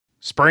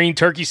Spring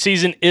turkey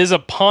season is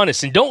upon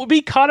us, and don't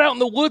be caught out in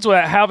the woods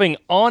without having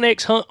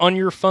onX Hunt on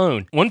your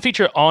phone. One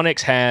feature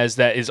onX has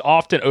that is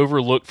often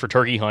overlooked for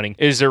turkey hunting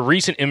is their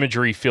recent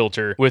imagery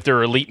filter with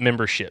their elite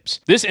memberships.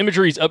 This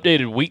imagery is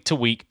updated week to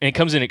week, and it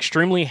comes in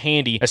extremely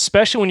handy,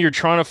 especially when you're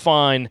trying to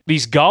find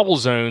these gobble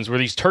zones where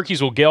these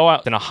turkeys will go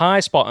out in a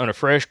high spot on a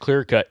fresh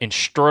clear cut and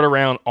strut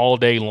around all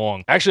day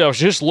long. Actually, I was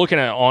just looking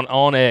at on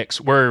onX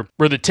where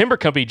the timber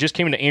company just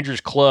came into Andrews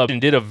Club and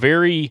did a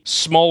very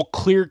small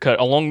clear cut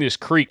along this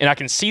creek, and I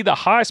can see the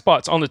high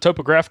spots on the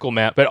topographical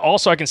map, but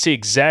also I can see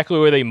exactly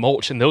where they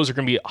mulch, and those are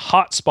going to be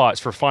hot spots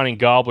for finding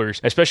gobblers,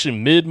 especially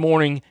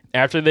mid-morning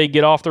after they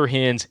get off their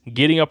hens,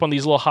 getting up on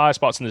these little high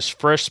spots in this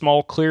fresh,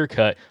 small clear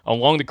cut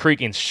along the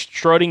creek and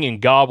strutting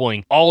and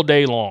gobbling all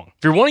day long.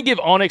 If you want to give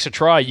onX a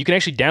try, you can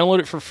actually download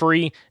it for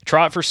free,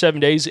 try it for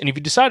 7 days, and if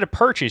you decide to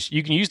purchase,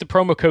 you can use the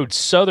promo code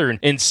SOUTHERN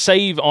and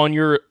save on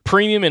your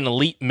premium and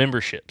elite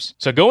memberships.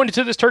 So go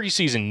into this turkey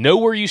season, know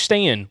where you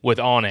stand with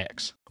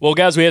onX. Well,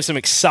 guys, we have some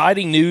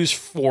exciting news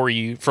for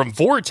you from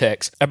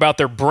Vortex about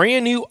their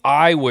brand new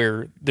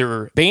eyewear,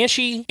 their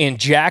Banshee and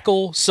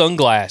Jackal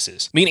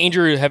sunglasses. Me and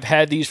Andrew have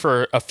had these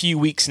for a few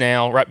weeks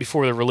now, right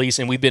before the release,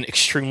 and we've been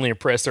extremely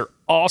impressed. They're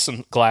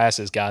awesome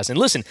glasses, guys. And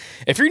listen,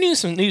 if you're needing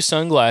some new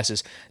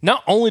sunglasses,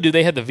 not only do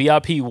they have the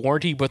VIP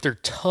warranty, but they're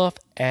tough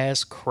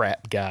as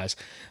crap, guys.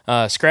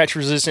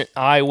 Scratch-resistant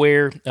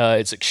eyewear,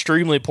 it's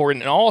extremely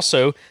important. And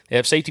also, they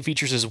have safety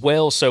features as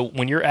well. So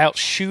when you're out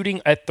shooting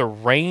at the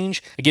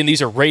range, again,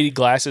 these are rated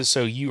glasses,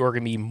 so you are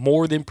going to be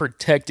more than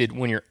protected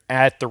when you're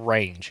at the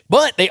range.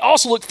 But they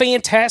also look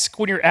fantastic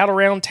when you're out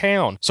around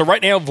town. So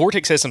right now,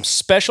 Vortex has some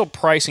special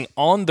pricing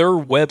on their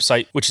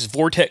website, which is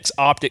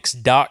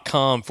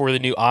vortexoptics.com for the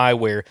new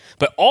eyewear.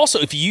 But also,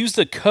 if you use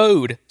the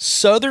code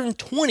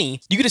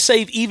SOUTHERN20, you get to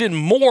save even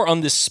more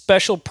on this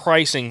special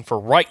pricing for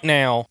right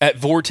now at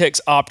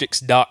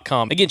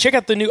vortexoptics.com. Again, check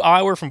out the new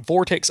eyewear from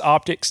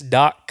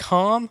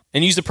vortexoptics.com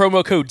and use the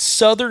promo code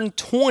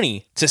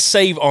SOUTHERN20 to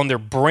save on their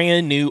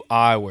brand new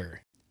eyewear.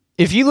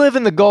 If you live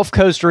in the Gulf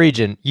Coast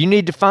region, you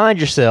need to find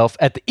yourself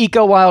at the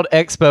EcoWild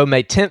Expo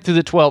May 10th through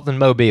the 12th in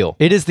Mobile.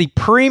 It is the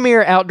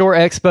premier outdoor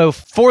expo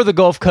for the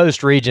Gulf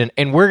Coast region,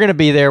 and we're going to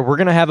be there. We're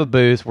going to have a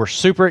booth. We're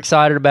super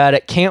excited about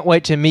it. Can't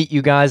wait to meet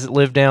you guys that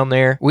live down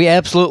there. We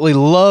absolutely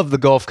love the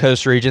Gulf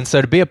Coast region,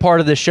 so to be a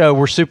part of this show,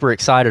 we're super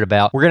excited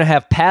about. We're going to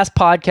have past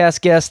podcast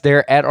guests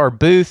there at our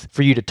booth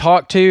for you to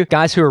talk to,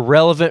 guys who are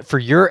relevant for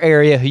your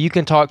area, who you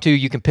can talk to.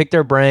 You can pick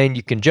their brain.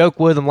 You can joke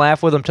with them,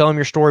 laugh with them, tell them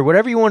your story,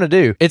 whatever you want to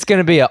do. It's going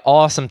to be an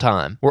awesome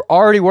time. We're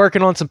already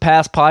working on some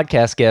past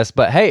podcast guests,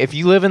 but hey, if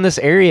you live in this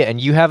area and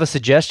you have a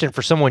suggestion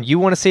for someone you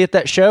want to see at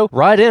that show,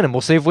 write in and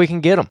we'll see if we can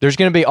get them. There's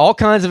going to be all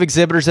kinds of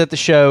exhibitors at the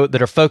show that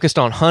are focused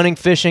on hunting,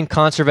 fishing,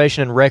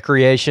 conservation, and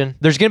recreation.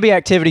 There's going to be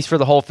activities for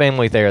the whole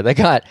family there. They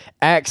got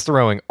axe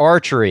throwing,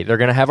 archery. They're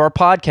going to have our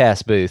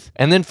podcast booth.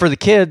 And then for the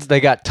kids, they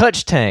got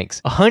touch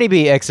tanks, a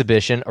honeybee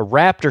exhibition, a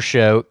raptor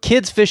show,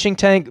 kids fishing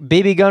tank,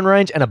 BB gun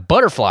range, and a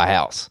butterfly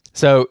house.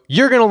 So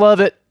you're going to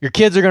love it. Your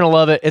kids are going to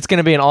love it. It's going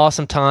to be an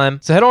awesome time.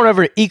 So head on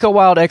over to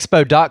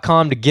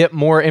ecowildexpo.com to get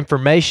more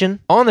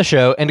information on the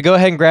show and to go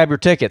ahead and grab your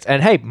tickets.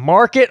 And hey,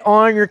 mark it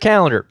on your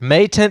calendar.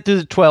 May 10th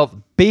through the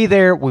 12th. Be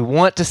there. We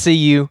want to see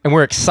you, and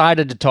we're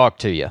excited to talk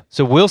to you.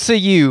 So we'll see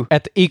you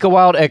at the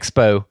EcoWild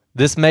Expo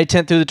this May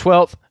 10th through the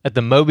 12th at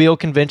the Mobile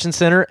Convention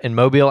Center in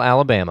Mobile,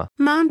 Alabama.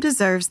 Mom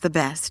deserves the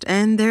best,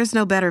 and there's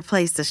no better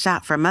place to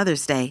shop for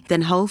Mother's Day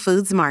than Whole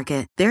Foods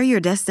Market. They're your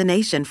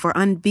destination for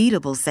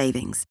unbeatable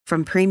savings,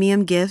 from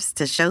premium gifts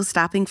to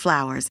show-stopping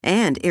flowers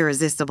and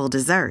irresistible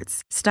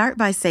desserts. Start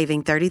by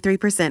saving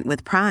 33%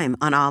 with Prime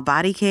on all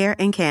body care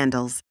and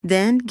candles.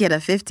 Then get a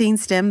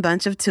 15-stem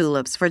bunch of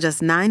tulips for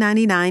just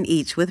 $9.99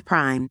 each with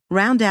Prime.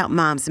 Round out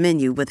Mom's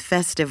menu with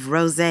festive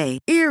rosé,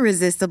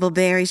 irresistible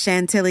berry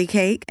chantilly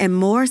cake, and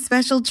more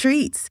special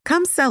treats.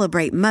 Come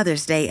celebrate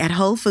Mother's Day at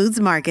Whole Foods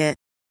Market.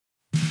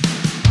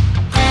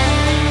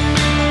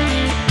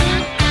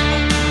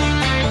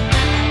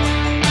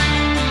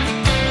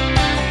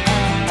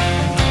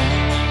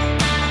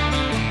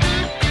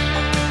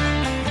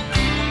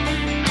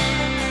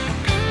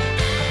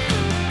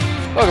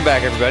 Welcome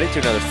back, everybody, to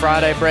another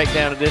Friday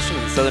breakdown edition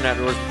of the Southern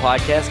Outdoorsman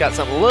Podcast. Got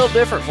something a little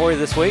different for you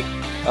this week.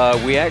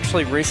 We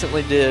actually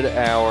recently did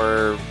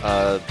our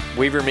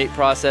Weaver Meat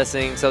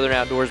Processing Southern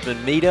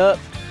Outdoorsman meetup,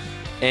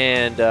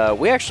 and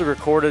we actually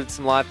recorded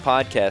some live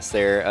podcasts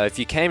there. If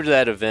you came to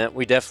that event,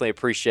 we definitely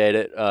appreciate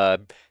it.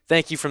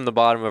 Thank you from the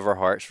bottom of our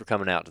hearts for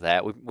coming out to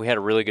that. We had a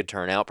really good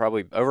turnout,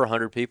 probably over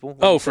 100 people.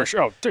 Oh, for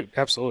sure. Oh, dude,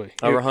 absolutely.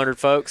 Over 100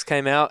 folks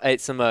came out,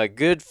 ate some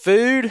good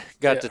food,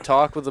 got to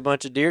talk with a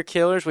bunch of deer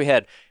killers. We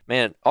had,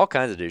 man, all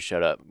kinds of dudes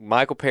showed up.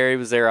 Michael Perry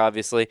was there,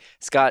 obviously.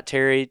 Scott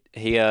Terry,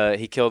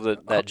 he killed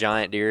that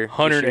giant deer.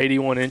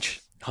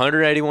 181-inch.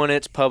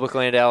 181-inch public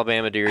land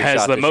Alabama deer.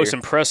 Has the most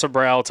impressive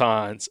brow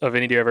tines of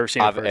any deer I've ever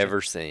seen. I've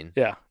ever seen.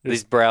 Yeah.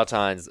 These brow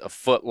tines, a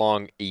foot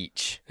long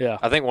each. Yeah.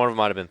 I think one of them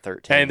might have been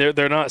 13. And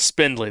they're not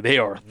spindly. They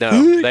are.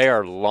 No, they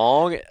are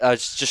long.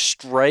 It's just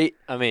straight.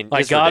 I mean,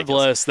 like, God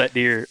bless that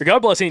deer. God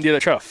bless any deer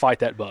that try to fight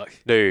that buck.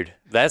 Dude,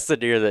 That's the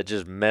deer that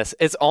just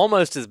it's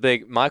almost as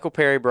big. Michael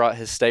Perry brought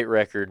his state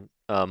record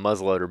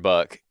muzzleloader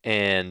buck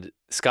and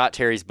Scott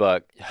Terry's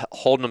buck,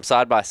 holding them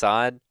side by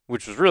side,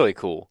 which was really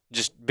cool.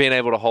 Just being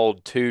able to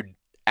hold two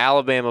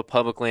Alabama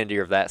public land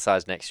deer of that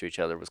size next to each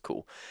other was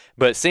cool.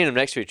 But seeing them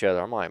next to each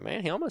other, I'm like,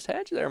 man, he almost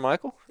had you there,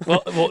 Michael.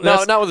 Well,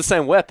 no, not with the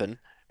same weapon.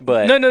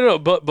 But no,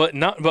 but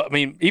I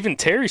mean, even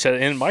Terry said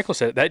it, and Michael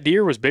said it, that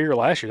deer was bigger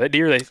last year. That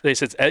deer, they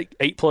said it's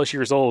 8+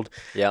 years old.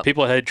 Yeah,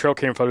 people had trail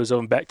cam photos of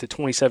him back to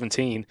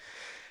 2017,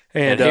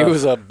 and he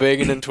was a big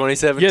one in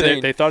 2017. Yeah,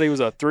 they thought he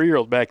was a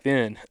 3-year-old back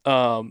then.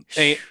 But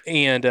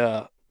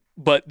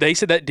they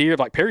said that deer,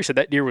 like Perry said,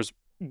 that deer was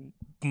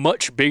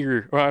much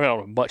bigger. Well, I don't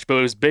know much, but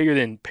it was bigger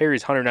than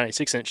Perry's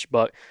 196-inch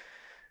buck.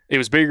 It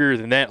was bigger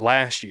than that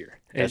last year.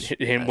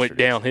 And went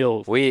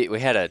downhill. We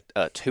had a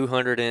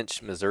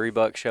 200-inch Missouri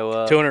buck show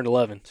up.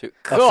 211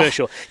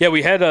 official. Yeah,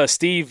 we had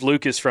Steve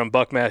Lucas from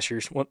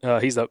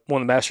Buckmasters. He's one of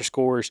the master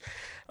scorers.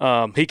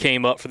 He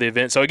came up for the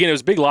event. So again, it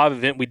was a big live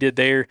event we did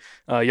there.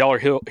 Y'all are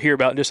hear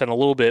about this in a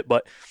little bit,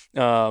 but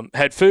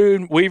had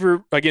food.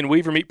 Weaver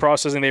Meat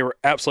Processing. They were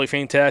absolutely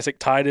fantastic.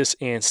 Titus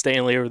and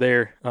Stanley over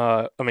there.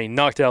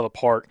 Knocked it out of the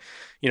park.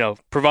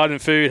 Providing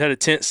food. Had a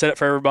tent set up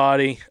for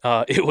everybody.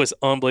 It was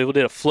unbelievable.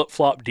 Did a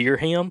flip-flop deer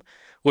ham,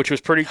 which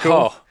was pretty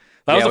cool.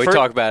 Oh, we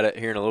talk about it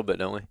here in a little bit,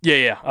 don't we?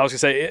 Yeah. I was gonna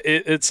say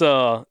it's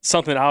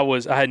something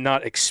I had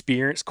not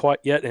experienced quite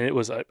yet, and it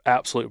was an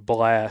absolute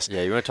blast.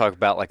 Yeah, you want to talk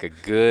about like a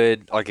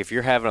good, like if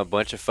you're having a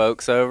bunch of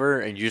folks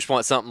over and you just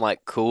want something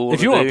like cool.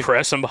 If you want to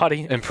impress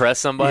somebody,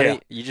 yeah.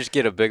 You just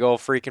get a big old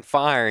freaking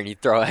fire and you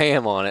throw a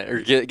ham on it,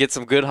 or get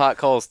some good hot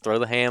coals, throw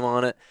the ham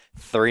on it.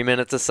 3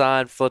 minutes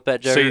aside, flip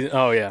that joker.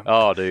 Oh yeah.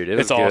 Oh dude, it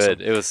was good.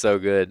 Awesome. It was so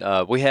good.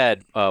 We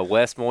had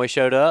Wes Moy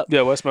showed up.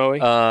 Yeah, Wes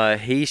Moy.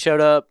 He showed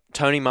up.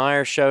 Tony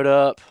Meyer showed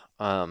up.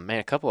 Man,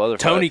 a couple other.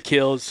 Tony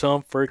killed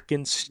some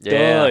freaking studs.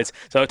 Yeah.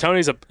 So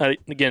Tony's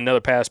again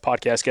another past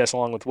podcast guest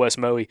along with Wes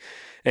Moe,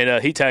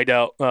 and he tagged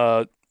out.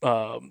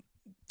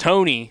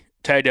 Tony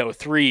tagged out with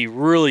 3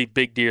 really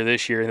big deer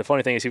this year. And the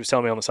funny thing is, he was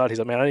telling me on the side, he's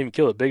like, "Man, I didn't even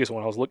kill the biggest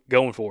one I was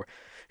going for."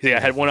 I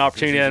had one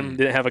opportunity at him,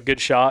 didn't have a good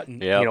shot,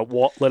 and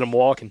let him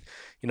walk, and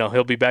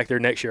he'll be back there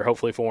next year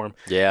hopefully for him.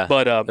 Yeah,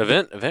 but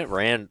event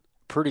ran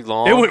pretty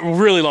long. It went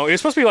really long. It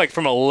was supposed to be like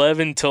from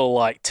 11 till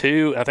like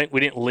 2. I think we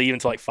didn't leave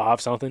until like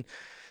 5 something.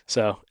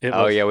 So we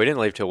didn't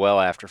leave till well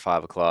after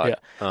 5 o'clock. Yeah,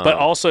 but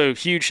also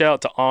huge shout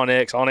out to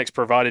Onyx. Onyx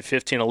provided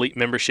 15 elite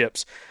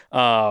memberships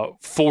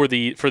for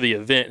the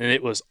event, and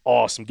it was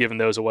awesome giving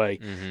those away.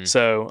 Mm-hmm.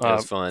 So that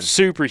was fun.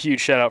 Super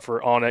huge shout out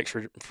for Onyx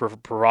for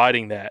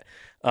providing that.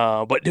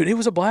 But dude, it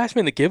was a blast,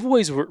 man. The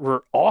giveaways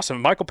were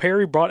awesome. Michael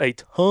Perry brought a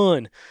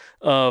ton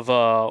of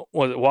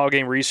wild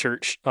game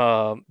research,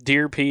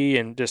 deer pee,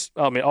 and just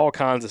all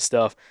kinds of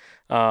stuff.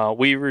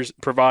 Weavers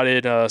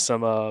provided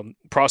some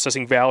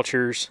processing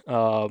vouchers.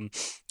 I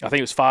think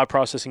it was 5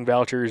 processing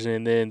vouchers,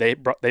 and then they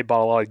bought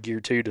a lot of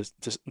gear too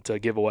to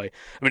give away.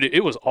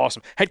 It was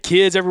awesome. Had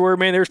kids everywhere,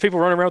 man. There was people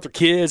running around with their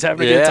kids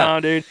having a good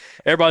time, dude.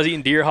 Everybody's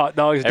eating deer hot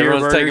dogs,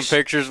 Everyone's deer burgers. taking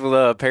pictures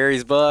with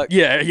Perry's buck.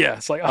 Yeah.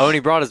 It's like and he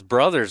brought his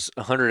brother's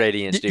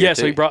 180-inch deer. Yeah,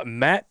 so he brought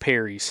Matt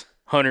Perry's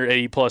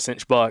 180+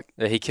 inch buck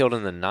that he killed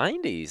in the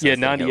 90s. Yeah,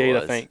 98,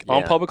 I think,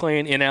 on public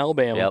land in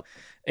Alabama. Yep.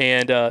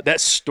 And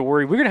that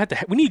story, we need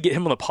to get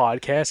him on the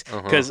podcast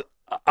because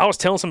I was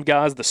telling some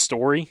guys the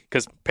story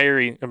because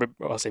Perry,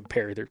 I'll say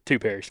Perry, there are 2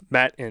 Perrys,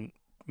 Matt and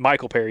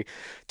Michael Perry,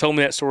 told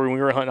me that story when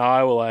we were hunting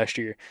Iowa last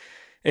year.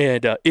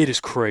 And it is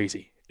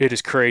crazy. It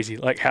is crazy,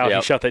 like how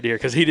he shot that deer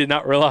because he did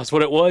not realize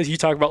what it was. You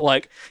talk about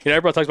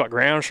everybody talks about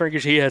ground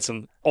shrinkage. He had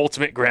some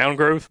ultimate ground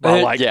growth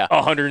by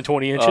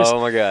 120 inches.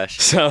 Oh my gosh!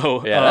 So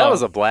that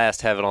was a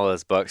blast having all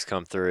those bucks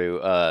come through.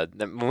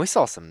 When we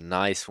saw some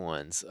nice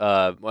ones.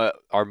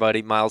 Our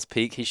buddy Miles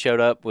Peak, he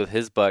showed up with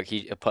his buck.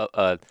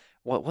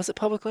 What was it,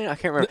 public land? I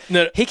can't remember.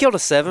 No. He killed a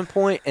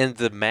 7-point, and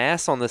the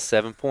mass on this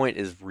 7-point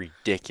is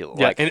ridiculous.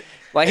 Yeah,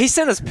 he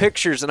sent us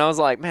pictures, and I was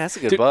like, man, that's a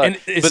good buck.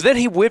 But then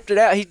he whipped it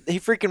out. He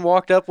freaking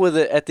walked up with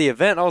it at the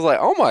event. I was like,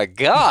 oh my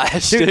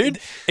gosh, dude.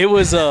 It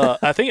was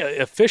I think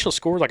official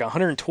score was like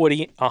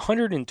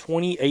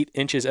 128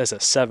 inches as a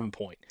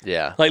 7-point.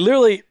 Yeah, like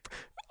literally.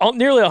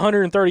 Nearly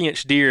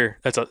 130-inch deer.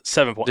 That's a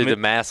 7-point. Dude, the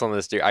mass on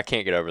this deer, I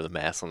can't get over the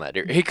mass on that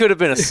deer. He could have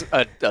been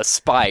a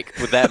spike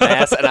with that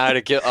mass, and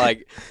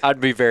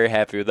I'd be very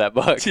happy with that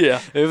buck. Yeah,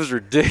 it was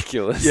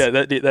ridiculous. Yeah,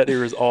 that deer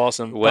was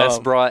awesome. Wes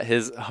brought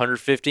his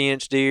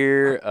 150-inch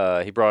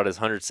deer. He brought his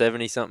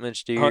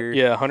 170-something-inch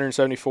deer.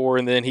 174,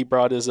 and then he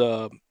brought his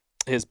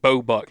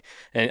bow buck,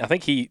 and I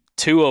think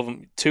two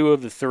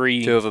of the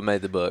 3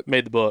 made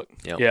the book.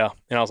 Yep. Yeah,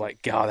 and I was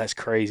like, God, that's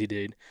crazy,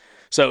 dude.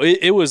 So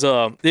it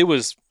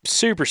was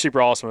super,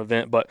 super awesome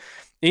event. But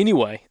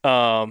anyway,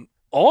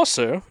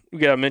 also we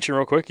got to mention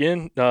real quick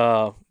again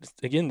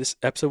this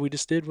episode we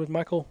just did with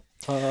Michael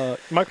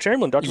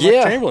Chamberlain, Dr.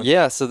 Michael Chamberlain.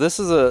 Yeah. So this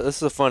is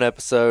a fun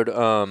episode.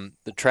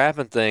 The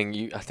trapping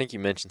thing, I think you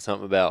mentioned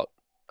something about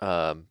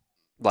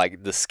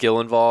like the skill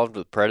involved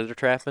with predator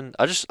trapping.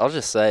 I'll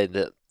just say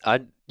that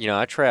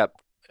I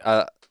trapped.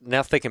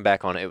 Now thinking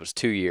back on it, it was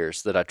 2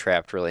 years that I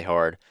trapped really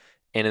hard,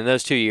 and in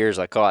those 2 years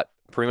I caught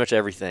pretty much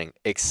everything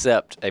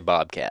except a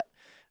bobcat.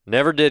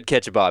 Never did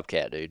catch a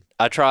bobcat, dude.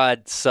 I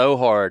tried so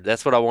hard.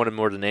 That's what I wanted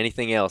more than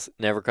anything else.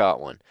 Never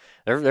caught one.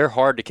 They're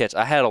hard to catch.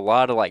 I had a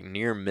lot of like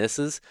near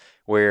misses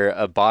where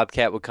a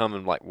bobcat would come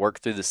and like work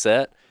through the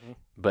set,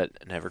 but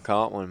never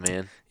caught one,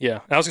 man. Yeah.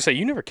 And I was gonna say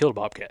you never killed a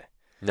bobcat.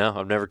 No,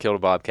 I've never killed a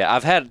bobcat.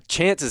 I've had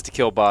chances to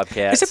kill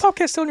bobcats. Is the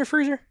bobcat still in your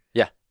freezer?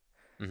 Yeah.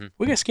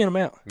 We gotta skin them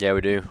out. Yeah,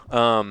 we do.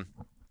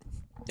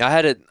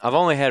 I've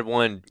only had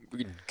one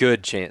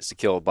good chance to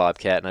kill a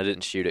bobcat, and I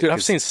didn't shoot it. Dude,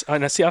 I've seen so I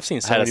had many a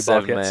 7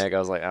 bobcats. mag. I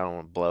was like, I don't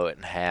want to blow it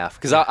in half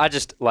because I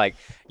just like,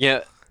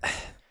 this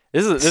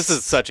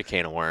is such a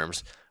can of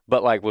worms.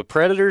 But like with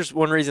predators,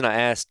 one reason I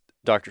asked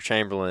Dr.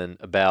 Chamberlain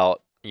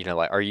about,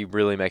 like, are you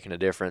really making a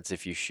difference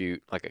if you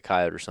shoot like a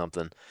coyote or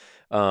something?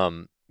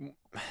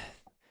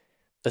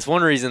 That's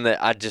one reason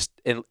that I just,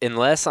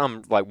 unless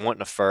I'm like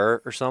wanting a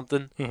fur or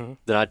something,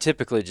 then I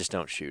typically just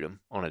don't shoot them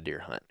on a deer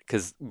hunt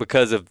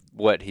because of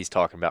what he's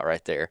talking about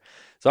right there.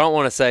 So I don't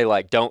want to say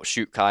like don't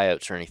shoot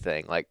coyotes or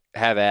anything. Like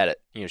have at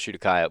it, shoot a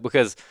coyote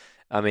because,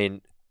 I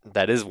mean,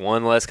 that is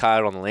one less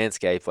coyote on the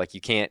landscape. Like you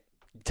can't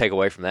take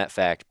away from that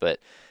fact. But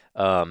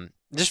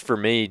just for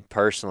me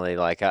personally,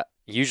 like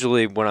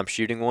usually when I'm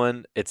shooting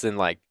one, it's in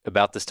like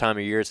about this time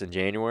of year. It's in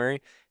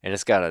January. And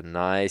it's got a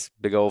nice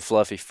big old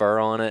fluffy fur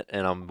on it,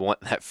 and I'm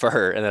wanting that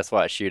fur, and that's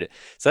why I shoot it.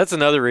 So that's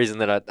another reason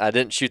that I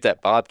didn't shoot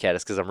that bobcat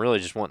is because I'm really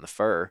just wanting the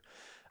fur.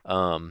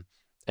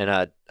 And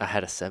I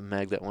had a 7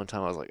 mag that one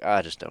time. I was like,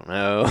 I just don't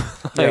know.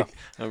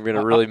 I'm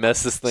gonna really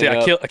mess this thing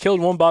up. I killed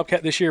one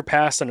bobcat this year,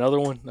 passed another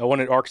one. The one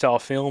at Arkansas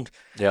filmed.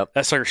 Yep.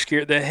 That sucker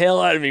scared the hell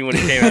out of me when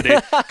it came out,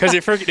 dude. Because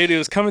it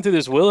was coming through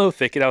this willow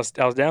thicket. I was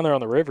down there on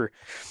the river.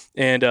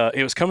 And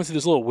it was coming through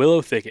this little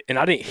willow thicket, and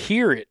I didn't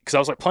hear it because I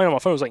was like playing on my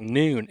phone. It was like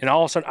noon, and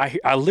all of a sudden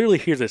I literally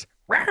hear this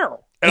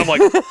 "Row," and I'm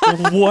like,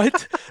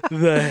 "What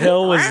the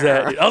hell was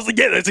that?" I was like,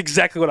 "Yeah, that's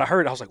exactly what I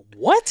heard." I was like,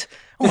 "What?"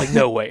 I'm like,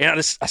 "No way!" And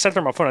I sat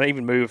there on my phone. I didn't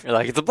even move. You're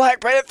like, "It's a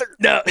Black Panther."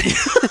 No.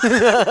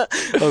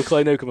 Oh,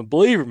 Clay Newcomb, a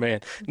believer,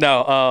 man.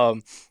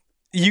 No.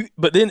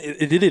 But then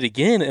it did it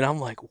again, and I'm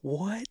like,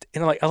 "What?"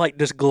 And I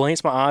just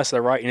glanced my eyes to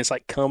the right, and it's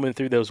like coming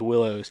through those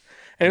willows.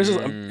 And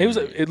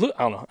it looked,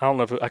 I don't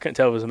know if I couldn't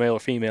tell if it was a male or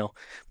female,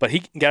 but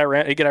he got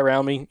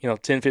around me,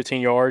 10, 15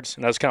 yards,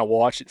 and I just kind of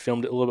watched it,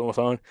 filmed it a little bit on my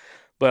phone.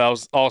 But I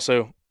was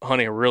also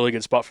hunting a really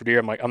good spot for deer.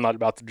 I'm like, I'm not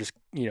about to just,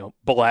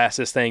 blast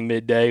this thing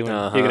midday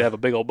when you could have a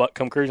big old buck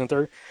come cruising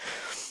through.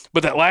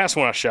 But that last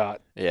one I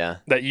shot,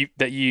 that you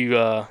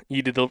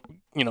did the,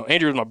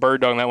 Andrew was my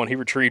bird dog on that one. He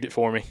retrieved it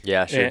for me.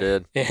 Yeah, sure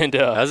did. And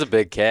that was a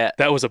big cat.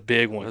 That was a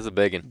big one. That was a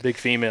big one. Big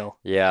female.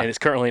 Yeah. And it's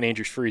currently in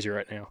Andrew's freezer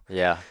right now.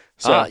 Yeah.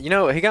 So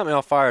he got me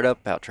all fired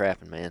up about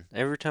trapping, man.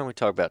 Every time we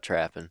talk about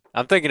trapping,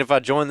 I'm thinking if I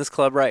join this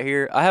club right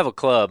here, I have a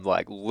club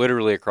like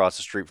literally across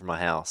the street from my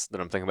house that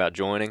I'm thinking about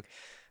joining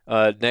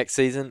next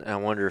season. And I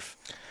wonder if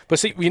go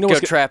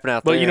trapping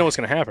out there. But you know what's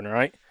going to happen,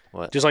 right?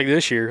 What? Just like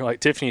this year,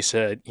 like Tiffany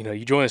said,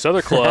 you join this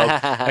other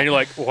club, and you're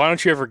like, why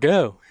don't you ever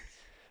go?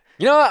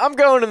 You know what? I'm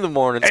going in the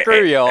morning.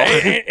 Screw y'all.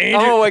 I'm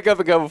going to wake up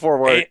and go before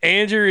work.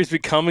 Andrew is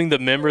becoming the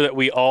member that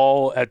we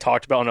all had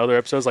talked about in other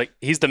episodes. Like,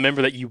 he's the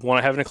member that you want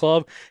to have in a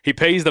club. He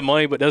pays the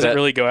money but doesn't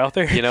really go out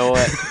there. You know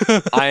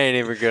what? I ain't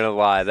even going to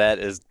lie. That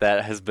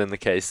has been the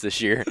case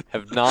this year.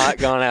 Have not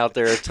gone out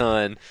there a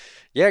ton.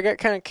 Yeah, I got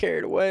kind of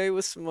carried away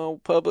with some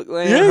old public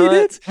land hunts. You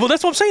did. Well,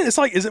 that's what I'm saying. It's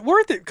like, is it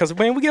worth it? Because,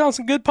 man, we get on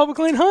some good public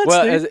land hunts,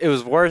 Well, it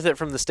was worth it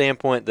from the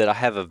standpoint that I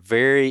have a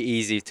very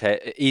easy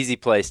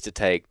place to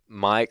take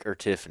Mike or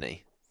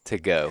Tiffany to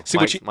go. See,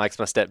 Mike's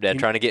my stepdad,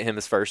 trying to get him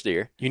his first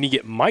deer. You need to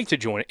get Mike to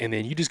join it, and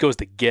then you just go as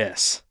the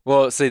guest.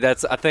 Well, see,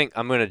 I think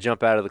I'm going to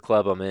jump out of the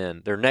club I'm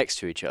in. They're next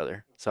to each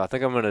other. So I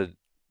think I'm going to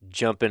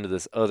jump into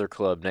this other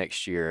club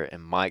next year,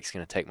 and Mike's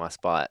going to take my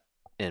spot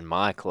in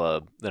my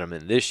club that I'm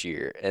in this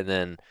year. And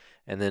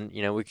then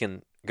we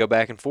can go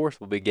back and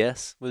forth. We'll be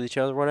guests with each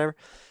other, whatever.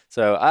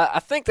 So I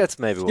think that's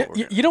maybe what we're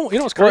doing. You know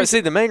what's crazy? Well, see,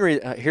 the main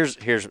reason here's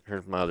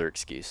my other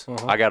excuse.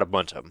 I got a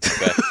bunch of them.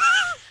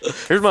 Okay,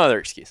 here's my other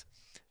excuse.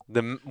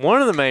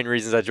 One of the main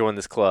reasons I joined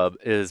this club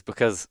is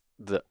because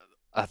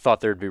I thought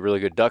there'd be really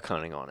good duck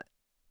hunting on it,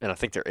 and I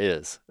think there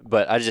is.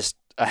 But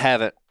I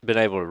haven't been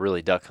able to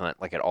really duck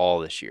hunt like at all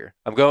this year.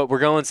 We're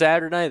going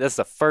Saturday. That's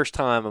the first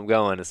time I'm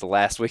going. It's the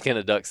last weekend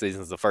of duck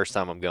season. It's the first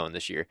time I'm going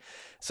this year.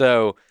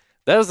 So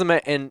that was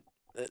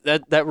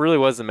that really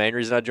was the main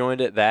reason I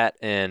joined it. That,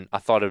 and I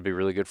thought it would be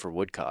really good for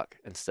woodcock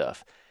and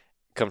stuff.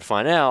 Come to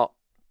find out,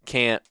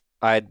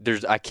 I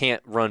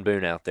can't run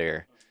Boone out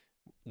there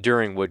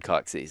during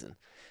woodcock season.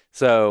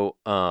 So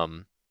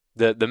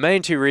the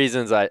main two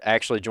reasons I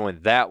actually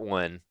joined that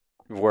one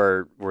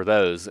were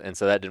those, and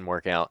so that didn't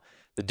work out.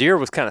 The deer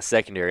was kind of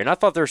secondary, and I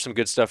thought there was some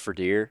good stuff for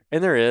deer,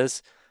 and there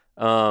is.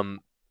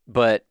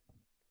 But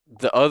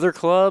the other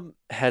club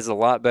has a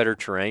lot better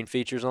terrain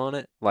features on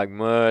it, like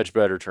much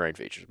better terrain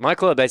features. My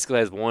club basically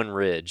has one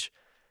ridge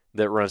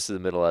that runs through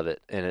the middle of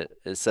it, and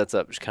it sets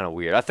up just kind of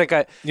weird. I think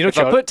if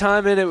I put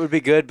time in, it would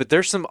be good, but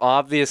there's some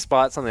obvious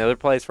spots on the other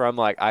place where I'm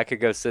like, I could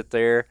go sit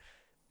there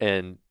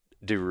and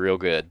do real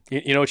good.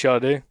 You know what y'all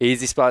do?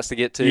 Easy spots to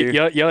get to.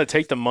 You ought to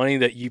take the money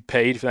that you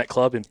paid for that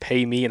club and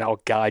pay me, and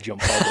I'll guide you on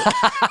public.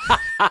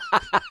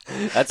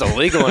 That's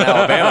illegal in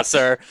Alabama,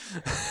 sir.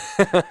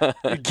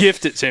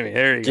 Gift it to me.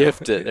 There you go.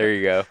 Gift it. There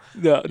you go.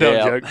 No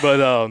Yeah. joke.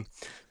 But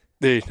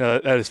dude,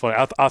 that is funny.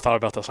 I thought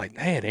about this like,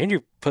 man, Andrew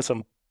put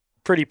some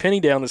pretty penny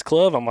down this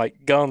club. I'm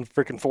like gone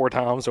freaking 4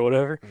 times or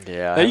whatever.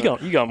 Yeah. Now,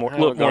 you got more. I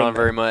Look haven't more gone than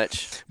very that.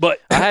 much.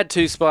 But I had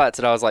 2 spots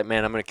that I was like,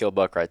 man, I'm going to kill a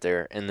buck right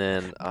there. And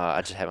then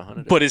I just haven't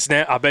hunted it. But it's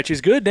now. I bet you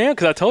it's good now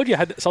because I told you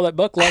I saw that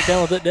buck locked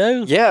down with that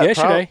doe. Yeah,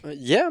 yesterday.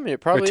 I mean,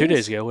 it probably Or 2 is.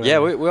 days ago, Yeah,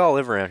 whatever. we all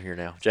live around here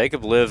now.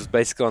 Jacob lives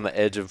basically on the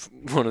edge of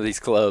one of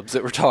these clubs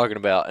that we're talking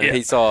about, and Yeah.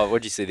 he saw.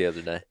 What'd you see the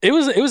other day? It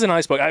was a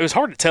nice buck. It was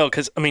hard to tell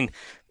because I mean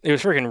it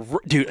was freaking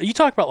dude. You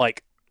talk about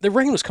like the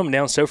rain was coming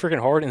down so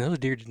freaking hard, and those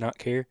deer did not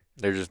care.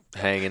 They're just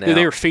hanging out. Dude,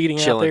 they were feeding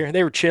out chilling. there.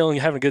 They were chilling,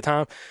 having a good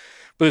time.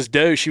 But this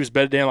doe, she was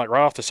bedded down like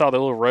right off the side of the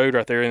little road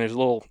right there,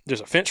 and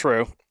there's a fence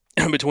row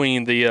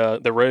between the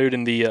road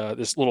and the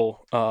this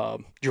little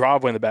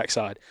driveway on the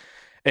backside.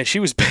 And she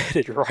was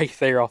bedded right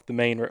there off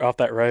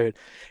that road,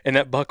 and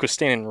that buck was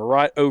standing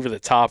right over the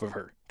top of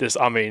her. He's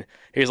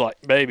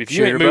like, babe, if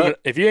you ain't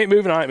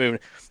moving, I ain't moving.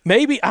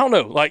 Maybe I don't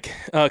know, like,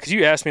 because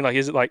you asked me, like,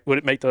 is it like would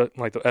it make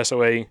the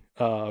SOA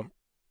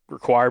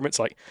requirements,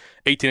 like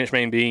 18-inch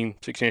main beam,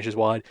 16 inches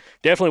wide?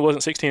 Definitely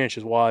wasn't 16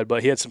 inches wide,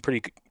 but he had some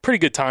pretty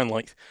good time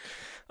length.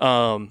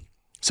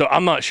 So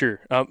I'm not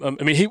sure. I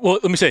mean,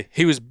 let me say,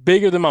 he was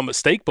bigger than my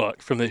mistake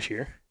buck from this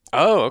year.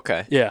 Oh,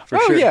 okay. Yeah, for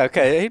oh, sure. yeah,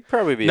 okay. He'd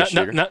probably be a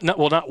shooter.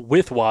 Not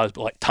width wise,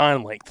 but like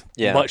time length.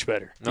 Yeah. Much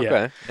better. Okay,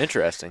 Yeah.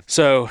 interesting.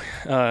 So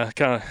it's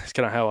kind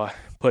of how I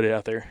put it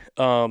out there.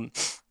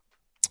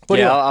 But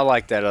yeah, yeah, I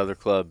like that other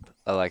club.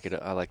 I like it.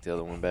 I like the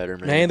other one better,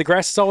 man. man, the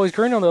grass is always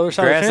green on the other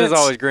side grass of the fence. is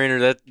always greener.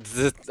 I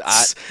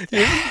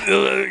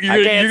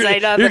can't say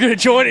nothing. You're gonna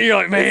join it. You're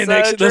like, man,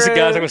 It's so listen,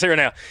 guys. I'm true. gonna say right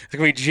now,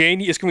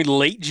 it's gonna be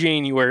late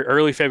January,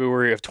 early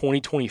February of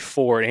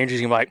 2024, and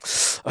Andrew's gonna be like,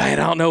 man,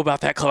 I don't know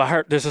about that club. I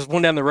heard there's this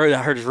one down the road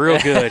I heard is real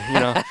good. You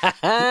know,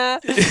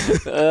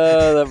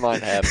 that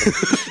might happen.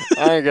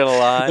 I ain't gonna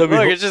lie. That'd be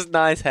Look, cool. it's just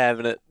nice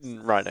having it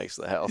right next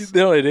to the house.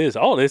 no, it is.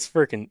 Oh, it's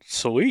freaking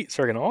sweet. It's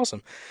freaking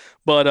awesome.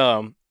 But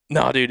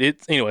no, dude.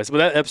 Anyways.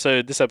 But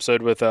this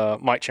episode with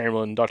Mike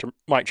Chamberlain, Dr.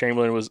 Mike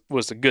Chamberlain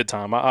was a good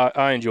time.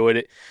 I enjoyed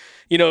it.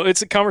 You know,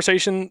 it's a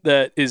conversation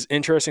that is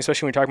interesting,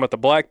 especially when you're talking about the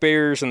black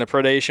bears and the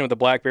predation with the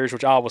black bears,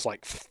 which I was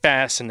like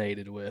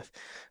fascinated with.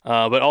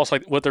 But also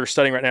like what they're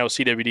studying right now with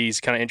CWD is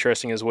kind of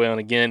interesting as well. And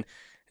again,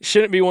 it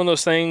shouldn't be one of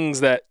those things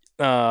that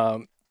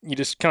you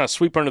just kind of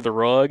sweep under the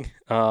rug.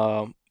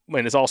 And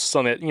it's also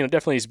something that, you know,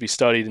 definitely needs to be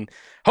studied. And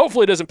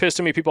hopefully it doesn't piss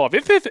too many people off.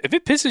 If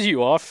it pisses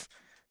you off,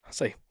 I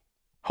say,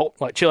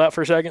 chill out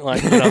for a second.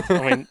 Like, you know,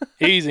 I mean,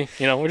 easy.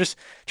 You know, we're just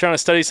trying to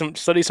study some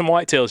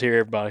whitetails here,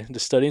 everybody.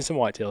 Just studying some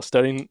whitetails,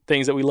 studying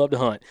things that we love to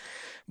hunt.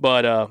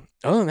 But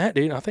other than that,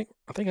 dude, I think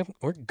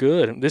we're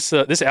good. This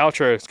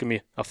outro is gonna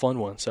be a fun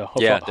one. So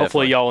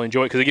hopefully y'all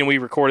enjoy it. Because again, we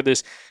recorded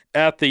this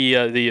at the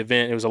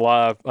event. It was a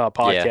live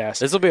podcast. Yeah.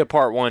 This will be a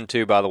part 1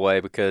 too, by the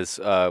way, because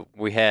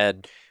we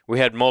had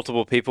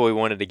multiple people we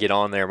wanted to get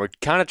on there. We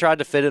kind of tried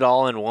to fit it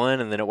all in one,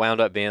 and then it wound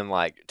up being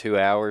like 2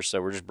 hours,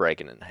 so we're just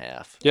breaking it in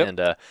half. Yep.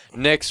 And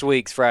next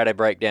week's Friday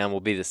breakdown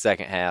will be the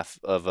second half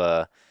of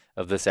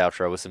this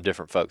outro with some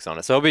different folks on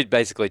it. So it'll be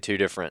basically two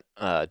different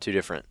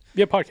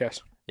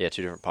Podcast. Yeah,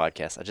 2 different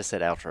podcasts. I just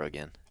said outro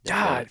again.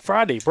 God,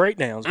 Friday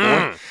breakdowns,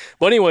 boy.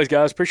 But anyways,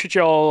 guys, appreciate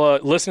y'all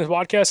listening to the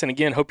podcast, and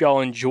again, hope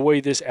y'all enjoy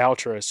this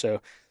outro.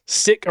 So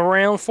stick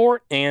around for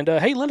it, and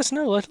hey, let us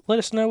know. Let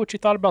us know what you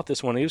thought about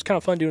this one. It was kind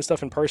of fun doing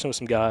stuff in person with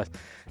some guys,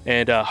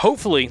 and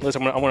hopefully,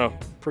 listen, I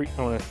want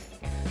to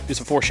do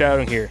some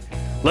foreshadowing here.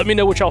 Let me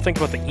know what y'all think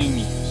about the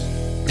emus.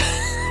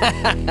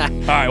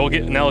 All right,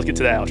 let's get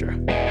to the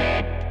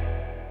outro.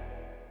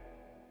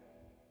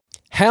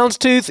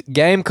 Houndstooth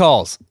Game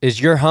Calls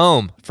is your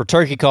home for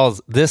turkey calls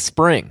this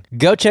spring.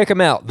 Go check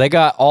them out. They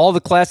got all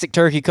the classic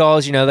turkey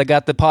calls. You know, they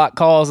got the pot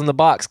calls and the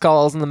box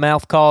calls and the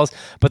mouth calls,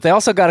 but they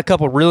also got a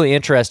couple really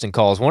interesting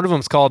calls. One of them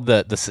is called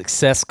the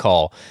success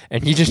call,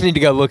 and you just need to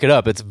go look it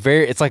up.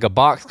 It's like a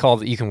box call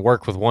that you can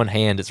work with one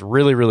hand. It's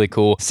really, really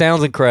cool.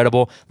 Sounds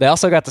incredible. They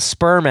also got the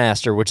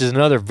Spurmaster, which is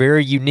another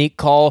very unique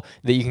call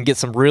that you can get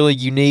some really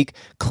unique,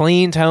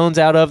 clean tones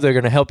out of. They're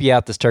going to help you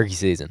out this turkey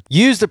season.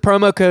 Use the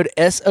promo code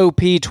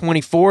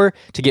SOP24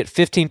 to get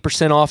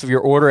 15% off of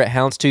your order at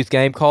Houndstooth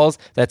Game Calls.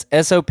 That's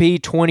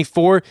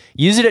SOP24.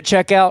 Use it at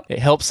checkout. It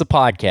helps the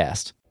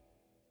podcast.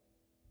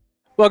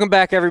 Welcome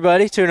back,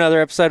 everybody, to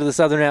another episode of the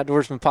Southern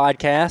Outdoorsman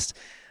Podcast.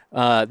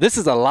 This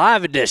is a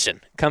live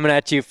edition coming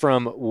at you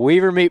from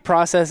Weaver Meat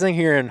Processing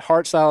here in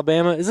Hartselle,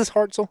 Alabama. Is this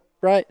Hartselle,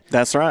 right?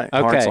 That's right.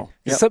 Okay. Hartselle.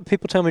 Yep. Some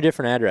people tell me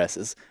different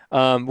addresses.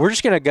 We're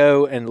just going to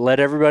go and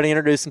let everybody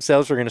introduce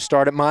themselves. We're going to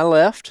start at my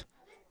left.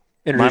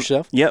 Introduce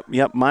yourself.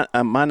 Yep.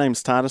 My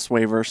name's Titus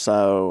Weaver,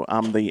 so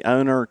I'm the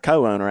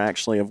co-owner,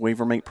 actually, of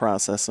Weaver Meat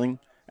Processing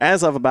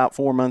as of about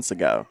 4 months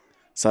ago.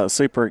 So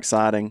super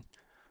exciting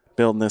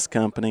building this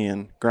company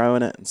and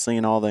growing it and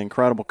seeing all the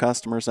incredible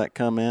customers that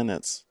come in.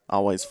 It's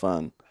always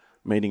fun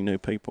meeting new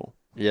people.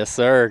 Yes,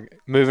 sir.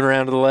 Moving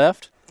around to the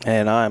left.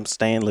 And I'm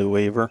Stanley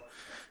Weaver.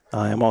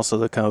 I am also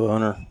the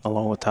co-owner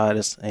along with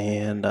Titus.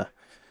 And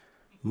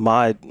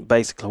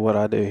basically what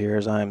I do here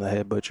is I am the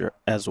head butcher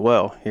as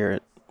well here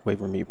at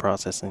Weaver Meat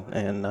Processing.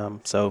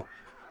 And so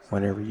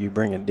whenever you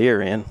bring a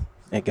deer in,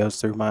 it goes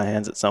through my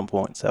hands at some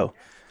point. So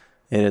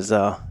it's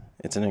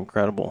an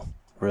incredible,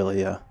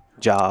 really,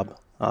 job.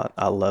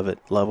 I love it.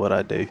 Love what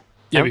I do.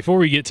 Yeah, before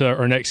we get to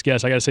our next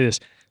guest, I got to say this.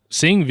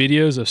 Seeing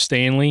videos of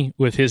Stanley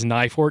with his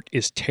knife work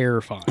is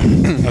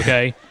terrifying,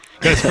 okay?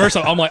 Because first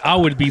off, I'm like,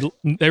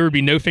 there would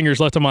be no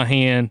fingers left on my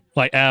hand,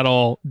 like at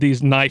all.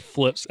 These knife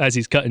flips as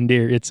he's cutting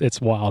deer.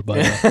 It's wild, but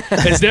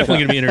it's definitely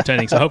going to be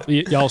entertaining. So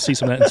hopefully y'all see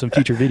some of that in some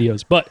future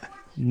videos. But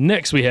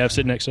next we have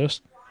sitting next to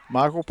us,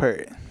 Michael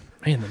Perry.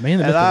 Man, the man,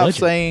 the myth, And the I've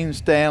legend. seen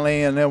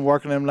Stanley and them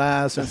working them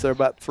knives since they're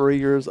about 3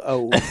 years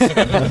old.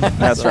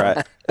 That's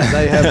right.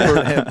 They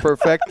have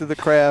perfected the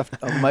craft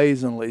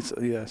amazingly. So,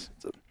 yes.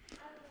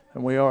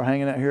 And we are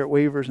hanging out here at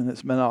Weaver's, and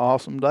it's been an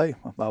awesome day.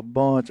 A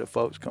bunch of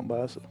folks come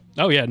by. So.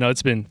 Oh, yeah. No,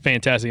 it's been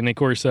fantastic. And, of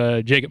course,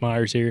 Jacob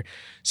Myers here.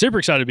 Super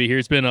excited to be here.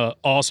 It's been an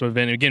awesome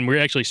event. And again, we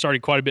actually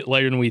started quite a bit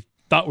later than we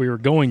thought we were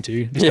going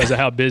to because of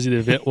how busy the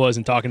event was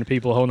and talking to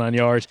people the whole 9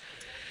 yards.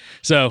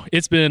 So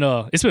it's been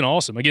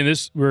awesome. Again,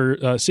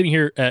 we're sitting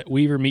here at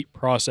Weaver Meat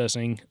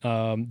Processing.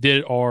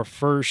 Did our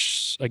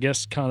first, I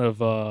guess, kind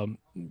of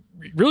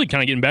really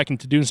kind of getting back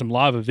into doing some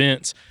live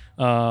events.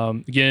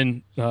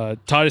 Again,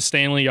 Titus,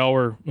 Stanley, y'all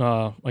were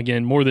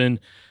again more than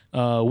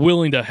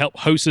willing to help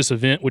host this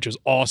event, which was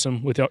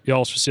awesome with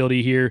y'all's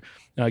facility here.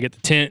 Get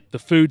the tent, the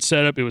food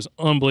set up. It was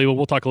unbelievable.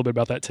 We'll talk a little bit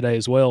about that today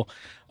as well.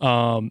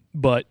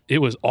 But it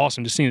was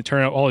awesome just seeing the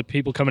turnout, all the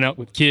people coming out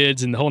with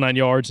kids and the whole 9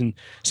 yards and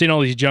seeing all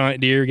these giant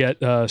deer.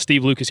 Got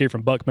Steve Lucas here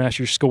from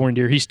Buckmasters scoring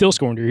deer. He's still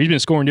scoring deer. He's been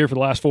scoring deer for the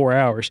last 4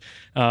 hours.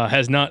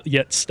 Has not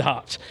yet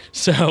stopped.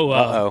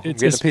 So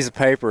Get a piece of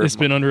paper. It's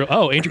been unreal.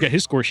 Oh, Andrew got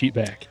his score sheet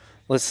back.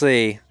 Let's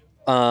see.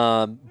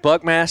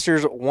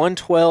 Buckmasters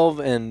 112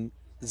 and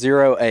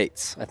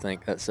 0.8, I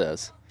think that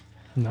says.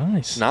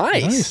 Nice.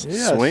 Nice.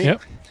 Yes. Sweet.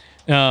 Yep.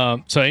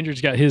 So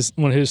Andrew's got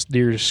one of his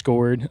deer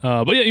scored.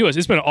 But yeah, anyways,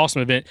 it's been an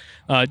awesome event.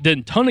 Did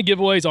a ton of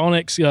giveaways.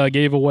 Onyx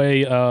gave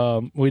away.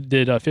 We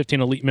did 15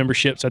 elite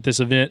memberships at this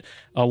event,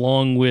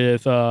 along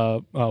with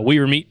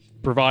Weaver Meat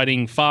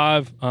providing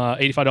 5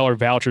 $85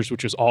 vouchers,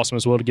 which was awesome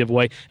as well to give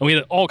away. And we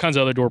had all kinds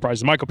of other door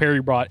prizes. Michael Perry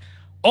brought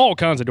all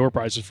kinds of door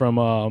prizes from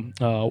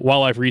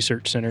Wildlife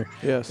Research Center.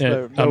 Yes.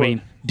 I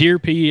mean, deer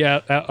pee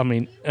out. I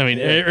mean,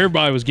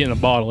 everybody was getting a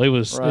bottle. It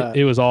was Right.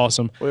 it was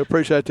awesome. We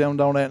appreciate them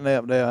donating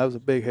that. That was a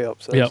big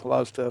help. So Yep. it's a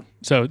lot of stuff.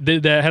 So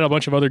that had a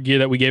bunch of other gear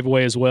that we gave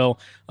away as well.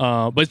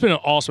 But it's been an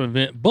awesome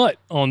event. But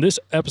on this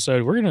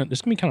episode,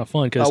 it's gonna be kind of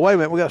fun because Oh, wait a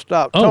minute. We got to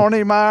stop. Oh.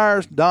 Tony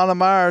Myers, Donna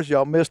Myers,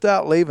 y'all missed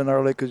out leaving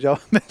early because y'all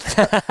missed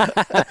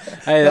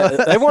Hey,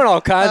 they want all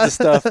kinds of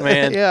stuff,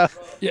 man. Yeah.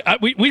 yeah,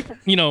 we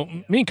me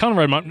and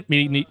Conrad might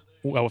need.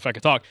 Well, if I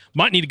could talk,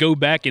 might need to go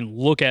back and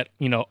look at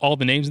all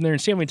the names in there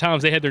and see how many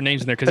times they had their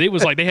names in there because it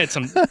was like they had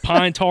some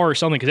pine tar or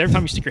something. Because every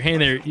time you stick your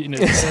hand there, you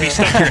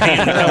stuck your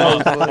hand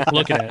and come up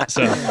looking at it.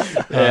 So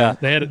Yeah.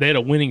 they had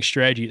a winning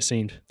strategy, it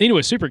seemed.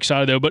 Anyway, super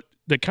excited though. But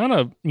to kind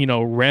of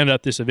round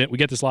up this event, we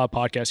got this live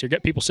podcast here.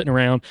 Got people sitting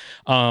around.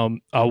 I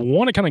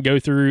want to kind of go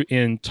through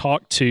and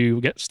talk to.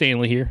 We got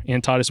Stanley here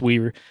and Titus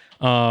Weaver.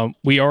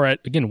 We are at,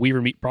 again,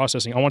 Weaver Meat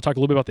Processing. I want to talk a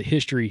little bit about the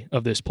history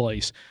of this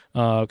place.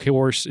 Of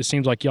course, it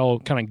seems like y'all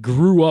kind of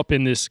grew up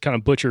in this kind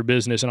of butcher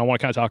business, and I want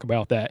to kind of talk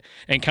about that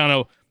and kind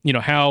of,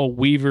 how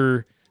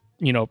Weaver,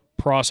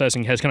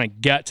 processing has kind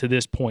of got to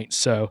this point.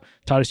 So,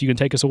 Titus, you can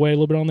take us away a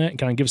little bit on that and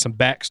kind of give us some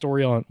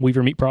backstory on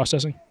Weaver Meat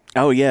Processing?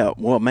 Oh yeah.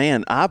 Well,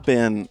 man, I've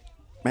been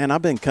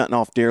cutting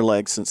off deer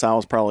legs since I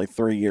was probably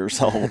 3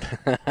 years old.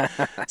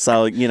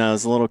 So,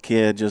 as a little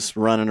kid, just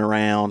running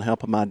around,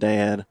 helping my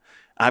dad.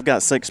 I've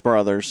got 6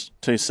 brothers,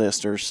 2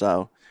 sisters,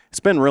 so it's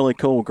been really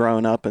cool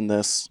growing up in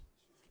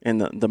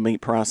the meat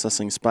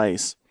processing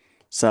space.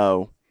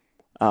 So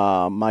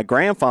my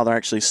grandfather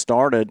actually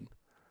started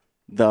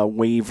the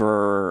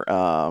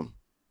Weaver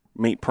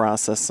meat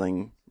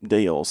processing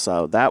deal.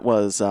 So that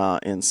was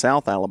in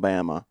South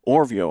Alabama.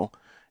 Orville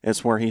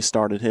is where he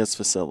started his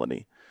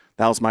facility.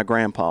 That was my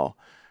grandpa.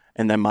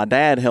 And then my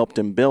dad helped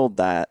him build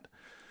that.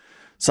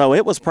 So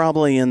it was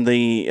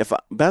probably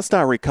best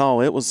I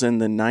recall, it was in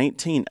the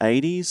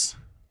 1980s,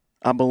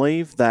 I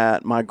believe,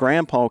 that my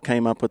grandpa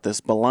came up with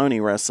this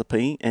bologna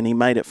recipe, and he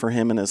made it for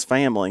him and his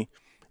family.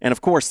 And, of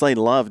course, they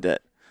loved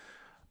it.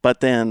 But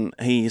then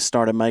he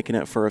started making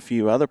it for a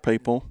few other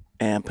people,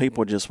 and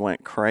people just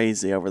went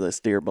crazy over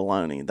this deer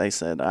bologna. They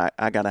said,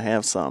 I got to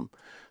have some.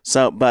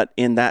 So, but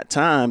in that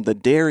time, the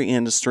dairy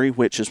industry,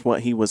 which is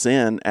what he was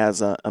in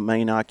as a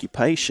main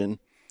occupation,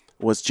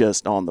 was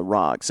just on the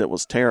rocks. It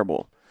was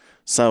terrible.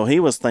 So he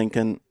was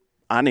thinking,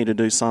 I need to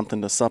do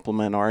something to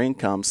supplement our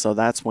income. So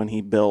that's when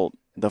he built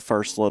the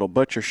first little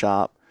butcher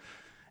shop.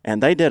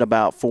 And they did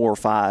about 4 or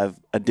 5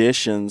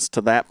 additions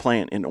to that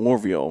plant in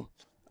Orville.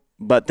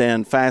 But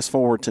then fast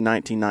forward to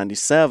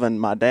 1997,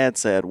 my dad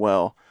said,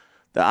 well,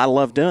 I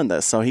love doing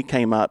this. So he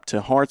came up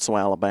to Hartselle,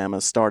 Alabama,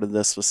 started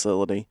this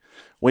facility.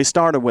 We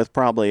started with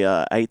probably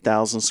a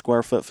 8,000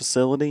 square foot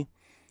facility,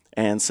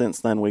 and since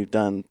then we've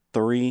done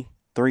three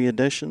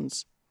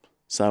additions.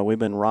 So we've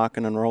been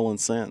rocking and rolling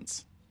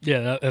since.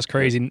 Yeah, that's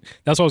crazy. And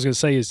that's what I was going to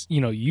say is,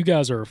 you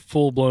guys are a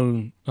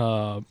full-blown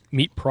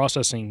meat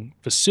processing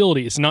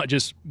facility. It's not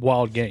just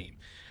wild game.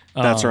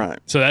 That's right.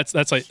 So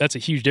that's a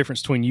huge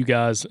difference between you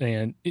guys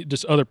and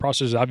just other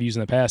processors I've used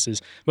in the past.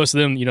 Is most of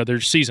them, they're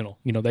seasonal.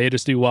 They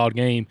just do wild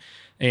game,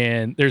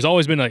 and there's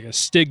always been like a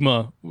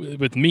stigma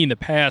with me in the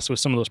past with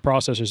some of those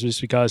processors,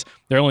 just because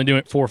they're only doing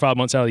it 4 or 5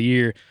 months out of the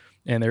year,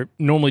 and they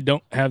normally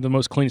don't have the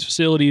most cleanest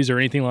facilities or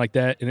anything like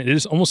that. And it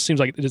just almost seems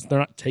like they're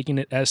not taking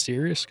it as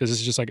serious because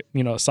it's just like,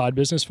 a side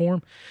business for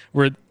them.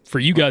 Where for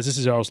you guys, this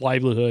is y'all's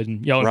livelihood,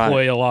 and y'all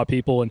employ a lot of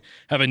people and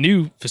have a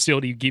new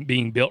facility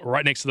being built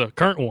right next to the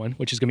current one,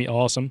 which is going to be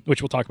awesome,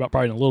 which we'll talk about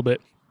probably in a little bit.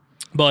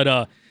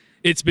 But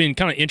it's been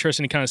kind of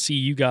interesting to kind of see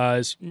you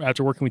guys,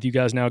 after working with you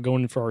guys now,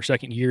 going for our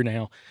second year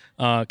now,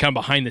 kind of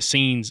behind the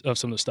scenes of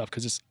some of the stuff,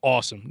 because it's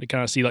awesome to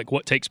kind of see like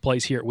what takes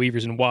place here at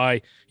Weavers and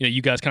why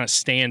you guys kind of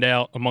stand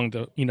out among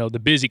the the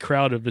busy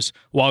crowd of just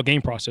wild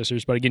game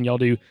processors. But again, y'all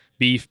do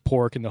beef,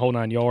 pork, and the whole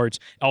 9 yards.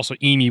 Also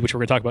emu, which we're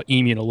going to talk about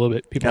emu in a little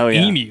bit. People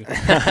emu.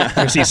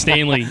 I see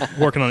Stanley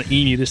working on an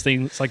emu. This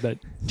thing looks like that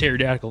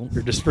pterodactyl.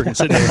 You're just freaking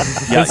sitting there.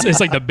 It's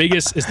like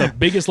it's the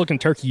biggest looking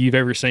turkey you've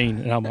ever seen.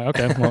 And I'm like,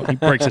 okay, well, he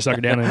breaks this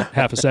sucker down in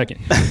half a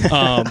second.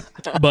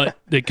 But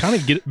to kind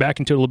of get back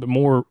into it a little bit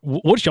more,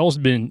 what's y'all's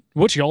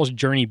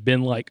journey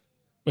been like?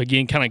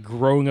 Again, kind of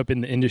growing up in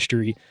the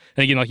industry.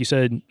 And again, like you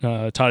said,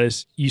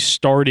 Titus, you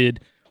started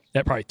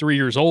at probably 3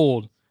 years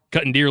old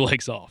cutting deer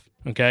legs off.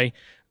 Okay.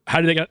 How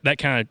did that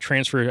kind of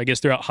transfer, I guess,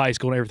 throughout high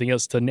school and everything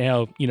else to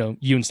now,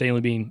 you and Stanley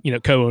being,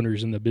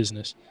 co-owners in the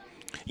business?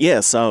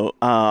 Yeah. So,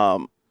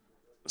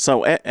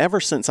 ever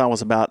since I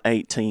was about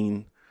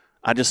 18,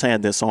 I just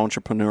had this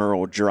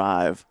entrepreneurial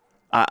drive.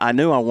 I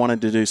knew I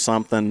wanted to do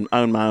something,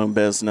 own my own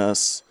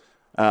business,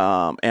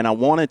 and I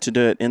wanted to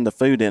do it in the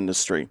food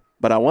industry,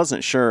 but I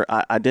wasn't sure.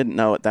 I didn't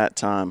know at that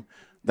time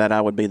that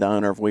I would be the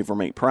owner of Weaver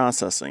Meat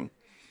Processing.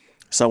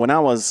 So when I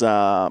was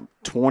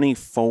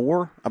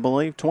 24, I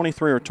believe,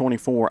 23 or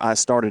 24, I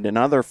started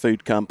another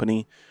food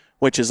company,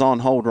 which is on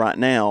hold right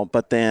now.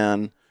 But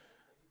then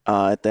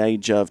at the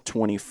age of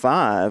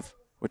 25,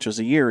 which was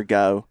a year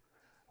ago,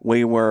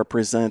 we were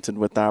presented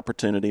with the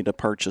opportunity to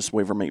purchase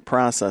Weaver Meat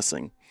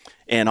Processing.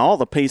 And all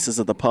the pieces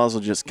of the puzzle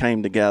just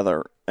came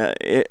together.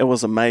 It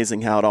was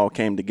amazing how it all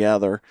came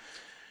together.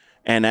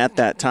 And at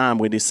that time,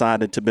 we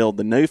decided to build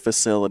the new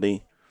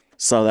facility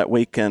so that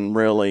we can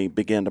really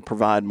begin to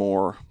provide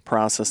more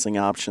processing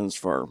options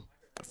for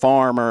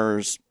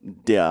farmers,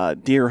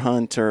 deer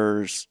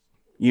hunters,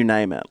 you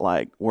name it.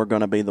 Like, we're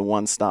going to be the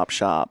one-stop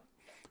shop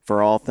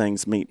for all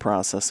things meat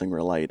processing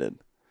related.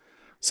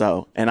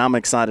 So, and I'm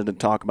excited to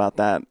talk about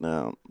that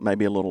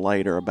maybe a little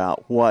later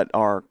about what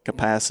our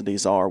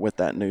capacities are with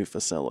that new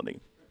facility.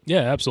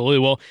 Yeah, absolutely.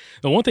 Well,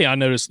 the one thing I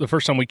noticed the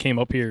first time we came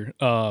up here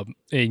and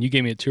you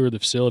gave me a tour of the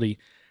facility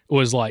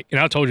was like,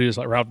 and I told you this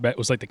like right off the bat,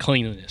 was like the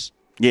cleanliness.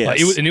 Yes.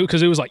 Like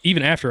because it was like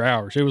even after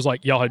hours, it was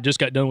like y'all had just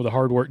got done with a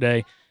hard work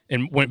day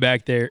and went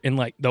back there, and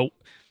like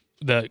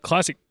the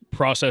classic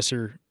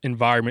processor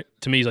environment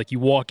to me is like you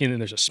walk in and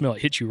there's a smell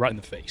that hits you right in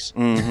the face.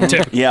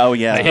 Mm-hmm. Yeah, oh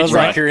yeah. It feels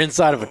like you're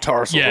inside of a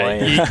tarsal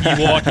gland.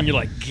 You walk and you're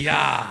like,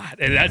 God.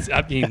 And that's,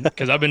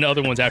 because I've been to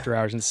other ones after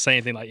hours and it's the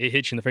same thing. Like, it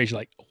hits you in the face. You're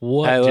like,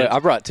 what? Hey, look, I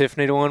brought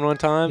Tiffany to one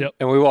time, Yep.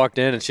 and we walked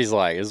in, and she's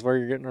like, "Is this where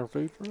you're getting our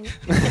food from?"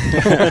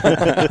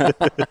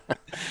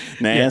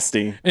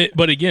 Nasty.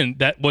 But again,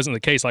 that wasn't the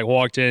case. Like,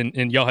 walked in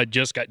and y'all had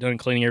just got done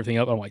cleaning everything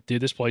up. I'm like,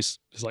 dude, this place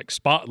is like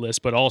spotless,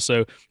 but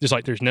also just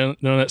like there's none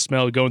of that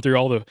smell going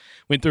through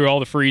went through all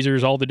the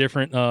freezers, all the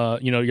different,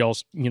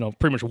 y'all's,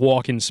 pretty much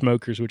walk-in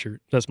smokers,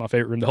 that's my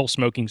favorite room. The whole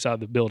smoking side of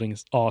the building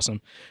is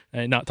awesome.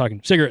 And not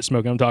talking cigarette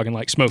smoking, I'm talking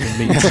like smoking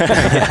meats.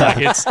 Like,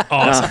 it's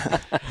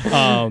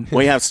awesome.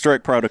 We have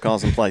strict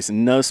protocols in place.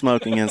 No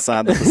smoking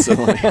inside the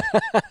facility.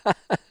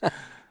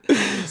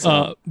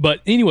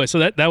 But anyway, so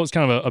that was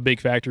kind of a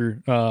big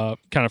factor kind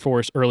of for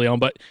us early on.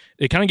 But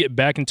to kind of get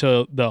back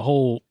into the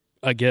whole,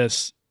 I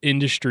guess,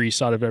 industry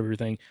side of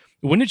everything,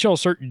 when did y'all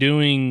start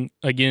doing,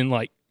 again,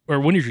 like, or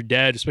when did your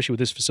dad, especially with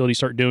this facility,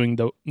 start doing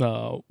the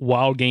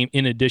wild game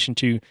in addition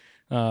to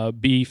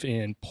beef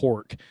and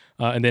pork?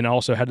 And then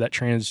also how did that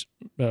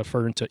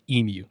transfer into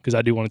emu? Because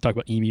I do want to talk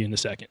about emu in a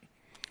second.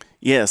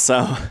 Yeah, so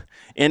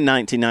in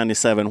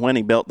 1997, when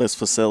he built this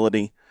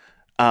facility,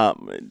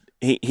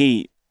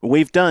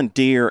 we've done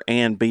deer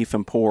and beef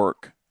and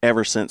pork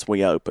ever since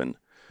we opened.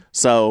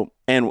 So,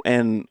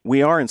 and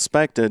we are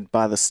inspected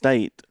by the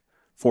state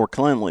for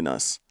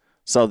cleanliness.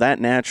 So that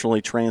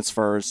naturally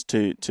transfers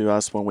to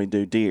us when we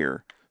do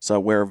deer. So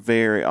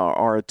we're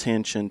our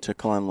attention to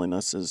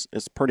cleanliness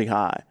is pretty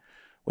high.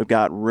 We've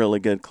got really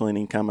good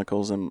cleaning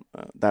chemicals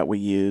that we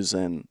use,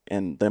 and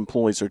the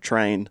employees are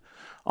trained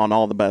on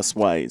all the best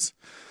ways.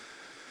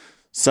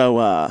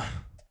 So,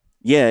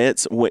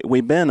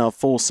 we've been a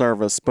full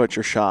service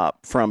butcher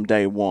shop from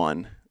day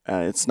one.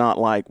 It's not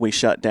like we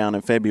shut down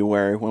in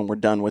February when we're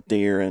done with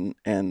deer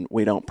and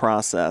we don't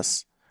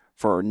process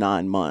for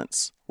 9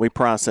 months. We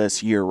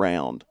process year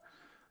round.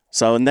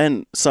 So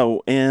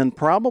in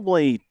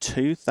probably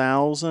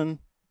 2000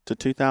 to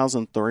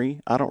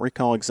 2003, I don't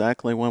recall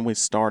exactly when we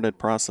started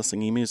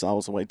processing emus. I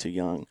was way too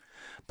young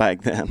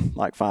back then,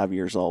 like 5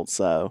 years old.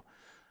 So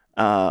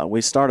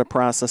we started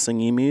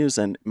processing emus,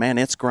 and man,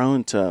 it's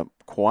grown to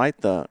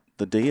quite the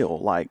deal.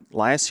 Like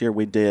last year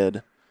we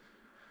did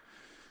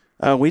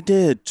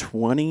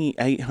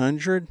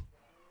 2,800.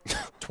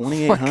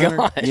 2,800.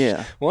 Gosh.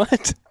 Yeah.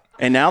 What?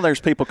 And now there's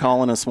people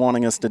calling us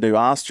wanting us to do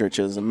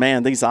ostriches. And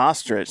man, these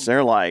ostrich,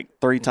 they're like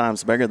 3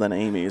 times bigger than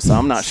an emu. So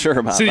I'm not sure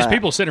about So these that.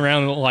 people sitting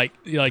around and like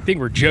think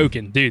we're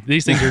joking, dude.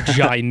 These things are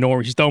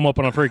ginormous. You throw them up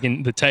on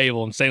the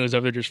table, and Stanley's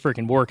over there just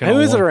freaking working. Who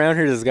on is it one. around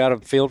here that's got a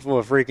field full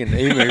of freaking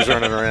emus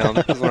running around?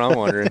 That's what I'm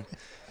wondering.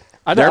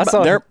 I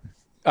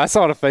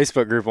saw in a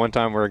Facebook group one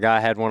time where a guy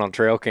had one on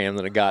trail cam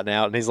that had gotten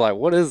out, and he's like,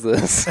 "What is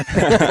this?"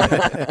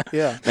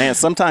 Yeah. Man,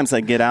 sometimes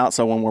they get out.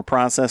 So when we're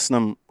processing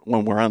them,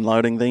 when we're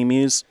unloading the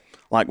emus,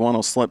 like one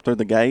will slip through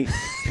the gate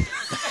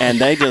and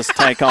they just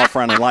take off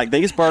running. Like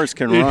these birds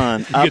can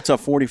run up to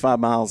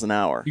 45 miles an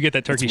hour. You get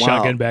that turkey It's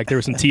shotgun wild. back. There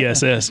was some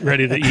TSS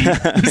ready to eat.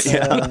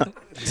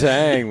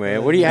 Dang,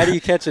 man. How do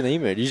you catch an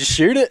emu? Do you just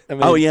shoot it? I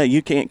mean, Oh, yeah,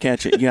 you can't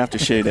catch it. You have to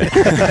shoot it.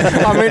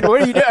 I mean,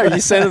 what do you do? Are you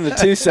sending the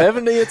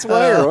 270 its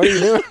way, or what are you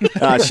doing?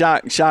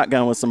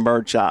 Shotgun with some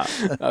bird shot.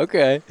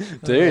 Okay.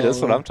 Dude, that's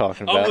what I'm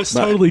talking I about. was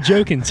totally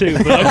joking too.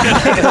 But okay.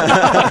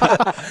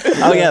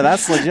 Oh, yeah,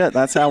 that's legit.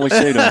 That's how we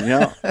shoot them.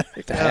 Yeah.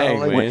 Dang,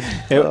 man.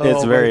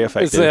 It's very Let's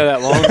effective. say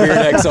that long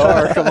beard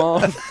XR. Come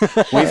on.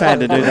 We've had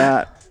to do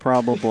that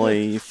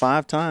probably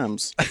 5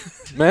 times.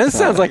 Man, this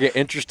sounds like an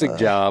interesting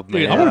job,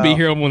 man. Dude, I want to be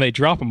here when they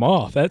drop them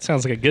off. That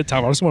sounds like a good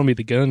time. I just want to be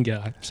the gun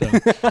guy. So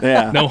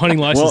Yeah. no hunting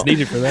license Well-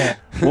 needed for that.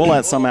 We'll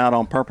let some out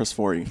on purpose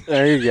for you.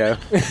 There you go.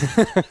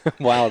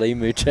 Wild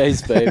emu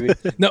chase, baby.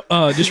 No,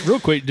 just real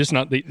quick, just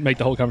not to make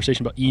the whole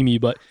conversation about emu,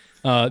 but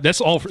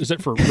that's all. Is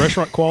that for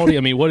restaurant quality?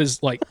 I mean, what is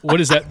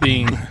that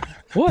being?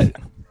 What?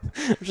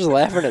 I'm just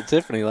laughing at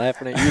Tiffany,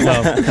 laughing at you.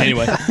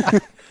 Anyway,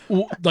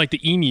 like the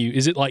emu,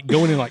 is it like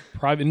going in like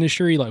private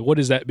industry? Like, what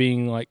is that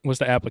being like? What's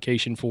the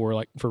application for,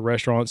 like for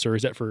restaurants, or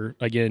is that for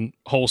again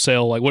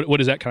wholesale? Like, what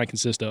does that kind of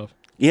consist of?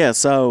 Yeah,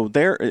 so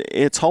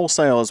it's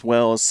wholesale as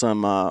well as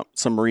some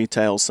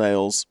retail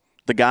sales.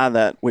 The guy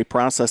that we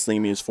process the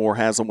emus for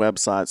has a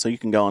website, so you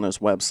can go on his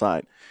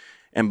website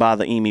and buy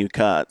the emu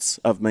cuts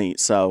of meat.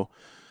 So,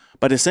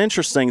 but it's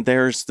interesting.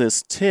 There's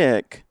this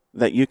tick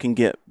that you can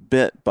get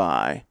bit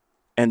by,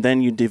 and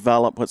then you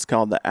develop what's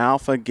called the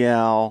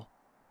alpha-gal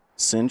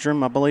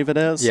syndrome, I believe it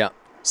is. Yeah.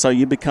 So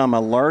you become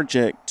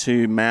allergic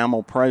to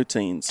mammal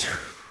proteins,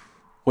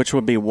 which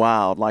would be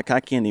wild. Like I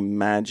can't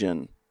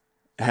imagine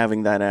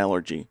having that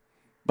allergy.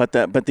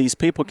 But these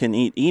people can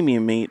eat emu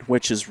meat,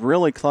 which is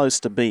really close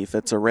to beef.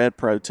 It's a red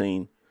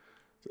protein.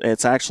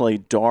 It's actually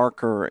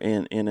darker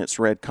in its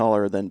red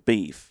color than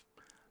beef.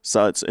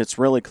 So it's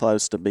really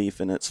close to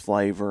beef in its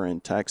flavor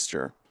and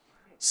texture.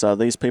 So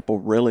these people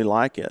really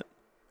like it.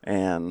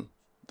 And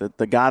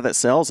the guy that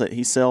sells it,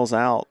 he sells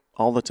out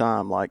all the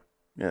time. Like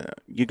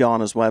you go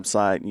on his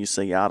website and you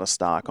see out of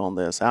stock on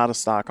this, out of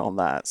stock on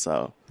that.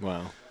 So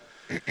Wow.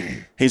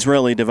 he's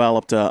really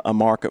developed a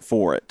market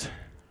for it.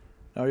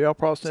 Are y'all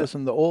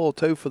processing the oil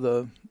too for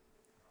the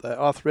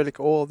arthritic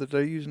oil that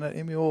they're using that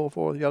emu oil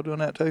for? Y'all doing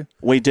that too?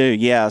 We do,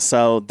 yeah.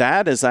 So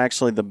that is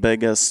actually the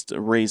biggest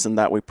reason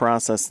that we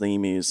process the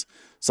emus.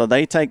 So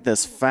they take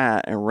this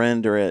fat and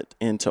render it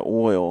into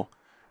oil,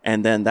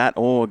 and then that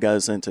oil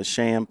goes into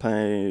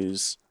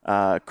shampoos,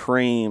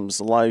 creams,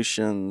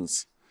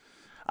 lotions.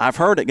 I've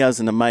heard it goes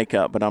into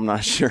makeup, but I'm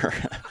not sure.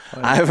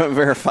 I haven't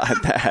verified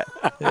that.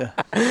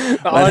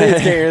 The audience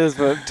can't hear this,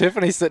 but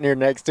Tiffany's sitting here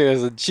next to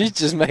us, and she's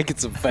just making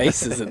some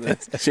faces at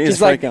this. She's She's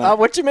like, freaking out.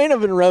 what you mean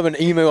I've been rubbing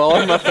emu all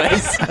in my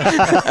face?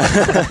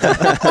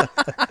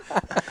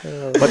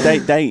 But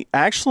they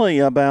actually,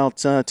 about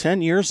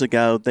 10 years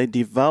ago, they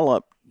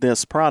developed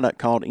this product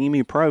called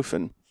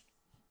ibuprofen.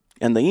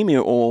 And the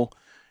emu oil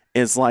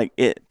is like,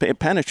 it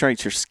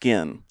penetrates your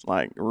skin,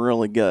 like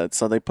really good.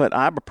 So they put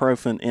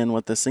ibuprofen in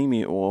with this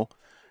emu oil,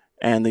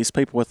 and these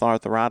people with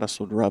arthritis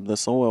would rub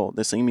this oil,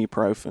 this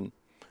ibuprofen,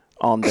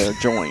 on their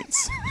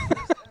joints.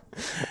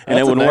 And That's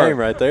it would a name work.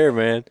 right there,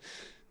 man.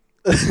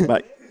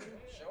 But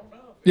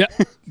Yeah.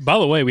 By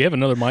the way, we have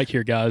another mic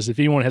here, guys. If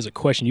anyone has a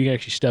question, you can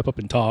actually step up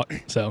and talk.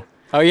 So,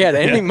 Oh, yeah, at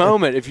any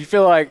moment, if you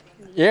feel like,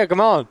 yeah,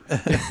 come on. yeah,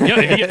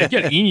 if you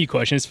got an emu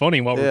question, it's funny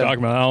what we're talking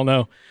about. I don't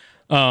know.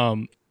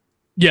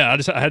 Yeah,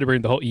 I had to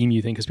bring the whole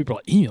emu thing because people are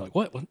like, emu, like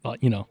what?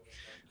 Like, you know,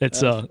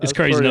 it's That's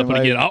crazy pretty enough.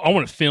 But again, amazing. I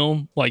want to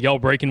film like y'all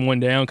breaking one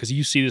down because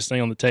you see this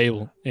thing on the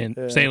table and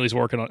Stanley's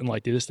working on it and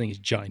like, dude, this thing is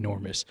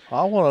ginormous.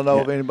 I want to know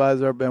if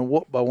anybody's ever been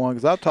whooped by one,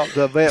 because I talked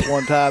to a vet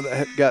one time that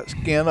had got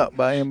skinned up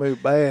by emu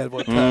bad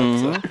one time.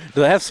 So.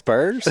 Do they have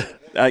spurs?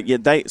 yeah,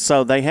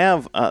 they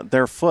have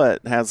their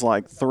foot has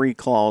like 3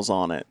 claws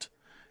on it,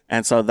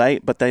 And so they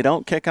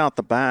don't kick out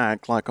the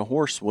back like a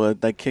horse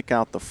would. They kick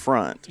out the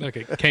front. Like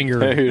a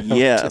kangaroo.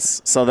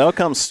 Yes. So they'll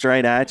come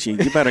straight at you.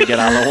 You better get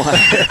out of the way.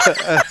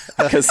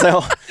 Because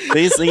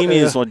these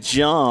emus will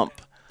jump.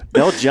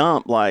 They'll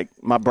jump like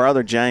my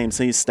brother James,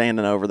 he's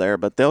standing over there,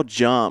 but they'll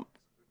jump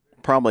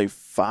probably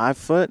 5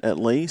 foot at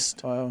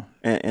least. Wow.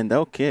 And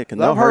they'll kick and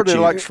they'll I've heard hurt it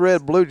you. like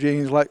shred blue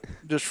jeans, like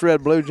just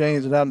shred blue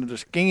jeans and down to the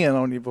skin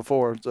on you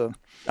before. So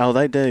Oh,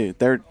 they do.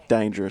 They're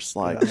dangerous.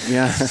 Like,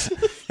 yeah. You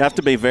have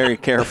to be very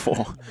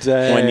careful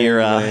when you're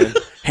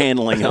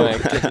handling them.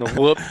 Like getting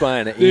whooped by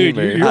an Dude,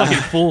 emu. you're like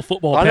in full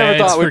football I pads.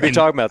 never thought we'd be freaking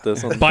talking about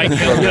this. On Bike, you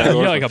got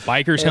like a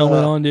biker's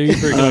helmet on, dude. You're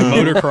freaking like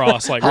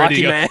motocross, like ready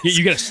to Hockey go. mask.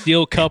 You got a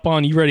steel cup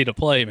on, you ready to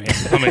play, man.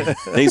 I mean,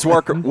 These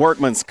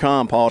workman's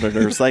comp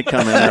auditors, they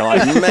come in there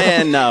like,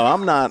 man, no,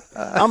 I'm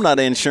not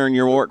insuring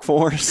your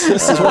workforce.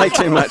 This is way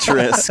too much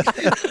risk.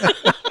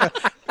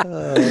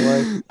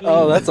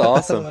 Oh, that's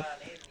awesome.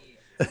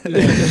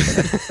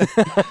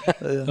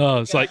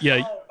 oh, it's like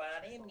yeah,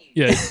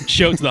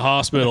 show it to the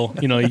hospital.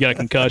 You know, you got a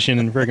concussion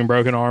and freaking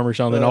broken arm or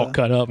something, all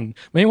cut up, and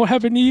man, what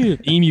happened to you?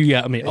 Emu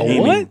got me. Oh,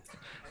 Emu. what?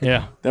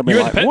 Yeah, They'll be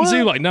you're like, at the petting "What?"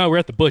 zoo. Like, no, we're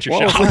at the butcher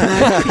What was shop.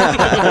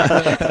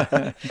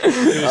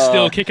 It was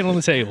still kicking on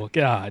the table.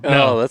 God,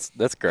 no. Oh,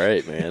 that's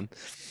great, man.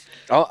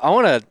 I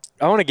want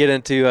to get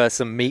into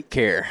some meat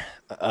care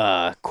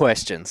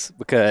questions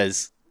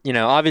because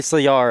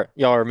obviously y'all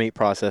are a meat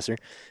processor,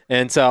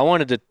 and so I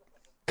wanted to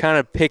kind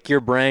of pick your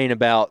brain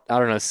about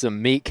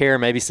some meat care,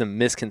 maybe some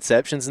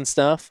misconceptions and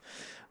stuff.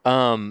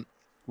 One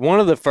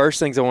of the first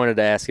things I wanted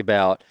to ask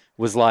about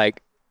was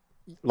like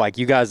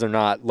you guys are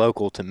not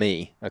local to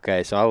me,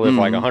 okay? So I live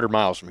like 100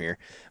 miles from here,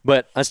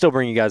 but I still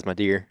bring you guys my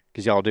deer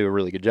because y'all do a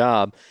really good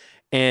job.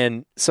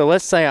 And so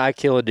let's say I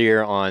kill a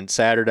deer on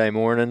Saturday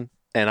morning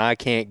and I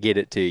can't get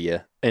it to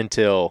you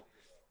until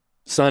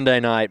Sunday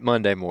night,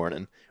 Monday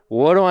morning.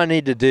 What do I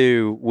need to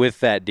do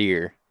with that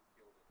deer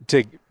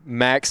to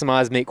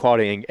maximize meat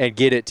quality and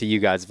get it to you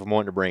guys if I'm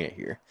wanting to bring it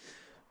here?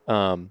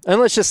 And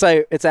let's just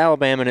say it's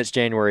Alabama and it's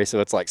January,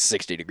 so it's like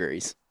 60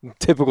 degrees.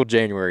 Typical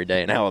January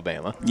day in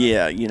Alabama.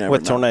 Yeah, you never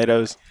With know.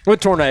 tornadoes. With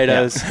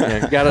tornadoes.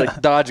 You got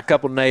to dodge a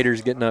couple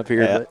naders getting up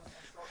here. Yeah. But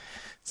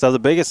So the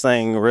biggest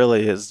thing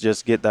really is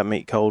just get that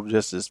meat cold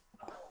just as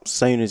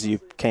soon as you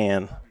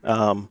can.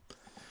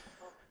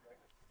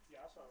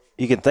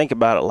 You can think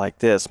about it like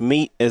this.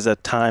 Meat is a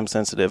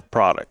time-sensitive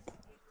product.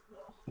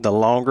 The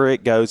longer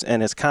it goes,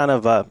 and it's kind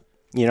of a,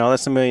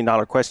 that's $1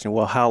 million question.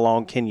 Well, how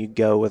long can you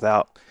go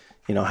without,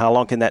 how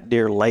long can that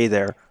deer lay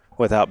there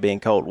without being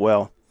cold?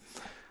 Well,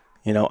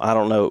 I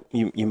don't know.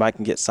 You might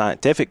can get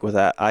scientific with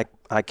that.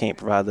 I can't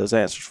provide those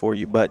answers for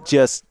you, but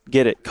just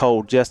get it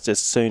cold just as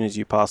soon as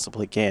you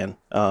possibly can.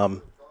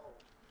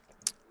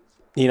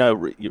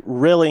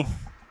 Really,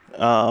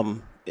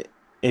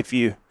 if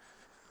you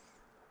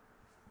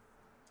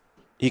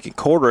can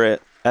quarter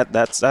it.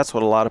 That's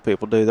what a lot of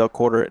people do. They'll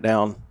quarter it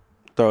down,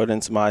 throw it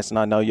in some ice, and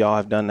I know y'all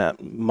have done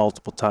that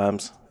multiple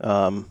times.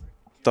 Throw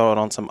it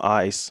on some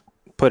ice,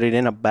 put it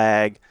in a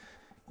bag,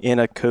 in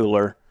a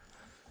cooler,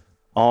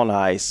 on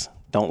ice.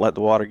 Don't let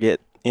the water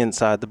get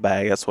inside the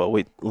bag. That's what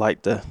we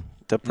like to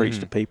preach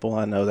to people.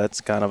 I know that's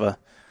kind of a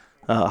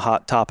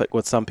hot topic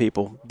with some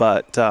people,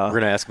 but we're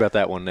going to ask about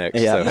that one next.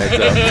 Yeah. So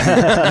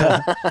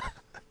heads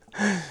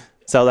up.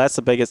 So that's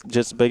the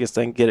biggest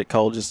thing. Get it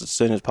cold just as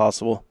soon as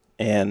possible.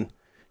 And,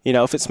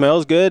 if it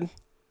smells good,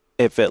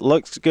 if it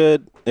looks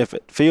good, if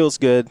it feels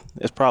good,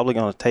 it's probably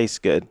going to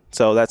taste good.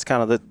 So that's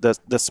kind of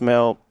the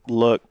smell,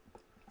 look,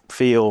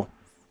 feel.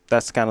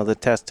 That's kind of the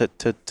test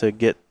to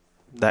get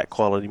that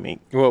quality meat.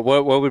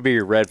 What would be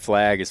your red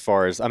flag as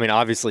far as,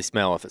 obviously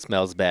smell if it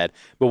smells bad,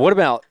 but what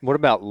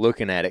about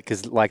looking at it?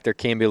 Because like there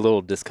can be a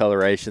little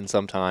discoloration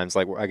sometimes,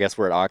 like I guess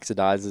where it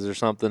oxidizes or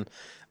something.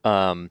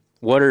 And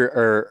when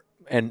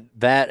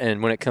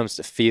it comes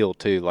to feel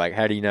too, like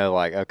how do you know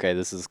like, okay,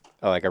 this is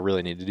like I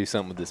really need to do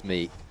something with this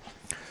meat?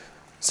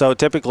 So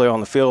typically on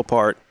the feel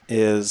part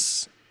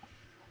is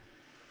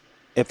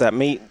if that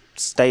meat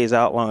stays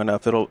out long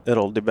enough,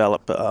 it'll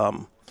develop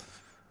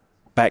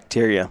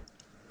bacteria.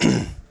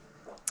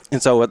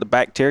 And so what the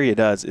bacteria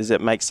does is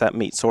it makes that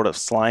meat sort of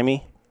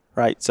slimy,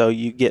 right? So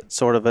you get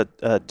sort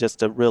of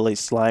just a really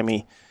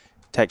slimy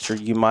texture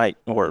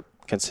or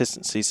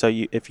consistency. So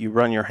if you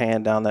run your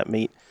hand down that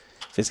meat,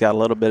 if it's got a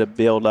little bit of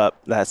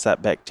buildup, that's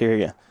that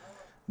bacteria.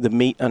 The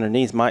meat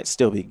underneath might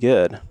still be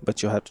good,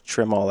 but you'll have to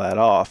trim all that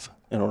off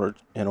in order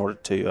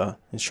to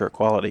ensure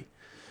quality.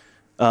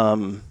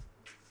 The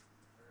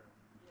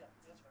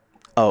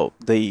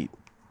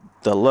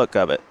look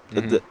of it.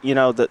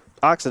 Mm-hmm. The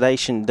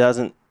oxidation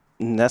doesn't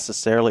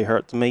necessarily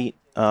hurt the meat.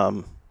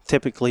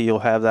 Typically, you'll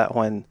have that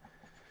when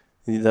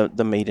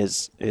the meat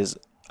is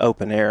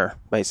open air.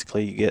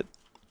 Basically, you get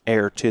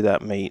air to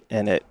that meat,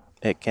 and it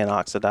can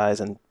oxidize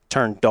and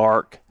turn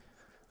dark.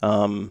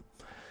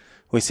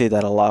 We see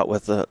that a lot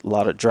with a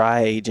lot of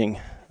dry aging.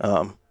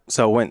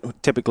 So when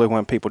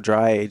people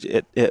dry age,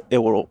 it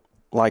will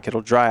like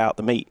it'll dry out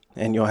the meat,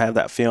 and you'll have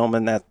that film,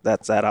 and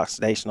that's that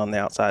oxidation on the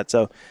outside.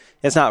 So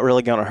it's not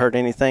really going to hurt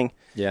anything.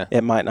 Yeah.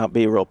 It might not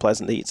be real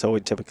pleasant to eat, so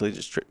we typically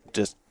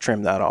just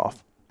trim that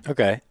off.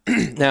 Okay.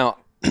 Now,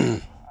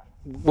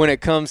 when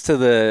it comes to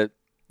the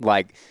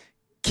like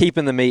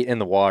keeping the meat in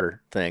the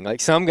water thing, like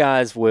some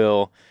guys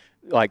will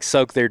like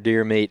soak their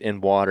deer meat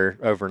in water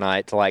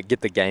overnight to like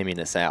get the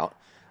gaminess out.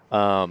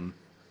 I'm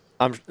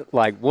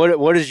like,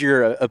 what is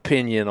your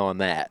opinion on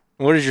that?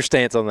 What is your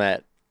stance on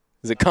that?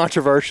 Is it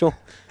controversial?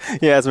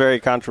 Yeah, it's very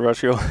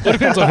controversial. It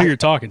depends on who you're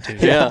talking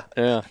to.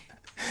 Yeah.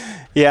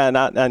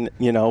 Yeah, and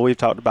you know, we've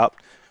talked about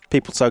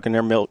people soaking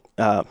their meat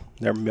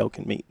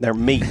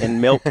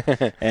in milk,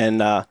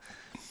 and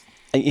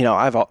you know,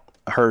 I've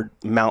heard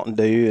Mountain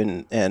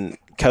Dew and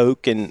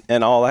Coke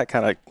and all that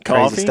kind of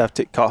crazy Coffee? stuff.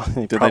 Do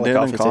they do it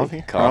in coffee?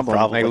 Too.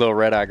 Probably. Make a little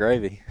red eye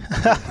gravy.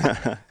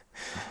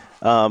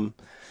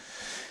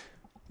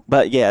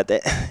 But yeah,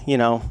 you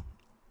know,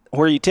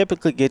 where you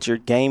typically get your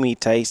gamey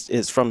taste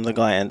is from the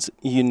glands.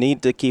 You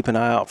need to keep an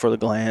eye out for the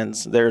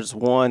glands. There's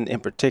one in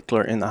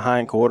particular in the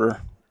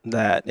hindquarter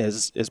that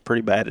is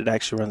pretty bad. It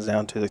actually runs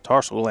down to the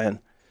tarsal gland,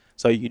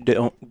 so you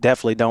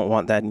definitely don't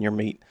want that in your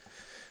meat.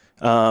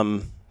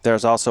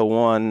 There's also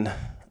one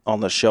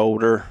on the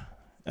shoulder,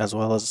 as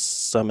well as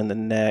some in the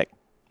neck.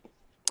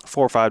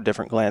 4 or 5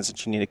 different glands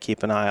that you need to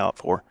keep an eye out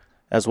for,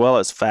 as well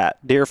as fat.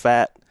 Deer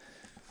fat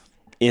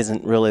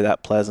isn't really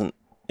that pleasant.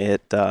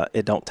 It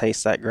don't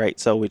taste that great,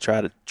 so we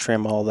try to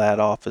trim all that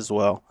off as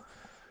well.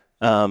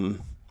 You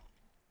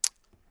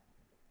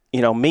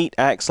know, meat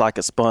acts like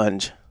a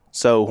sponge.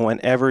 So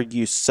whenever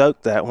you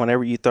soak that,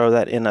 whenever you throw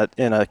that in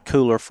a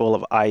cooler full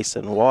of ice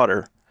and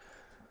water,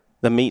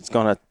 the meat's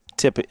gonna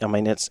tip it. I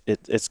mean,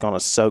 it's gonna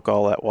soak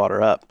all that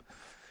water up,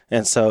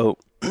 and so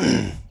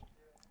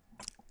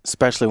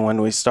especially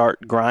when we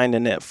start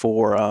grinding it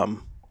for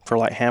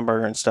like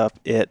hamburger and stuff,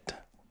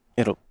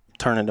 it'll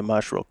turn into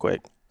mush real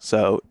quick.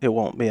 So it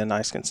won't be a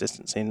nice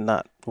consistency,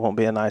 won't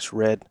be a nice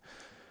red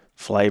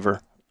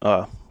flavor,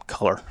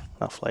 color,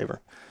 not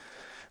flavor.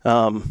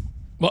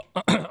 Well,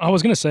 I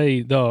was gonna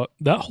say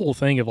that whole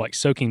thing of like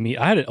soaking meat.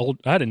 I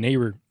had a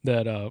neighbor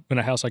that in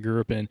a house I grew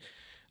up in.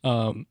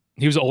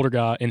 He was an older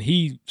guy, and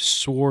he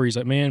swore, he's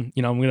like, man,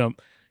 you know, I'm gonna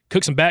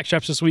cook some back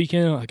straps this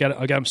weekend. I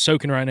got them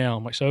soaking right now.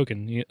 I'm like,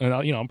 soaking,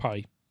 and you know, I'm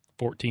probably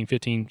 14,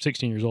 15,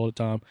 16 years old at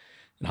the time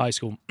in high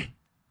school,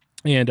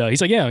 and he's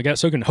like, yeah, I got it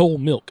soaking whole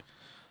milk.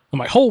 I'm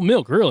like, whole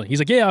milk, really? He's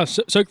like, yeah, I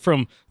soak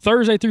from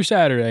Thursday through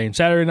Saturday, and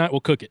Saturday night we'll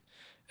cook it.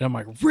 And I'm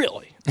like,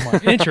 really? I'm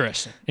like,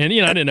 interesting. And,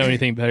 you know, I didn't know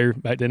anything better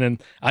back then.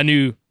 And I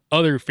knew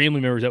other family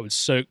members that would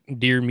soak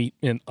deer meat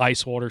in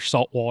ice water,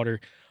 salt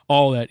water,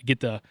 all that, get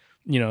the,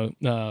 get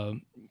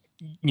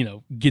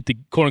the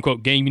quote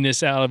unquote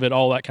gaminess out of it,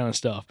 all that kind of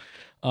stuff.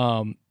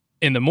 And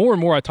the more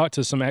and more I talk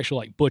to some actual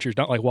like butchers,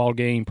 not like wild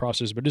game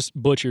processors, but just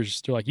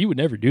butchers, they're like, you would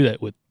never do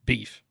that with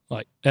beef,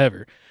 like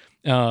ever.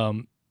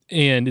 And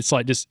it's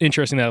like just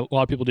interesting that a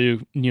lot of people do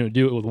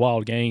it with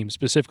wild game,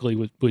 specifically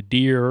with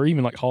deer or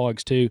even like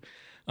hogs too.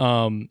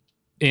 And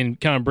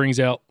kind of brings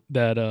out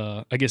that,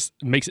 I guess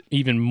makes it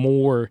even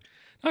more,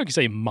 I can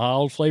say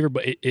mild flavor,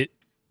 but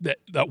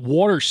that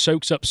water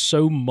soaks up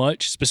so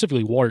much,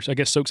 specifically water, I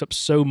guess soaks up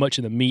so much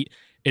in the meat.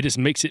 It just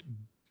makes it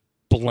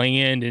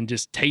bland and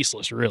just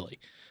tasteless, really.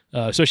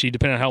 Especially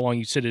depending on how long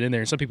you sit it in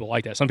there. And some people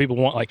like that. Some people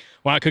want, like,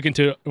 when I cut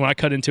into it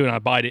and I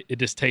bite it, it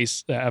just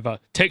tastes, I have a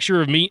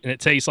texture of meat and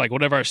it tastes like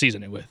whatever I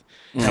season it with.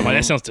 Mm-hmm. I'm like,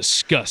 that sounds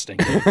disgusting.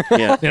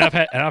 Yeah. And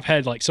I've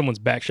had like someone's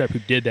backstrap who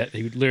did that.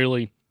 They would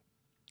literally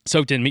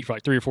soaked in meat for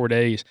like 3 or 4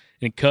 days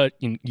and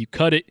you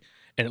cut it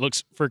and it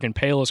looks freaking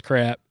pale as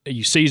crap.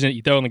 You season it,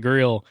 you throw it on the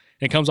grill,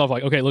 and it comes off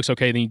like, okay, it looks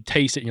okay. Then you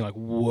taste it and you're like,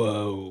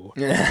 whoa.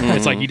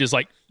 It's like you just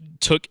like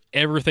took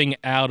everything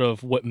out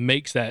of what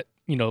makes that,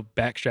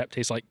 backstrap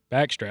taste like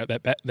backstrap,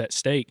 that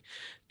steak.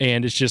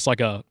 And it's just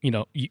like I'm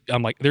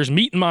like, there's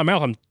meat in my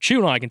mouth. I'm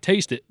chewing on it, I can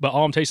taste it, but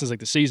all I'm tasting is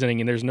like the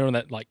seasoning, and there's none of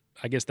that, like,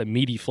 I guess the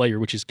meaty flavor,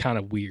 which is kind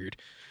of weird.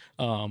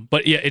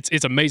 But yeah,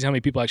 it's amazing how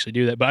many people actually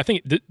do that. But I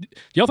think, do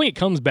y'all think it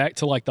comes back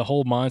to like the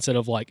whole mindset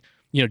of like,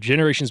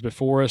 generations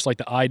before us, like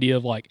the idea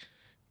of like,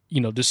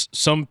 just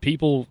some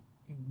people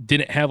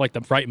didn't have like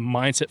the right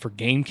mindset for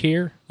game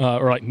care,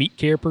 or like meat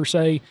care per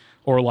se,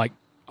 or like,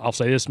 I'll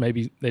say this,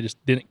 maybe they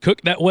just didn't cook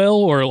that well,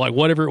 or like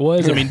whatever it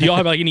was. I mean, do y'all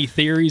have like any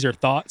theories or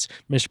thoughts?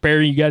 Mr.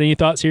 Perry, you got any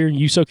thoughts here?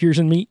 You soak yours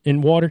in meat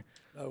and water?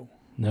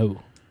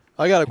 No.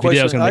 I got a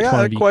question. I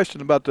got a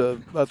question about the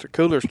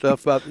cooler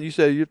stuff. You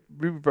said you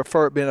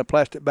prefer it being a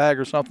plastic bag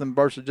or something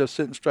versus just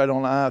sitting straight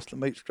on the ice, the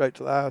meat straight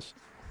to the ice.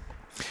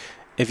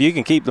 If you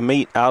can keep the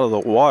meat out of the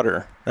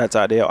water, that's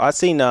ideal. I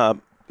seen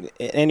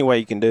any way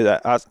you can do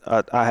that.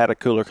 I had a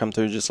cooler come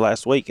through just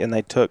last week, and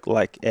they took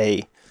like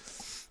it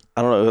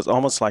was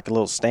almost like a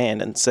little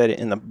stand and set it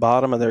in the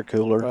bottom of their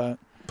cooler, right.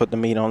 Put the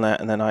meat on that,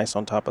 and then ice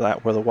on top of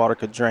that, where the water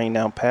could drain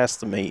down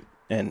past the meat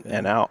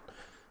and out.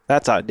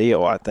 That's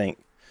ideal, I think.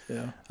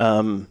 Yeah.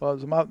 Well,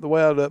 the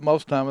way I do it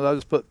most of the time is I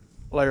just put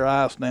a layer of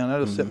ice down.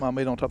 I just sit my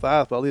meat on top of the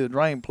ice, but I leave the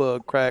drain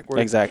plug crack where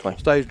exactly. It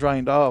stays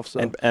drained off.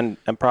 So and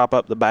prop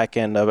up the back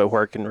end of it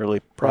where it can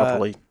really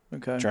properly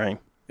Okay. drain.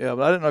 Yeah,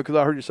 but I didn't know because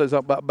I heard you say something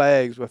about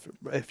bags.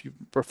 If you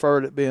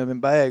preferred it being in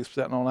bags,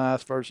 sitting on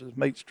ice versus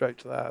meat straight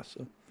to the ice.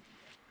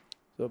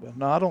 But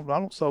no, I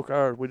don't soak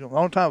ours. We don't. The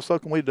only time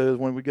soaking we do is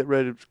when we get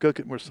ready to cook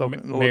it. And we're soaking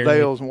it in little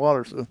dales and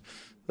water. So.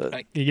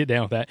 You get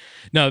down with that.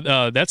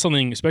 No, that's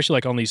something, especially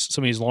like on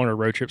some of these longer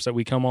road trips that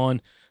we come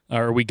on,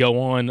 or we go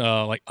on,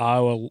 like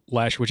Iowa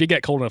last year, which it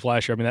got cold enough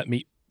last year. I mean, that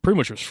meat pretty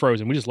much was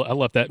frozen. I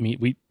left that meat.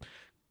 We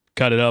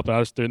cut it up and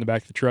I just threw it in the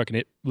back of the truck, and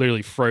it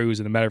literally froze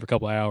in a matter of a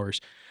couple of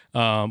hours.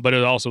 But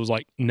it also was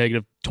like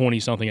negative 20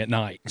 something at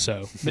night.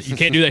 So you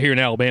can't do that here in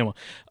Alabama.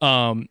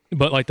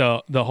 But like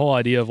the whole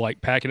idea of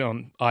like packing it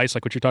on ice,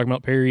 like what you're talking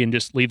about, Perry, and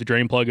just leave the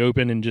drain plug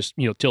open and just,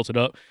 tilt it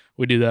up.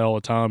 We do that all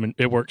the time, and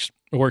it works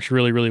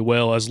really, really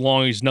well as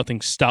long as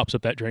nothing stops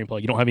up that drain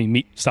plug. You don't have any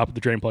meat stop at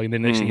the drain plug, and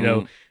then next thing you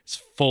know, it's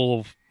full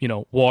of,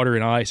 water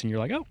and ice, and you're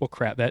like, oh, well,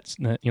 crap, that's,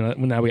 now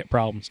we got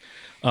problems.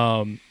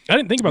 I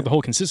didn't think about the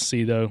whole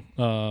consistency though.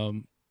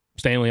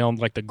 Stanley, on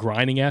like the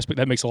grinding aspect,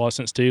 that makes a lot of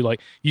sense too. Like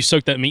you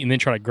soak that meat and then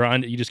try to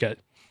grind it, you just got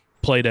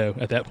Play-Doh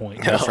at that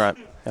point. That's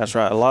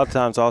right. A lot of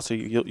times also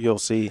you'll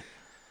see,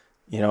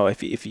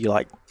 if you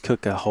like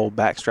cook a whole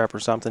backstrap or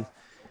something,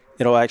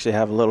 it'll actually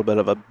have a little bit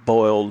of a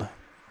boiled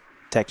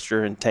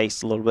texture and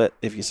taste a little bit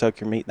if you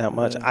soak your meat that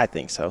much. I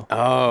think so.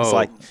 Oh, it's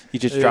like you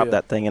just drop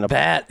that thing in a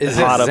that is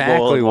pot exactly of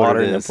boiling what water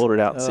it and then is. pull it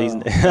out and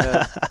season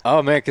it.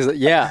 Oh man, because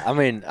I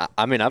mean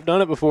I've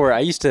done it before.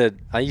 I used to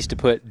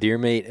put deer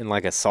meat in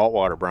like a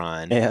saltwater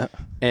brine. Yeah.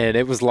 And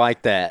it was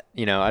like that.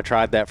 I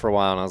tried that for a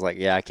while and I was like,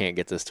 yeah, I can't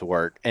get this to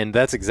work. And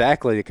that's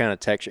exactly the kind of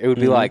texture. It would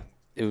be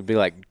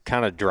like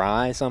kind of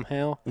dry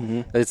somehow.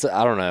 It's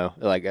I don't know.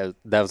 Like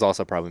that was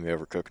also probably me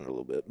overcooking it a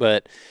little bit,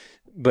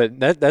 but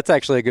that's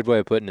actually a good way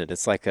of putting it.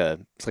 It's like a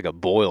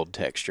boiled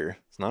texture.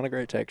 It's not a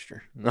great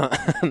texture. Not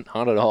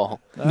at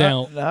all.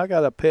 Now I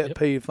got a pet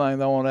peeve thing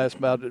that I want to ask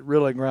about that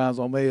really grinds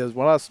on me is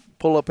when I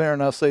pull up here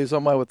and I see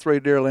somebody with 3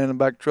 deer laying in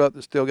the back truck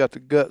that still got the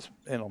guts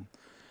in them.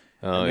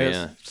 Oh, and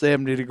yeah. it's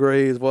 70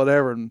 degrees,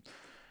 whatever. And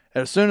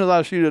as soon as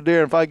I shoot a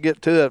deer, if I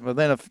get to it,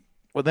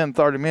 within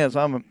 30 minutes,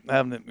 I'm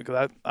having it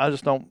because I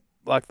just don't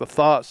like the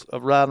thoughts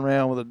of riding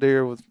around with a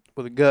deer with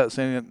the guts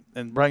in it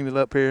and bringing it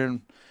up here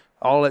and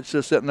all that's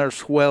just sitting there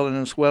swelling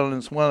and swelling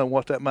and swelling,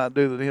 what that might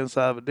do to the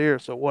inside of a deer.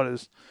 So what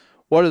is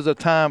the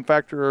time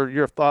factor or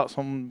your thoughts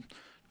on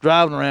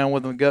driving around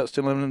with them guts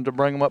still in them to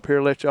bring them up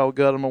here, let y'all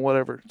gut them or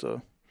whatever?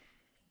 So,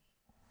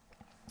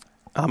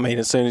 I mean,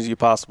 as soon as you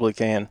possibly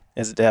can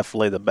is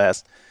definitely the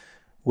best.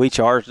 We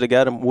charge to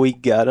gut them. We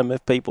gut them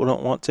if people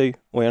don't want to.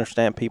 We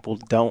understand people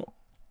don't,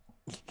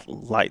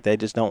 like they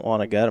just don't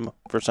want to gut them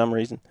for some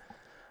reason.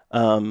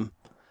 And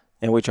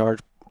we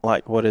charge,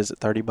 like, what is it,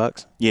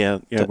 $30? Yeah,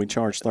 we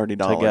charge $30 to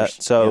gut.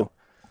 So,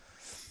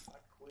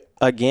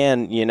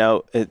 again,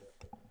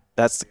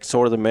 that's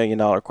sort of the $1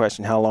 million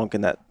question. How long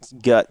can that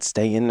gut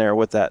stay in there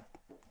with that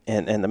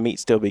and the meat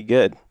still be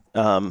good?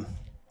 So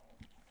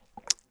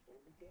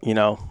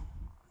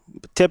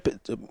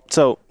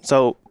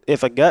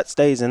if a gut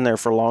stays in there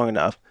for long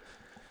enough,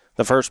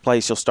 the first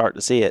place you'll start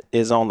to see it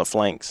is on the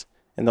flanks,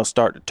 and they'll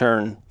start to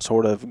turn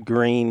sort of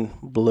green,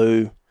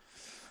 blue,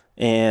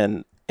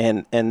 and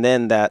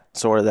then that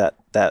sort of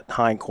that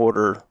hind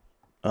quarter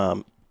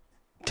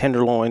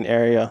tenderloin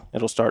area,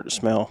 it'll start to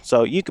smell.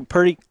 So you can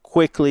pretty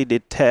quickly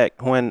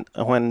detect when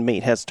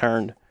meat has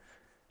turned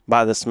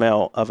by the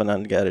smell of an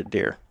ungutted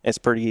deer. It's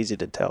pretty easy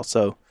to tell.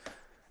 So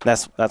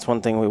that's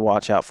one thing we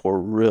watch out for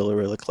really,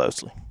 really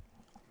closely.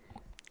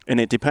 And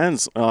it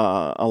depends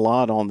a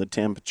lot on the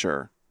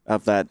temperature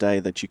of that day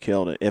that you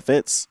killed it. If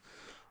it's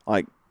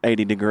like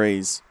 80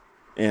 degrees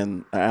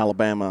in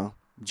Alabama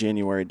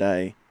January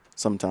day,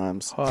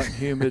 sometimes hot and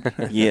humid.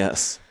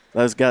 Yes,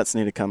 those guts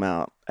need to come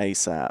out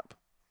ASAP.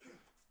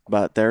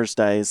 But there's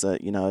days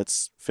that,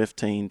 it's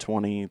 15,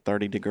 20,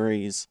 30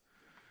 degrees,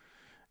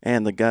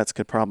 and the guts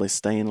could probably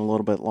stay in a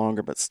little bit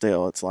longer, but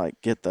still, it's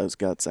like, get those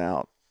guts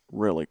out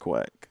really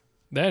quick.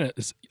 That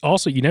is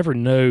also, you never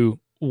know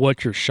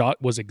what your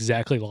shot was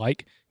exactly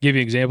like. Give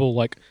you an example,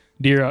 like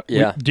deer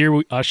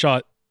I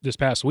shot this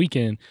past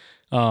weekend.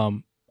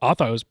 I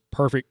thought it was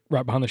perfect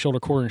right behind the shoulder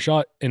quarter and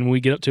shot, and we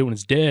get up to it when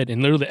it's dead,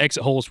 and literally the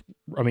exit holes,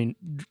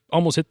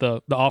 almost hit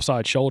the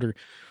offside shoulder,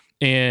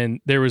 and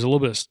there was a little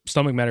bit of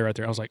stomach matter right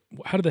there. I was like,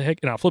 how did the heck?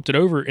 And I flipped it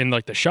over, and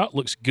like the shot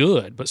looks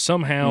good, but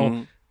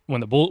somehow when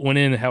the bullet went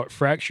in, how it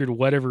fractured,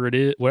 whatever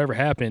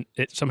happened,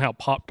 it somehow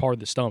popped part of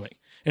the stomach.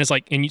 And it's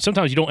like,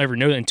 sometimes you don't ever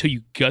know that until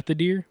you gut the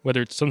deer,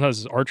 whether sometimes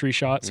it's archery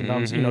shot,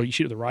 sometimes, you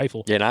shoot with a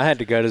rifle. Yeah, and I had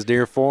to gut his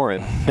deer for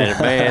him. And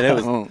man, it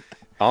was,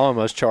 I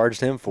almost charged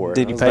him for it.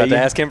 Did he I was pay about you?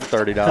 to ask him for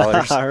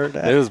 $30. I heard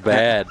that. It was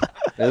bad.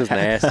 It was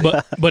nasty.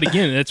 But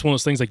again, that's one of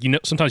those things, like,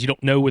 sometimes you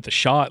don't know with the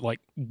shot, like,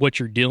 what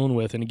you're dealing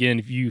with. And again,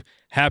 if you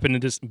happen to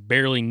just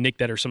barely nick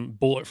that, or some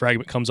bullet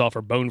fragment comes off,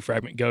 or bone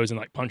fragment goes and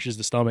like punches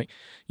the stomach,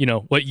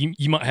 what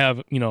you might have,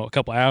 a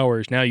couple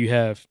hours. Now you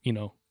have,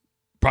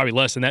 probably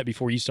less than that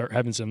before you start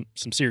having some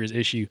serious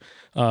issue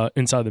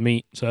inside the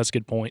meat. So that's a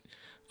good point.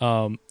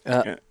 I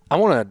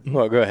want to.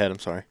 Well, go ahead. I'm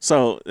sorry.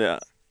 So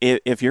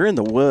if you're in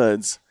the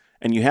woods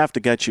and you have to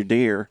gut your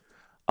deer,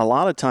 a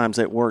lot of times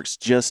it works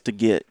just to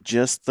get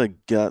just the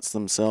guts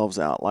themselves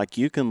out. Like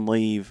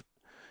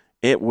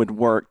it would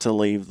work to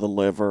leave the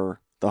liver,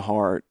 the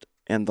heart,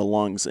 and the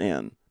lungs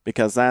in,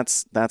 because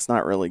that's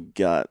not really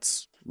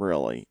guts,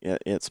 really.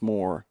 It's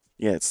more,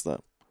 it's the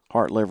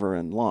heart, liver,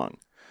 and lung.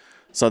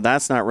 So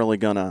that's not really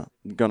gonna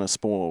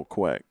spoil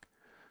quick.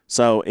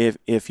 So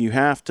if you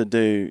have to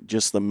do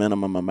just the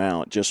minimum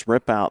amount, just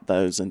rip out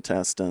those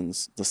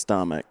intestines, the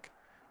stomach,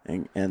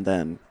 and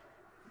then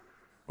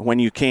when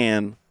you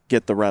can,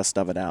 get the rest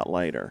of it out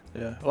later.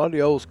 Yeah, a lot of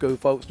the old school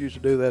folks used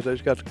to do that. They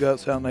just got the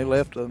guts out and they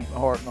left the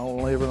heart and all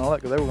the liver and all that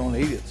because they were going to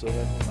eat it. So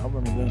I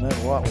remember doing that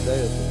a lot with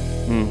Dad.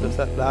 So just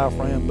that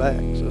diaphragm back.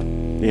 So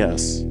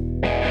yes.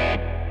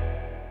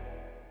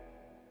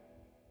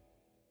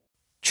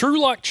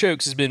 TruLock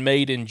Chokes has been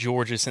made in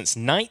Georgia since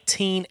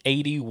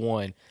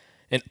 1981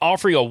 and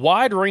offering a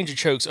wide range of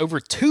chokes,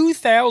 over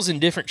 2,000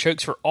 different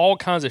chokes for all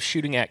kinds of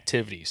shooting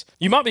activities.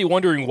 You might be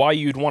wondering why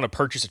you'd want to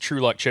purchase a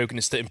TruLock choke, and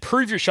it's to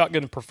improve your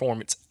shotgun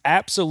performance,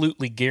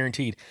 absolutely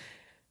guaranteed.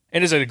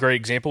 And as a great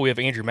example, we have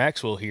Andrew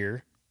Maxwell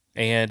here.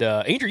 And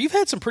Andrew, you've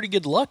had some pretty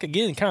good luck,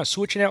 again, kind of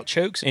switching out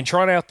chokes and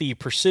trying out the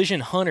Precision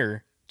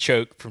Hunter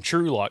choke from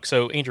TruLock.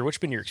 So, Andrew, what's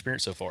been your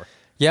experience so far?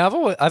 Yeah,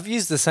 I've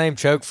used the same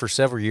choke for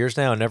several years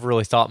now and never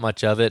really thought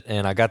much of it,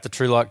 and I got the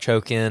TruLock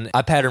choke in.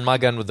 I patterned my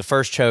gun with the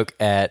first choke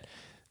at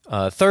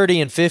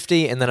 30 and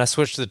 50, and then I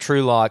switched to the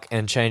TruLock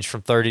and changed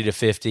from 30 to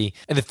 50.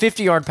 And the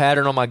 50-yard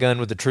pattern on my gun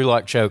with the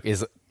TruLock choke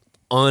is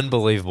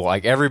unbelievable.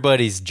 Like,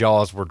 everybody's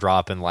jaws were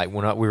dropping. Like,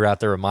 when we were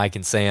out there with Mike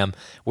and Sam,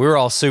 we were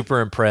all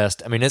super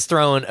impressed. I mean, it's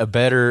throwing a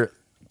better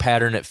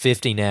pattern at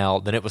 50 now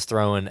than it was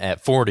throwing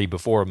at 40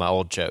 before my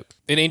old choke.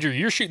 And Andrew,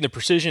 you're shooting the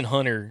Precision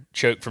Hunter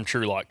choke from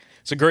TruLock.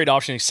 It's a great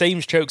option. Same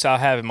chokes I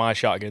have in my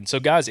shotgun. So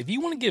guys, if you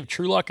want to give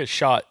TruLock a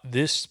shot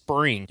this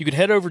spring, you can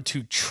head over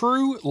to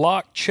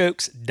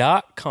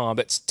TruLockChokes.com.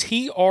 That's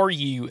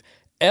TruLock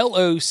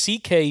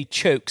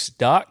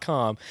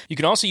chokes.com. You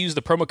can also use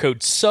the promo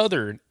code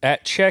SOUTHERN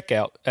at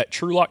checkout at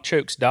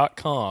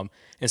TruLockChokes.com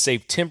and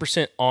save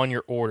 10% on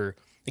your order.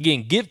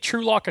 Again, give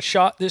TruLock a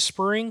shot this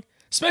spring,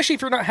 especially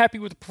if you're not happy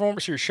with the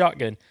performance of your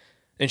shotgun,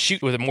 and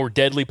shoot with a more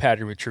deadly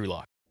pattern with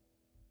TruLock.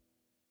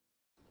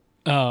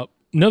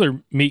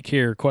 Another meat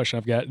care question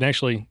I've got, and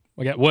actually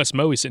I got Wes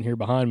Moe sitting here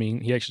behind me.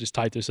 He actually just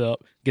typed this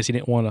up. Guess he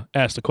didn't want to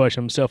ask the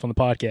question himself on the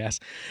podcast.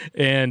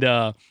 And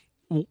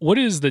what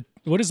is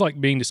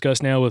like being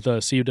discussed now with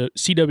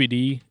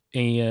CWD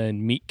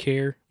and meat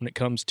care when it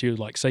comes to,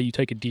 like, say you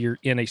take a deer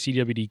in a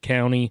CWD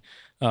county,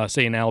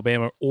 say in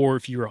Alabama, or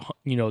if you're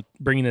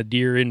bringing a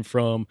deer in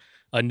from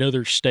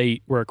another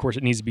state where of course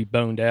it needs to be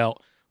boned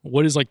out.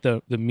 What is like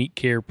the meat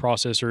care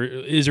process, or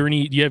is there do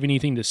you have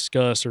anything to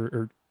discuss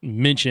or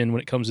mention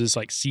when it comes to this,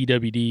 like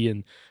CWD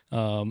and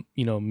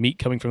meat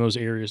coming from those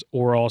areas,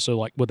 or also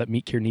like what that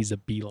meat care needs to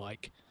be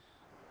like?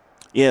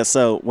 Yeah,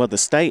 so the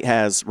state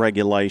has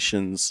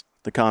regulations,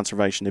 the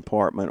conservation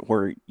department,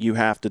 where you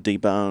have to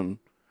debone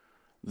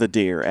the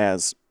deer,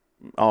 as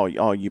all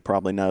you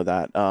probably know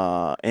that.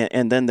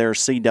 And then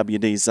there's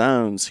CWD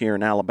zones here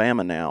in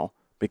Alabama now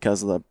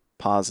because of the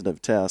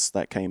positive tests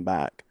that came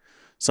back.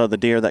 So the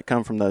deer that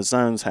come from those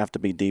zones have to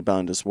be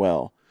deboned as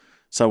well.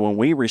 So when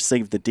we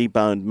receive the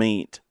deboned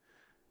meat,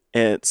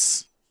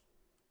 it's,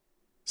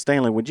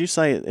 Stanley, would you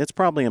say it's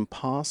probably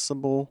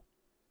impossible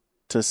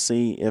to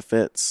see if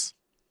it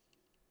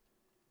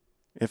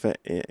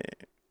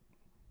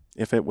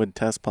would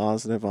test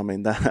positive? I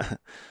mean, that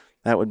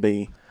would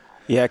be.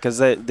 Yeah, because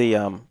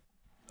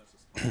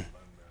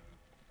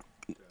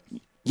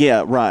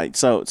yeah, right.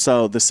 So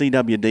the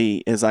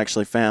CWD is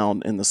actually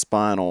found in the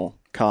spinal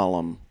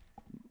column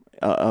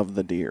of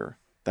the deer.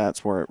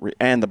 That's where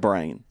and the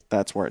brain.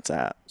 That's where it's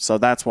at. So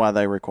that's why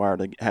they require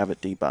to have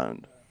it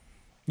deboned.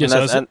 Yes,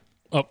 and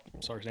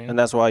sorry, Dan. And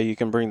that's why you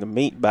can bring the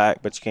meat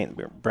back, but you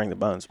can't bring the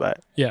bones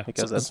back. Yeah,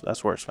 because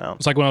that's where it's found.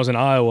 It's like when I was in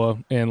Iowa,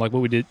 and like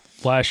what we did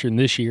last year and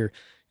this year,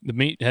 the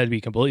meat had to be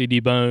completely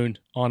deboned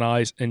on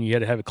ice, and you had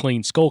to have a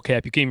clean skull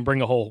cap. You can't even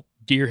bring a whole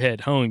deer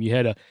head home. You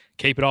had to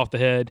cape it off the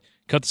head,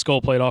 cut the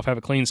skull plate off, have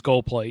a clean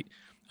skull plate,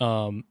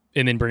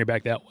 and then bring it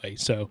back that way.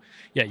 So,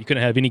 yeah, you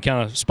couldn't have any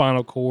kind of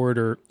spinal cord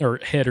or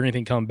head or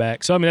anything come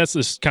back. So, I mean, that's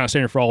this kind of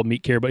standard for all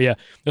meat care. But, yeah,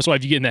 that's why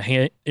if you get in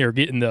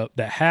the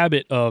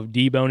habit of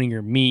deboning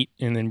your meat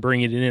and then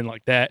bringing it in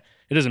like that,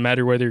 it doesn't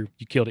matter whether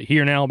you killed it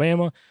here in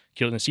Alabama,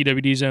 killed it in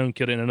the CWD zone,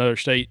 killed it in another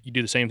state. You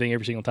do the same thing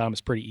every single time. It's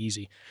pretty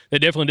easy. That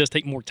definitely does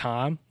take more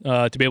time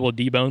to be able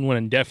to debone one,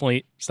 and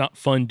definitely it's not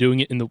fun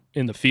doing it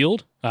in the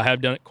field. I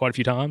have done it quite a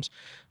few times,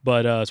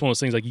 but it's one of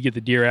those things like you get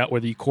the deer out,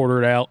 whether you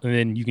quarter it out and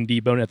then you can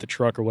debone it at the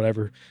truck or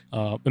whatever.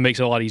 It makes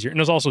it a lot easier. And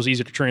it's also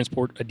easier to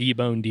transport a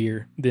deboned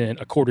deer than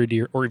a quarter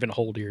deer or even a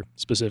whole deer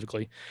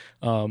specifically.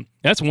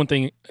 That's one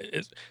thing.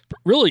 It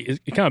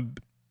kind of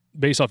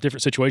based off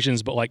different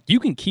situations, but like you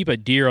can keep a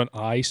deer on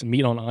ice and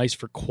meat on ice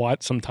for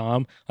quite some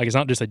time. Like it's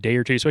not just a day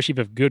or two, especially if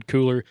you have good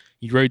cooler.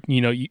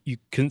 You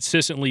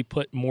consistently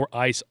put more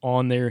ice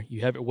on there.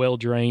 You have it well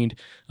drained.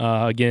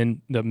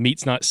 Again, the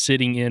meat's not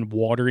sitting in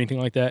water or anything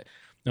like that.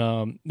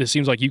 It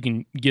seems like you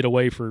can get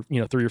away for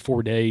 3 or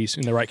 4 days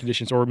in the right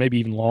conditions, or maybe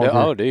even longer.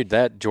 Oh, dude,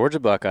 that Georgia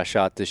buck I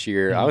shot this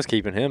year, I was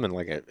keeping him in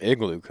like an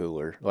igloo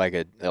cooler, like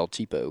a El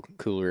Cheapo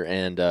cooler,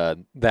 and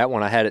that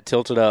one I had it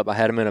tilted up. I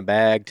had him in a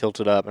bag,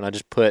 tilted up, and I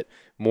just put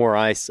more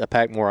ice. I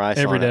packed more ice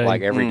Every on day. it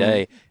like every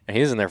day, and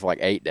he was in there for like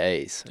 8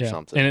 days or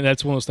something. And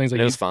that's one of those things that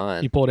it was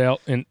fine. You pull it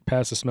out and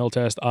pass the smell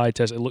test, eye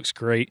test. It looks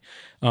great.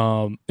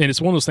 And it's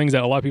one of those things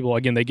that a lot of people,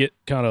 again, they get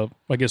kind of,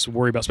 I guess,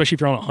 worried about, especially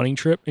if you're on a hunting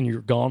trip and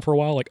you're gone for a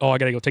while. Like, oh, I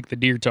got to go take the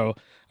deer to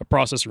a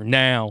processor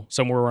now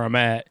somewhere where I'm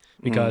at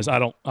because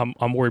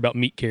I'm worried about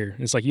meat care.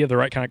 And it's like you have the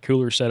right kind of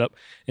cooler set up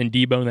and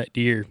debone that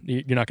deer.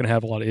 You're not going to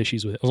have a lot of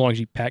issues with it as long as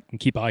you pack and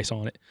keep ice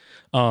on it.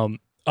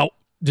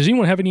 Does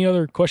anyone have any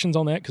other questions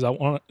on that?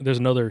 Because there's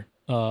another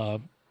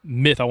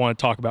myth I want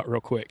to talk about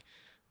real quick.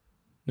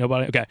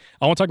 Nobody? Okay.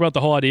 I want to talk about the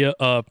whole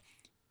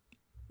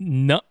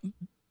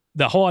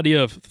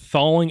idea of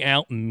thawing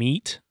out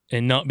meat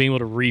and not being able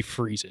to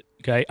refreeze it.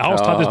 Okay. I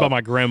was taught this by my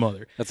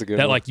grandmother. That's a good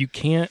that one. like you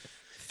can't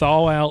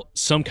thaw out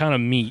some kind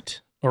of meat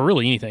or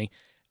really anything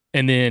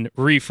and then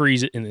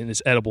refreeze it and then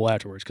it's edible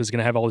afterwards because it's going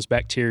to have all this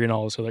bacteria and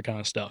all this other kind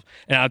of stuff.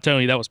 And I'm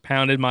telling you, that was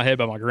pounded in my head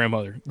by my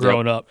grandmother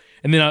growing up.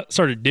 And then I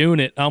started doing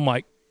it. I'm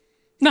like,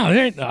 no,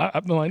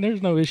 I'm like,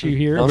 there's no issue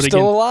here. I'm but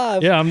still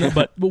again, alive. Yeah,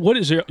 but what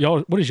is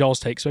y'all's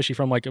take, especially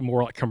from like a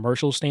more like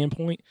commercial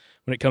standpoint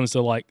when it comes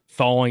to like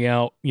thawing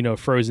out,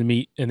 frozen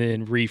meat and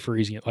then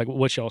refreezing it? Like,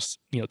 what's y'all's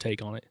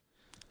take on it?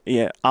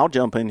 Yeah, I'll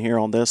jump in here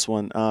on this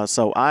one.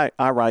 So I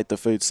write the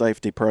food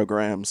safety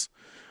programs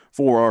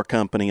for our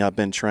company. I've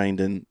been trained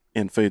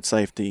in food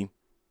safety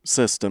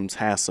systems,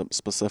 HACCP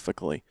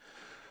specifically.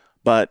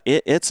 But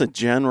it's a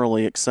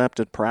generally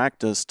accepted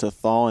practice to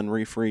thaw and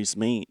refreeze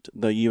meat.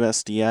 The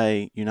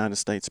USDA, United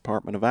States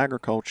Department of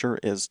Agriculture,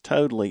 is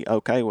totally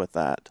okay with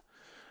that.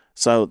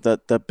 So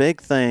the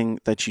big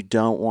thing that you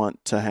don't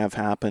want to have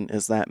happen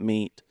is that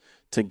meat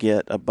to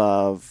get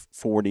above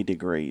 40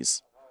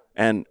 degrees.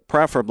 And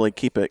preferably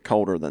keep it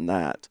colder than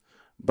that.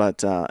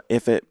 But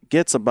if it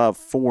gets above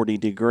 40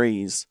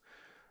 degrees,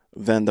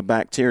 then the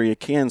bacteria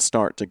can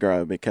start to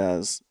grow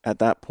because at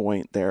that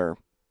point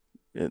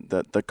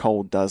the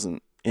cold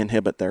doesn't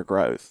inhibit their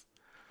growth.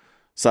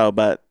 So,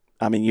 but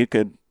I mean, you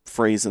could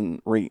freeze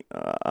and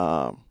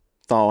thaw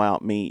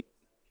out meat.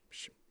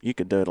 You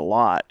could do it a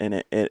lot,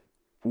 and it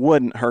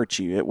wouldn't hurt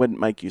you. It wouldn't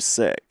make you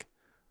sick.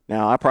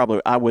 Now,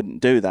 I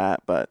wouldn't do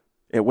that, but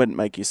it wouldn't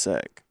make you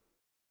sick.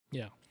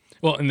 Yeah.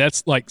 Well, and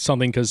that's like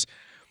something because,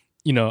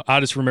 I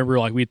just remember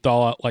like we'd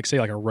thaw out like say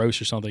like a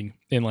roast or something,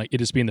 and like it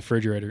just be in the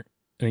refrigerator.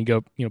 And you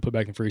go, put it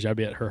back in the freezer. I'd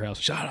be at her house.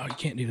 She's like, oh, you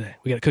can't do that.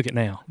 We got to cook it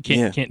now.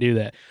 You can't do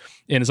that.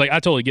 And it's like, I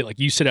totally get like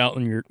you sit out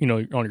on your,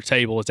 on your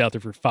table. It's out there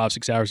for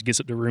 5-6 hours. It gets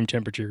up to room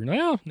temperature. And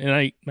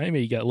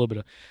maybe you got a little bit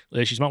of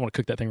issues. You might want to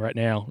cook that thing right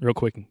now, real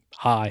quick, and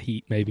high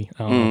heat maybe.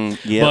 I don't know.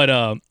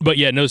 Yeah. But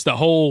yeah, notice the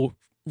whole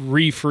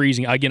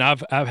refreezing. Again,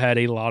 I've had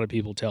a lot of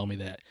people tell me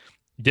that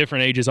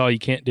different ages, you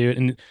can't do it.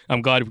 And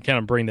I'm glad we kind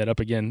of bring that up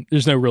again.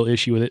 There's no real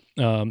issue with it,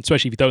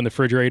 especially if you throw it in the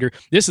refrigerator.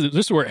 This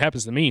is where it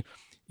happens to me.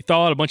 You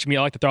thaw out a bunch of meat.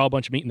 I like to thaw out a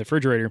bunch of meat in the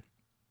refrigerator.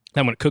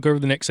 I'm going to cook over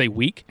the next, say,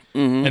 week.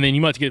 Mm-hmm. And then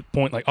you might get to the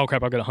point like, oh,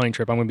 crap, I've got a hunting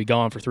trip. I'm going to be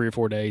gone for 3 or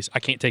 4 days. I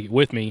can't take it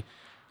with me.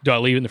 Do I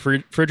leave it in the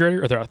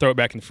refrigerator or do I throw it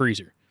back in the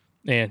freezer?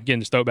 And again,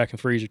 just throw it back in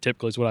the freezer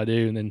typically is what I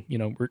do. And then,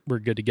 we're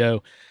good to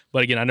go.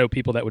 But again, I know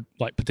people that would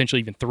like potentially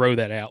even throw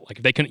that out. Like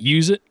if they couldn't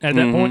use it at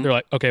that point, they're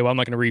like, okay, well, I'm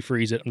not going to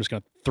refreeze it. I'm just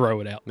going to throw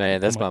it out.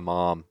 Man, that's my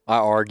mom. I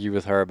argue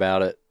with her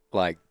about it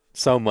like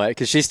so much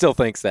because she still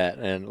thinks that.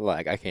 And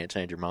like, I can't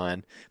change her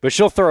mind. But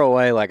she'll throw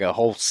away like a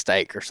whole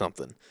steak or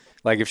something.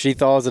 Like if she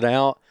thaws it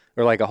out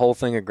or like a whole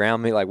thing of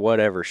ground meat, like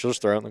whatever, she'll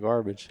just throw it in the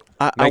garbage.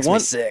 Makes me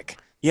sick.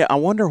 Yeah, I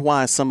wonder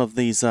why some of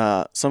these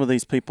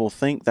people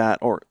think that,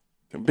 or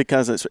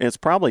because it's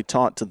probably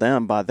taught to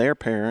them by their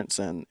parents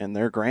and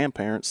their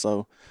grandparents.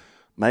 So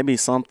maybe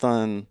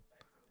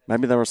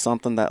there was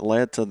something that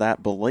led to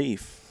that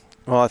belief.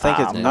 Well, I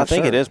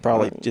think it is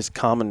probably just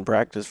common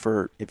practice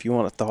for if you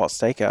want to thaw a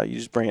steak out, you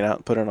just bring it out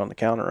and put it on the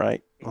counter,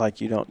 right? Like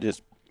you don't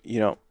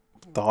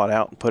thaw it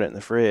out and put it in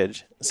the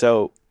fridge.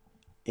 So,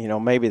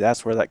 maybe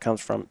that's where that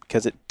comes from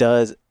because it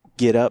does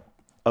get up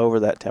over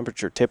that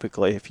temperature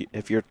typically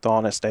if you're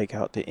thawing a steak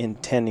out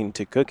intending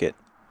to cook it.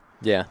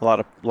 Yeah. A lot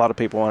of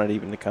people want it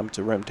even to come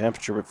to room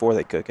temperature before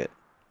they cook it.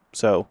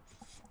 So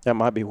that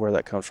might be where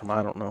that comes from.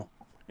 I don't know.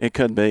 It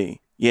could be.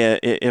 Yeah,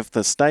 if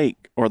the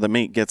steak or the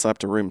meat gets up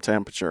to room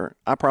temperature,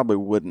 I probably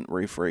wouldn't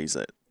refreeze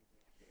it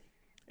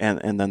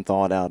and then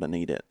thaw it out and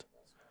eat it.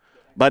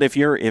 But if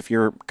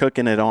you're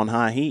cooking it on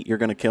high heat, you're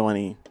going to kill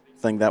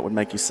anything that would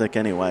make you sick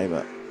anyway.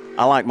 But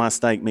I like my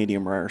steak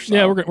medium rare. So,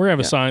 yeah, we're gonna have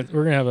a science.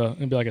 We're gonna have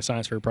it'd be like a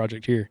science fair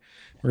project here.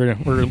 We're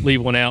gonna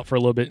leave one out for a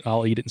little bit.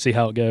 I'll eat it and see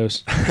how it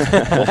goes.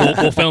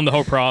 We'll film the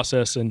whole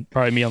process and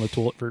probably me on the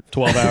toilet for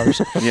 12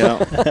 hours.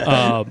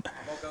 Yeah.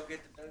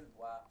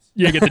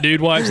 Yeah, get the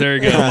dude wipes. There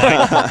you go.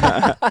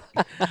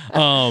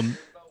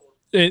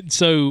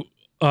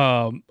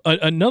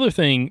 Another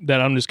thing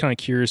that I'm just kind of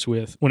curious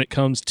with when it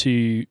comes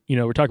to,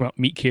 we're talking about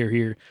meat care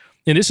here,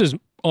 and this is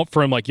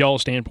from like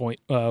y'all's standpoint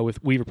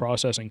with Weaver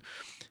Processing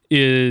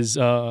is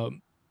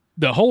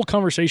the whole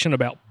conversation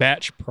about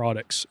batch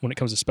products when it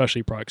comes to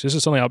specialty products. This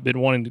is something I've been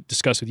wanting to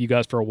discuss with you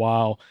guys for a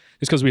while.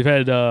 It's because we've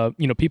had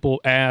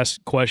people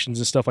ask questions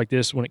and stuff like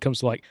this when it comes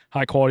to like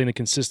high quality and the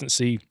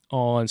consistency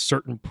on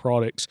certain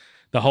products.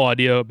 The whole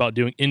idea about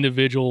doing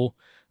individual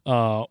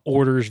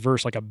orders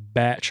versus like a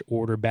batch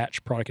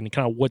product, and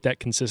kind of what that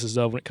consists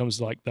of when it comes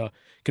to like the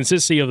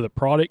consistency of the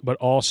product, but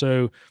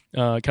also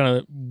kind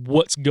of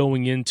what's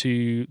going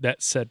into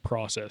that said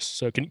process.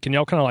 So can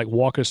y'all kind of like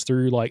walk us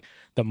through like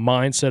the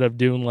mindset of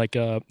doing like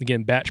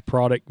again batch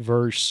product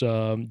versus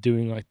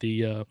doing like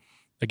the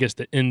I guess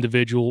the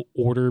individual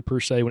order per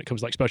se when it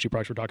comes to like specialty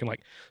products? We're talking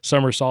like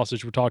summer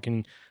sausage, we're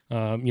talking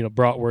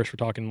bratwurst,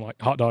 we're talking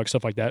like hot dogs,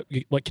 stuff like that.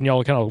 Like, can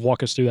y'all kind of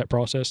walk us through that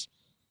process?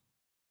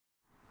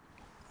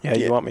 Yeah,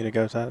 you want me to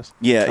go, Titus?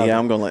 Yeah,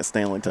 I'm going to let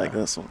Stanley take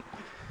this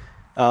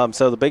one.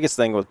 So the biggest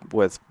thing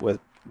with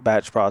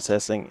batch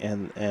processing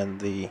and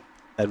the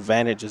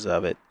advantages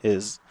of it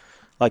is,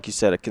 like you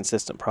said, a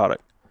consistent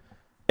product.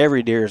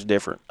 Every deer is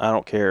different. I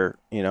don't care,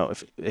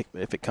 if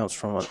it comes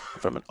from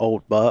an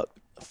old buck,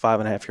 a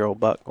 5.5-year-old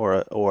buck, or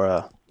a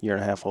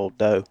 1.5-year-old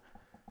doe.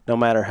 No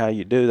matter how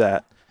you do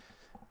that,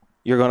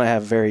 you're going to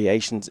have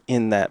variations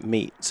in that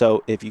meat.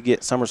 So if you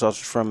get summer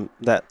sausage from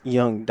that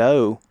young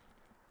doe,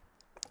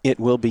 it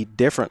will be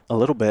different a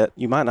little bit.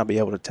 You might not be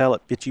able to tell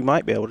it, but you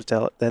might be able to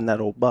tell it than that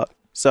old buck.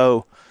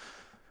 So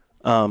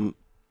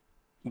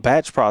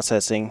batch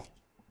processing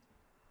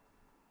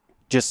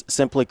just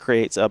simply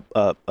creates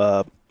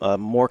a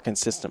more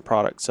consistent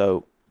product.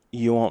 So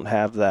you won't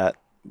have that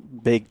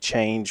big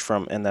change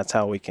and that's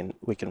how we can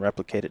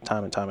replicate it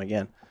time and time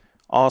again.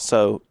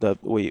 Also,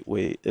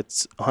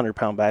 it's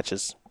 100-pound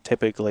batches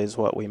typically is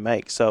what we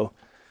make. So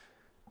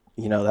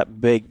that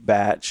big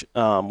batch,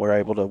 we're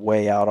able to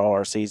weigh out all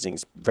our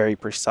seasonings very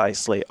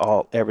precisely.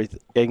 Every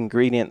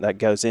ingredient that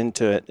goes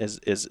into it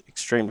is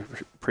extremely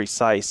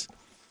precise,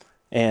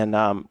 and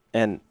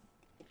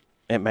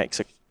it makes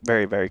a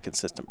very, very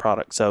consistent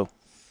product. So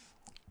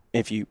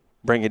if you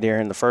bring a deer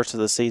in the first of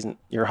the season,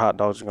 your hot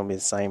dogs are going to be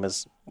the same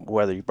as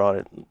whether you brought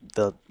it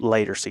the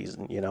later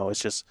season. It's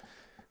just,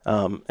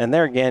 and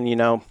there again,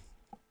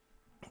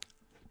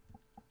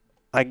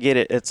 I get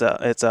it.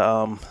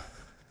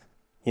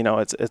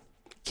 It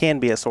can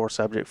be a sore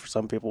subject for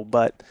some people,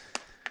 but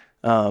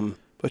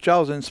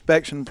y'all's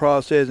inspection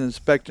process,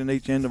 inspecting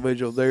each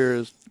individual there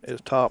is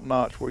top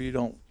notch, where you're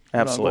not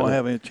going to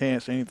have any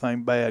chance of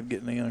anything bad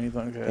getting in or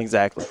anything like that.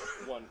 Exactly.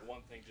 One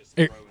thing just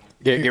to throw in.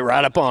 Get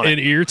right up on it.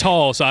 And you're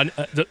tall, so I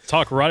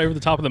talk right over the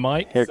top of the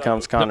mic. Here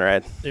comes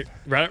Conrad.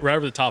 Right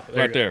over the top.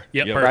 Right there.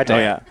 Yep, Yep. perfect.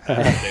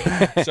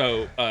 Right there.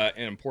 So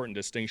an important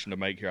distinction to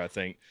make here, I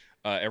think.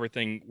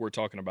 Everything we're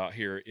talking about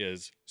here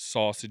is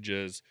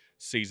sausages,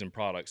 seasoned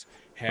products,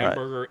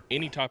 hamburger,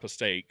 any type of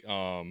steak,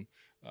 out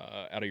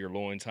of your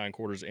loins,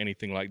 hindquarters,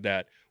 anything like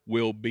that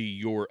will be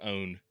your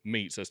own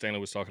meat. So Stanley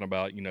was talking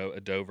about,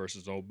 a doe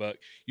versus an old buck.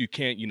 You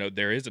can't,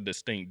 there is a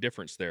distinct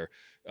difference there.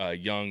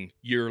 Young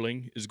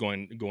yearling is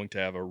going to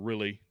have a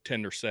really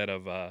tender set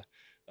of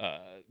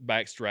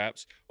back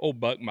straps. Old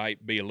buck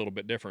might be a little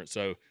bit different.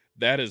 So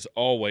that is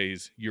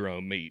always your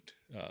own meat.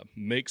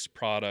 Mixed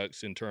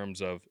products in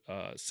terms of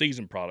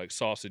seasoned products,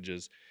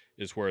 sausages,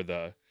 is where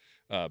the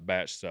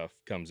batch stuff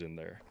comes in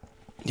there.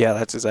 Yeah,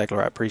 that's exactly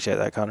right. Appreciate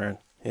that, Conrad.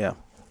 Yeah.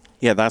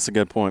 Yeah, that's a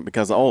good point,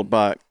 because the old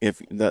buck,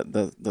 if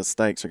the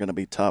steaks are going to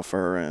be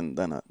tougher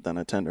than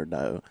a tender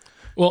doe.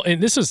 Well,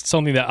 and this is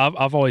something that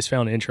I've always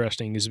found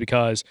interesting, is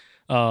because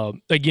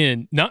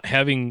again, not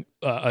having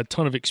a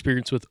ton of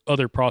experience with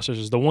other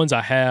processors, the ones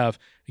I have,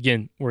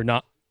 again, were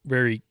not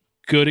very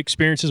good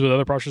experiences with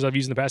other processors I've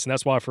used in the past, and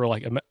that's why for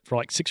like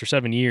 6 or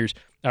 7 years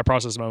I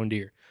processed my own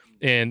deer.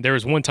 And there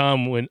was one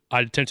time when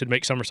I attempted to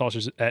make summer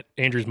sausage at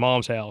Andrew's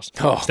mom's house,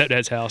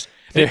 stepdad's house.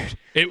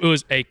 It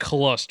was a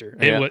cluster.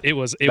 Yeah. It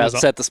was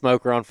set the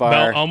smoker on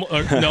fire.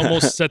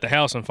 Almost set the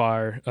house on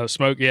fire.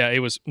 Smoke. Yeah, it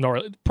was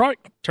gnarly. The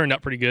product turned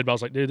out pretty good, but I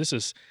was like, dude, this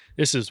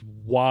is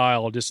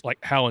wild. Just like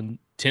how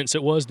intense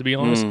it was, to be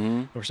honest.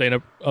 Mm-hmm. We're staying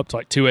up to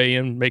like 2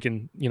 a.m.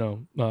 making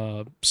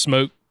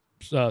smoke.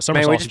 Summer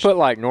sausage. We just put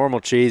like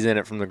normal cheese in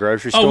it from the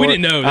grocery store. Oh, we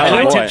didn't know.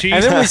 Cheese.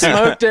 And then we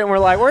smoked it, and we're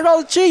like, where'd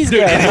all the cheese go?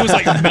 Dude, and it was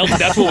like melting.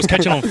 That's what was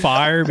catching on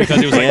fire,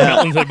 because it was like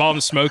melting to the bottom of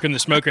the smoker, and the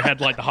smoker had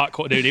like the hot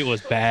coal. Dude, it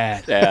was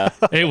bad. Yeah.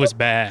 It was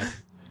bad.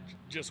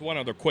 Just one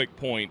other quick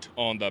point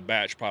on the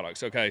batch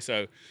products. Okay,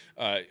 so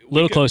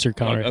Closer,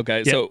 Conrad.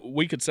 Okay, Yep. so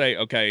we could say,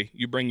 okay,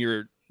 you bring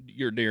your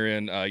deer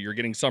in, you're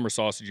getting summer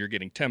sausage, you're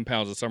getting 10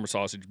 pounds of summer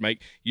sausage,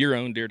 make your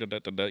own deer,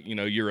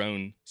 your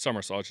own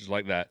summer sausage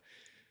like that.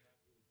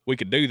 We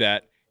could do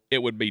that.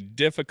 It would be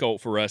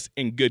difficult for us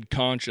in good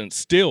conscience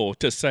still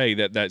to say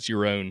that that's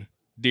your own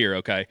deer,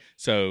 okay?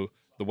 So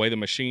the way the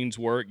machines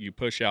work, you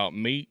push out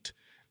meat.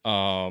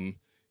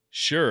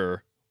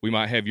 Sure, we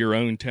might have your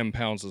own 10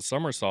 pounds of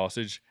summer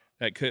sausage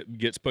that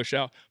gets pushed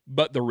out,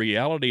 but the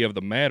reality of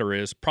the matter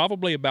is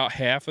probably about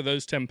half of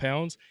those 10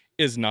 pounds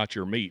is not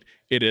your meat.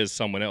 It is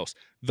someone else.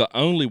 The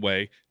only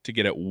way to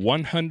get it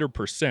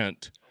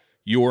 100%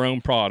 your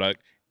own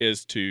product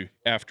is to,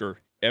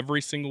 after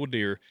every single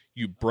deer,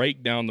 you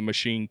break down the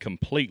machine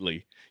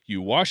completely,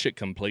 you wash it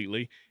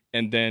completely,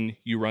 and then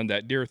you run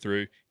that deer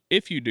through.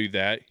 If you do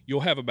that,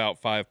 you'll have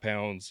about 5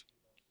 pounds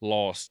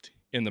lost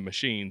in the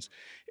machines.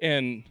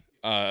 And,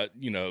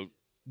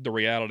 the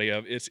reality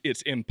of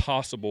it's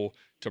impossible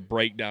to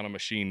break down a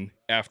machine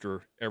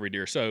after every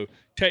deer. So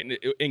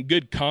in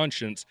good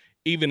conscience,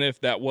 even if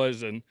that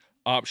was an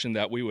option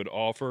that we would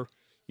offer,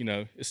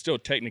 it's still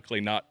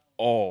technically not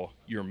all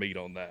your meat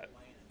on that.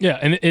 Yeah,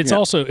 and it's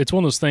also it's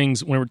one of those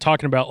things when we're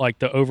talking about like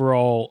the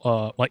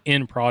overall like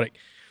end product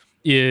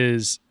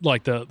is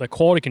like the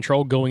quality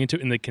control going into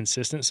it and the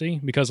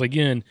consistency. Because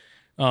again,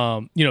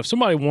 if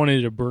somebody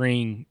wanted to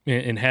bring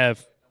and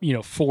have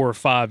 4 or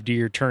 5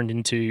 deer turned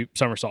into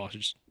summer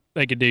sausage,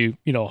 they could do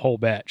a whole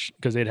batch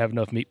because they'd have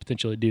enough meat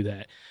potentially to do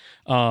that.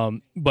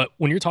 But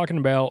when you're talking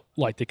about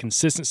like the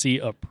consistency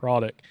of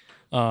product,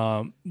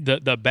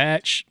 the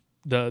batch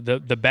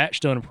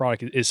done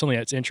product is something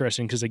that's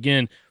interesting because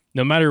again,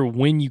 no matter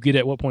when you get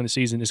at what point in the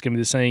season, it's going to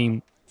be the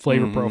same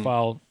flavor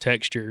profile,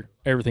 texture,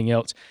 everything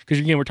else. Because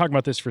again, we're talking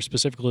about this for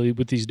specifically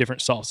with these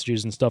different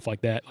sausages and stuff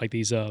like that, like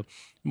these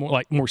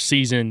more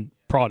seasoned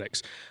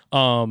products.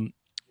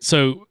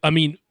 So I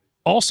mean,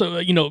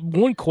 also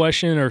one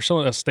question or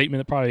a statement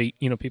that probably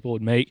people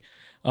would make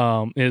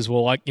is,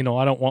 well, like I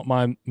don't want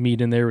my meat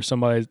in there with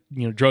somebody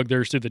drug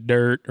theirs through the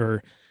dirt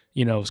or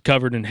is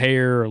covered in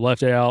hair or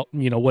left out,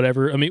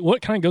 whatever. I mean,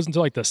 what kind of goes into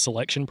like the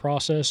selection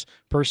process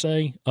per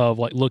se of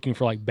like looking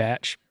for like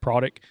batch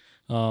product?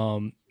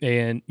 And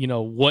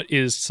what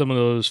is some of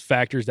those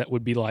factors that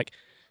would be like,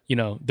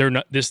 they're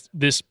not, this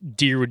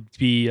deer would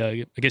be,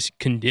 I guess,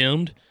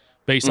 condemned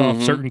based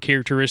off certain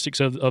characteristics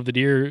of the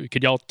deer.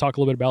 Could y'all talk a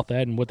little bit about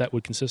that and what that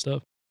would consist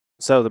of?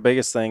 So the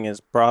biggest thing is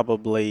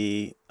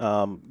probably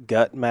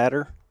gut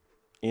matter.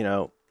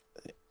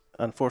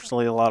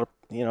 Unfortunately, a lot of,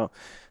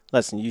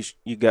 listen,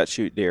 you gut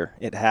shoot deer.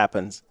 It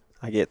happens.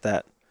 I get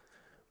that.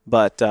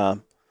 But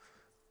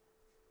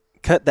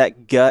cut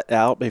that gut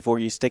out before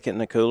you stick it in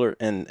the cooler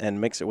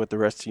and mix it with the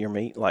rest of your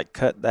meat. Like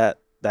cut that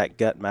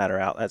gut matter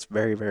out. That's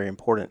very, very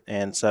important.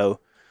 And so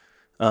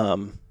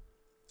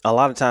a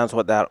lot of times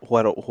what that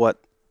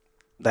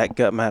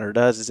gut matter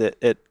does is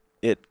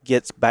it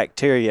gets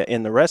bacteria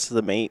in the rest of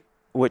the meat,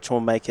 which will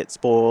make it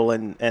spoil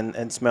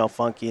and smell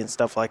funky and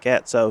stuff like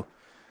that. So,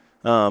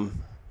 there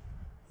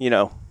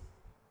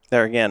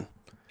again,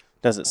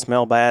 does it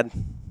smell bad?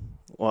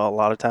 Well, a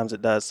lot of times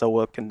it does. So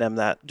we'll condemn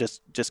that.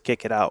 Just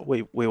kick it out.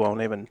 We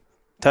won't even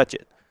touch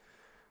it.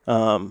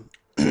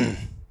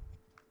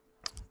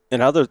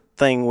 Another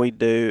thing we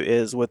do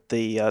is with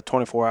the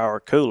 24-hour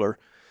cooler,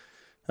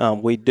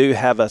 we do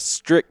have a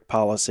strict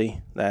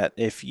policy that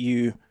if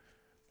you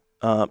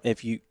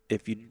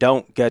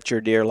don't gut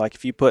your deer, like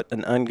if you put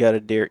an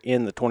ungutted deer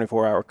in the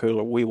 24-hour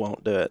cooler, we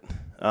won't do it.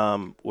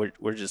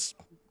 We're just,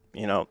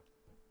 you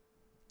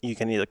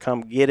can either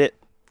come get it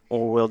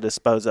or we'll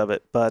dispose of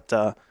it. But,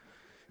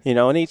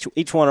 in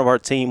each one of our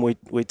team,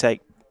 we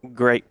take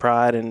great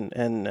pride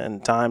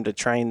and time to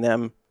train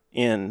them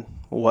in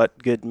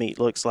what good meat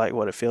looks like,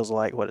 what it feels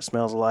like, what it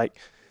smells like.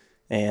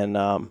 And,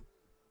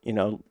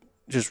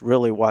 just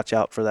really watch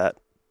out for that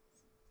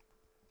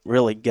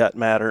really gut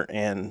matter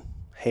and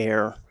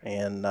hair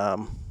and,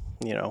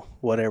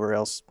 whatever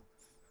else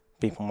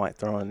people might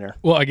throw in there.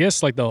 Well, I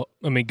guess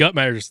gut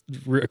matter is,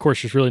 of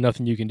course, there's really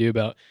nothing you can do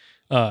about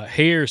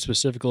hair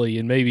specifically,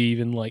 and maybe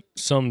even like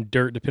some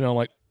dirt, depending on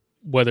like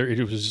whether it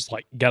was just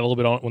like got a little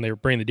bit on it when they were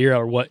bringing the deer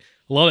out or what.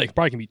 A lot of it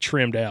probably can be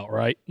trimmed out,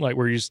 right? Like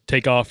where you just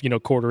take off,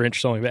 quarter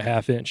inch, something about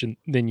half inch, and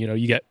then,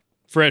 you got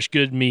fresh,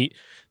 good meat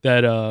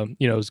that,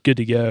 is good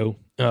to go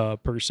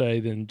per se,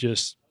 than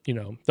just,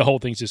 the whole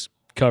thing's just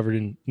covered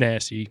in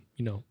nasty,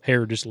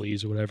 hair just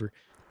leaves or whatever.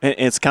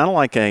 It's kind of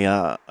like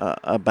a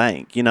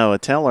bank. A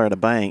teller at a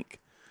bank,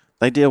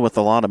 they deal with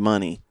a lot of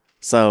money.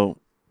 So,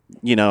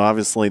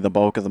 obviously the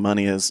bulk of the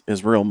money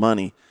is real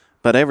money.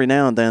 But every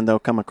now and then they'll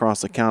come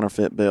across a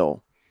counterfeit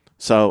bill.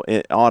 So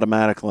it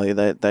automatically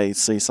they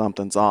see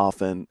something's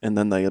off and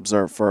then they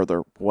observe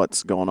further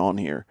what's going on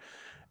here.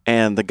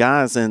 And the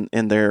guys in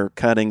there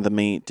cutting the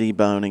meat,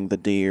 deboning the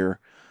deer,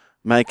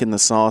 making the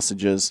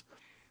sausages,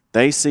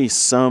 they see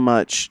so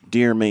much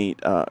deer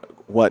meat,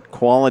 what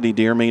quality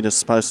deer meat is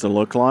supposed to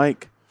look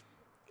like.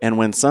 And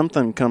when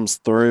something comes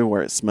through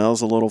where it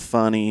smells a little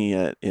funny,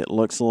 it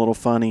looks a little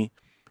funny,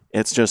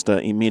 it's just an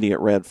immediate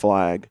red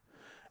flag.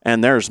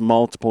 And there's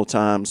multiple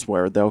times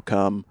where they'll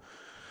come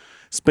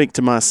speak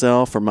to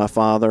myself or my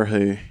father,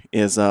 who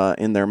is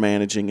in there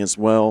managing as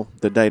well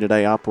the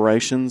day-to-day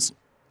operations.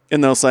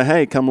 And they'll say,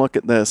 hey, come look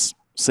at this,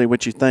 see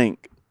what you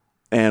think.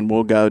 And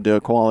we'll go do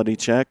a quality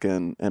check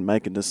and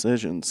make a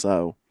decision.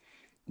 So,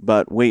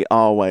 but we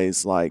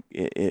always, like,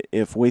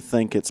 if we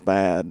think it's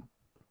bad,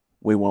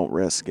 we won't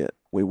risk it.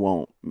 We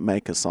won't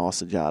make a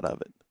sausage out of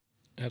it.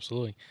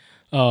 Absolutely.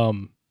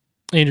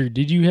 Andrew,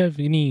 did you have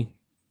any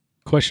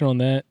question on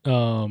that?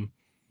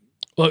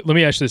 Let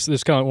me ask this. This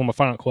is kind of one of my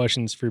final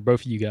questions for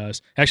both of you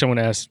guys. Actually, I want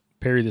to ask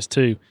Perry this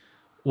too.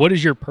 What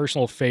is your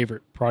personal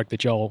favorite product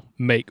that y'all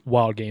make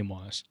wild game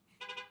wise?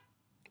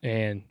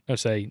 And I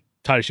say,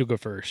 Titus, you'll go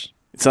first.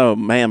 So,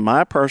 man,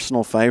 my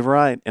personal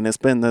favorite, and it's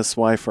been this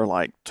way for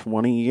like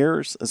 20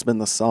 years, has been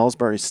the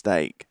Salisbury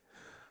steak.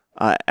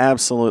 I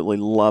absolutely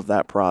love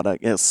that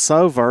product. It's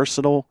so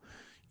versatile.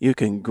 You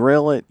can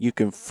grill it. You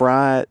can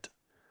fry it.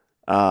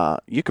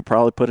 You could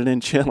probably put it in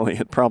chili.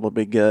 It'd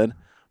probably be good.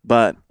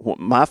 But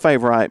my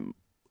favorite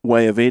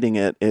way of eating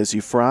it is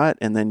you fry it,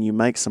 and then you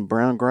make some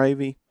brown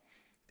gravy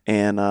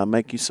and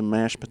make you some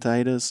mashed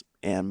potatoes.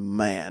 And,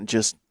 man,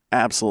 just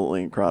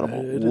absolutely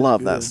incredible.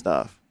 Love that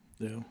stuff.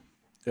 Yeah.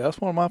 Yeah,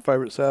 that's one of my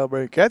favorite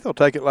Salisbury. Kathy will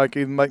take it like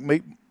even make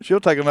meat. She'll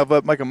take enough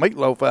up, make a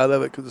meatloaf out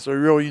of it because it's a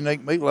real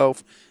unique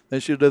meatloaf. Then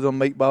she'll do them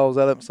meatballs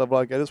out of it and stuff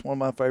like that. It's one of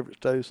my favorites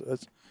too. So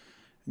that's,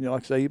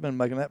 like I say, you've been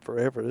making that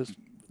forever. It's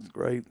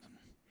great.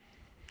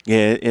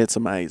 Yeah, it's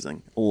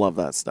amazing. Love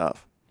that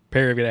stuff.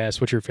 Perry, I'm going to ask,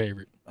 what's your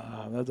favorite?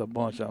 There's a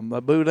bunch of them.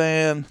 The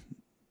Boudin,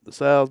 the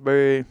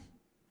Salisbury,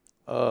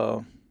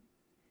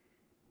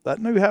 that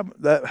new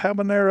that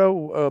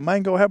habanero,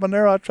 mango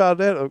habanero, I tried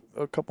that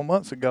a couple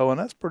months ago, and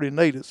that's pretty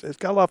neat. It's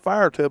got a lot of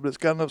fire to it, but it's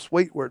got enough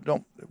sweet where it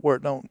don't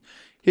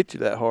hit you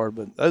that hard.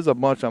 But there's a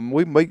bunch of them.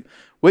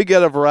 We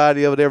get a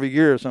variety of it every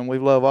year, so we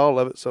love all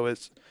of it. So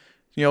it's,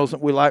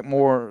 we like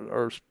more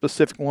or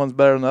specific ones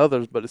better than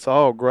others, but it's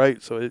all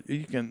great. So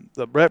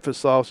the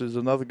breakfast sausage is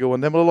another good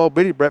one. Them little old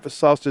bitty breakfast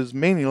sausages,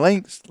 mini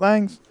links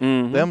things,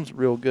 them's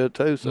real good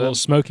too. So Little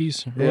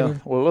Smokies? Yeah.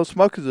 Well, Little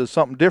Smokies is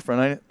something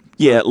different, ain't it?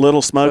 Yeah,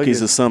 Little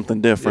Smokies is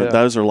something different.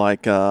 Yeah. Those are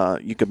like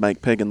you could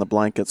make pig in the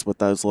blankets with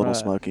those Little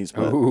Smokies.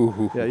 But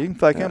yeah, you can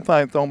take them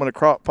things, throw them in a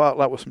crock pot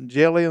like with some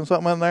jelly and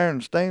something in there,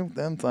 and steam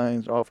them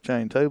things off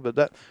chain too.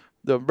 But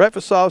the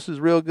breakfast sauce is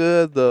real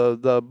good.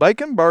 The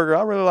bacon burger,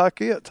 I really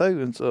like it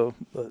too. And so,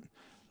 but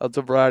that's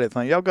a variety of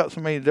things. Y'all got so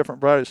many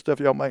different variety of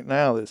stuff y'all make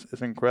now. It's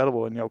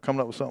incredible, and y'all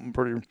coming up with something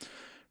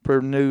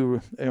pretty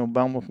new.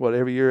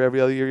 Every year, every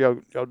other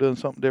year, y'all doing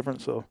something different.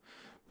 So,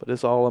 but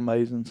it's all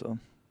amazing. So,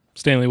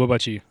 Stanley, what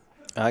about you?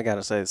 I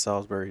gotta say the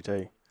Salisbury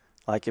too.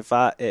 Like if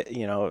I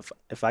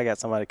got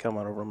somebody coming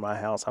over to my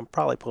house, I'm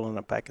probably pulling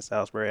a pack of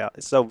Salisbury out.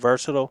 It's so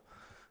versatile.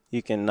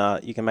 You can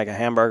make a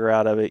hamburger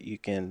out of it. You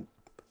can,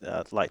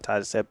 like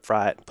Titus said,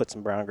 fry it, put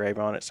some brown gravy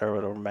on it,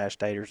 serve it over mashed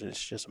taters, and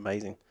it's just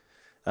amazing.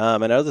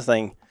 Another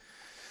thing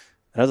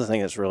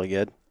that's really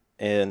good,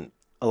 and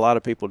a lot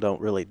of people don't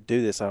really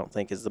do this, I don't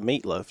think, is the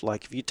meatloaf.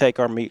 Like if you take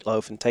our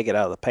meatloaf and take it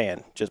out of the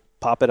pan, just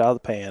pop it out of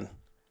the pan,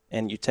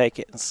 and you take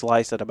it and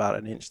slice it about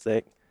an inch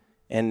thick,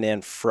 and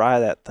then fry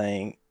that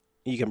thing.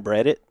 You can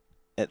bread it.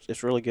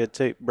 It's really good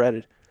too,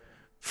 breaded.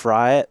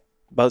 Fry it,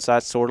 both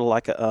sides sort of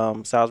like a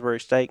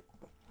Salisbury steak.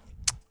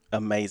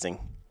 Amazing.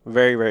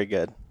 Very, very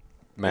good.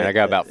 Man, I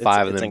got about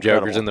 5 of them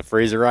incredible. jokers in the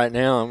freezer right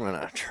now. I'm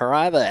gonna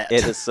try that.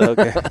 It is so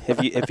good.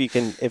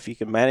 if you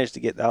can manage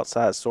to get the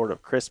outside sort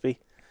of crispy,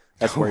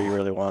 that's where you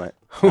really want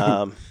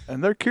it.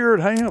 and they're cured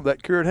ham.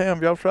 That cured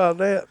ham, y'all tried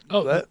that?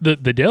 Oh, the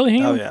deli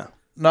ham? Oh yeah.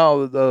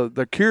 No,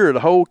 the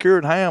whole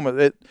cured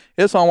ham.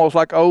 It's almost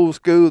like old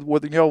school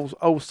with the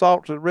old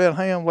salted red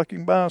ham like you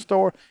can buy in a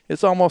store.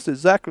 It's almost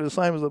exactly the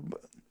same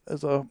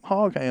as a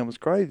hog ham. It's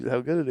crazy how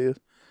good it is.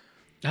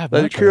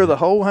 They cure the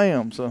whole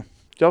ham. So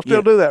y'all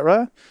still do that,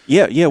 right?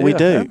 Yeah, we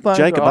do. Jacob,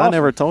 awesome. I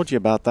never told you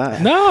about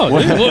that. No,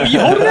 dude, well, you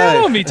hold it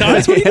out on me,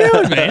 Titus. What are you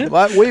doing, man?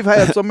 Like we've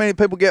had so many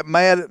people get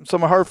mad at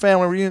some of her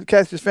family reunions,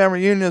 Cassie's family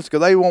reunions,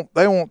 because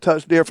they won't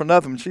touch deer for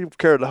nothing. She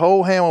carried the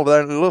whole ham over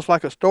there, and it looks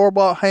like a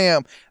store-bought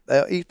ham.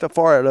 They'll eat the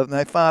fart out of it, and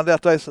they find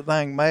out they're so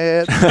dang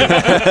mad.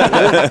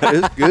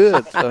 It's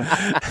good. So,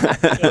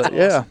 but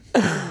yeah.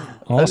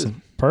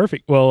 Awesome.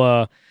 Perfect.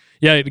 Well,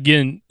 yeah,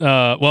 again,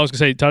 I was going to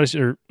say, Titus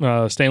or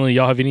Stanley,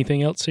 y'all have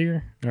anything else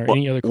here? Or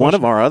any other questions? One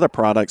of our other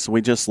products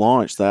we just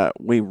launched that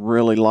we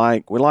really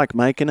like. We like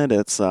making it.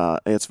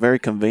 It's very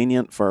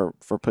convenient for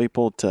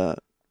people to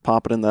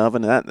pop it in the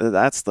oven.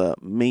 That's the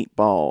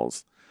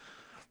meatballs.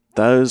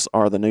 Those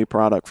are the new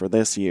product for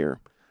this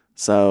year.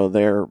 So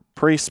they're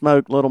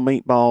pre-smoked little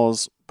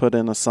meatballs put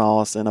in a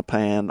sauce in a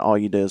pan. All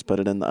you do is put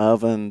it in the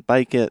oven,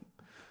 bake it,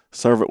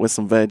 serve it with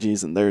some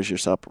veggies, and there's your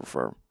supper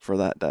for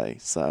that day.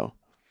 So.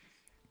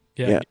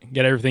 Yeah,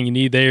 get everything you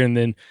need there, and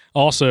then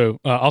also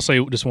I'll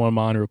say just one of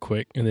mine real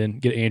quick, and then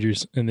get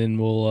Andrew's, and then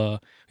we'll we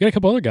got a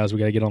couple other guys we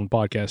got to get on the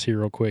podcast here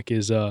real quick.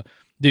 Is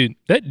dude,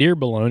 that deer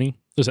bologna?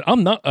 Listen,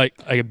 I'm not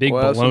a big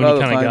bologna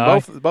kind of guy.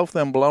 Both of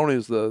them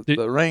bolognas,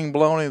 the ring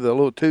bologna, the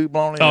little tube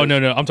bologna. Oh no,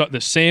 I'm talking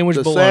the sandwich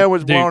bologna. The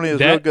sandwich bologna is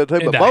real good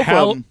too, but both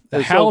of them. The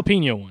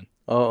jalapeno one.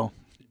 Oh,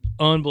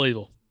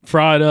 unbelievable!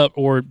 Fry it up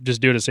or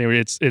just do it as a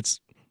sandwich. It's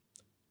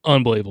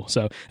unbelievable.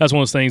 So that's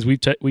one of those things we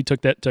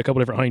took that to a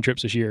couple different hunting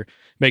trips this year,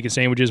 making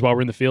sandwiches while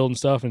we're in the field and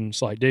stuff. And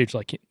it's like, dude, it's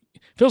like, it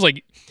feels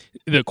like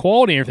the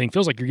quality and everything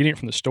feels like you're getting it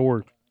from the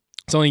store.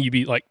 Something you'd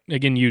be like,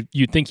 again,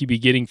 you'd think you'd be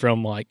getting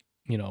from like,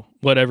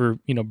 whatever,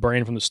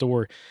 brand from the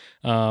store.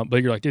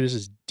 But you're like, dude, this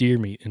is deer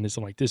meat. And it's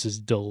like, this is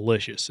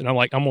delicious. And I'm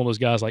one of those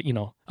guys like,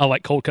 I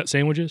like cold cut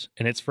sandwiches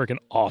and it's freaking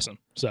awesome.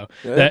 So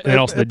and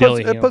also the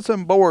deli. It puts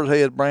them Boar's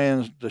Head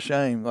brands to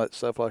shame, like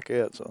stuff like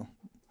that. So.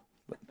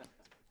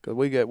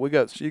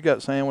 Cause you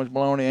got sandwich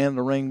bologna and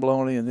the ring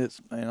bologna, and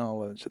it's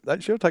all of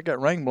it. She'll take that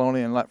ring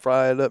bologna and like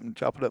fry it up and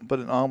chop it up and put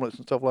it in omelets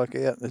and stuff like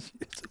that.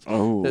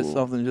 It's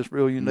something just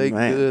real unique,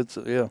 and good.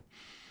 So yeah,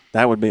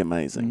 that would be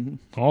amazing.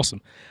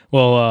 Awesome.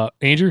 Well,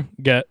 Andrew,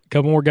 got a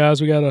couple more guys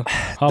we gotta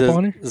hop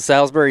on here. The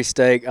Salisbury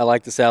steak. I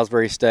like the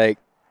Salisbury steak.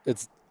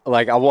 It's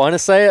like I want to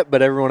say it,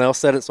 but everyone else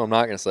said it, so I'm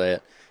not going to say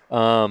it.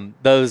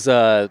 Those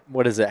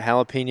what is it?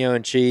 Jalapeno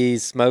and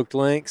cheese smoked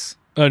links.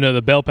 Oh no,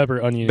 the bell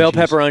pepper onion.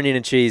 Onion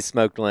and cheese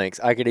smoked links.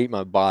 I could eat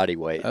my body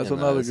weight. That's in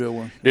another those. good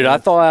one, dude. I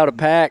thaw out a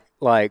pack.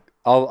 Like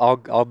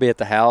I'll be at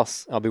the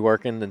house. I'll be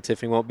working, and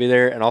Tiffany won't be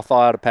there, and I'll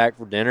thaw out a pack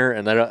for dinner,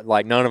 and they don't,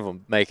 like none of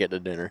them make it to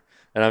dinner.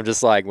 And I'm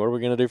just like, what are we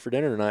gonna do for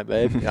dinner tonight,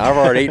 babe? I've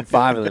already eaten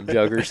 5 of them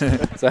joggers.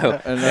 So,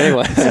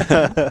 anyways,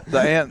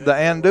 the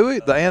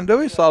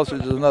andouille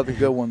sausage is another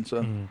good one.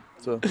 So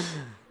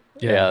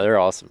yeah, they're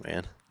awesome,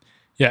 man.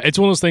 Yeah, it's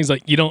one of those things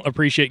like you don't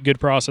appreciate good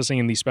processing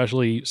in these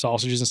specialty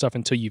sausages and stuff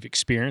until you've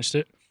experienced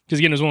it. Because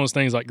again, it's one of those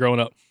things like growing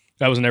up,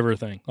 that was never a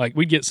thing. Like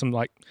we'd get some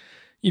like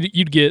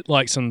you'd get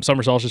like some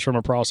summer sausage from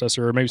a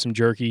processor or maybe some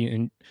jerky,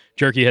 and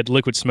jerky had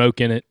liquid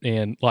smoke in it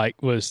and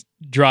like was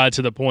dried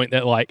to the point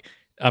that like,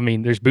 I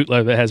mean, there's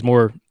bootleg that has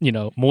more,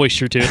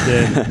 moisture to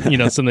it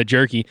than, some of the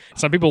jerky.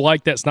 Some people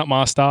like that. It's not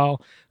my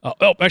style.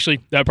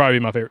 Actually, that'd probably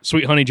be my favorite.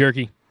 Sweet honey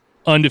jerky,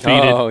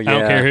 undefeated. Oh, yeah. I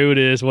don't care who it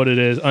is, what it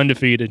is,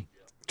 undefeated.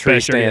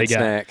 Tree stand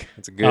snack.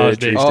 It's a good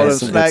tree the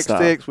stand snack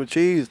sticks with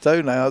cheese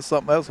too. Now that's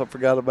something else I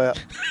forgot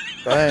about.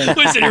 Dang.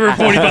 We sit here for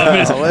 45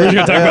 minutes. We're just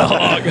gonna talk about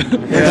hog.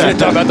 We're gonna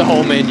talk about the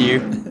whole menu.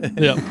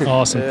 Yeah,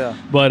 awesome. Yeah.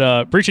 But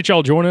appreciate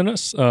y'all joining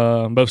us,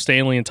 both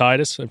Stanley and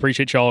Titus.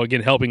 Appreciate y'all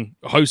again helping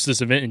host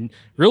this event and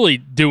really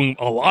doing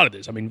a lot of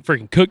this. I mean,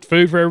 freaking cooked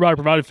food for everybody,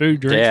 provided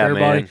food, drinks for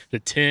everybody, the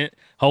tent,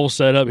 whole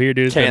setup here,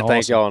 dude. Can't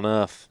thank y'all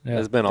enough. Yeah.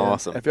 It's been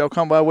awesome. If y'all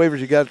come by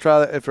Weaver's, you got to try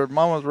that. If your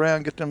mama's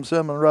around, get them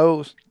cinnamon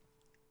rolls.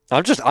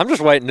 I'm just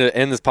waiting to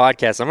end this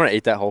podcast. I'm gonna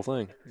eat that whole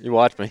thing. You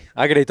watch me.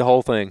 I could eat the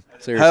whole thing.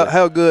 Seriously.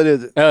 How good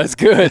is it? Oh, it's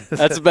good.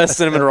 That's the best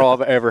cinnamon roll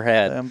I've ever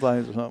had. Damn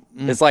things or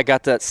something. It's like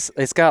got that.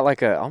 It's got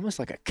like almost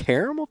like a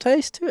caramel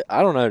taste to it.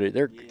 I don't know, dude.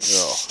 They're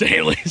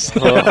Stanley's.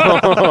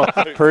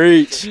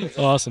 Preach.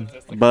 Awesome.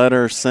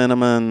 Butter,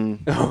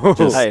 cinnamon,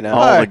 just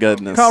all the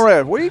goodness.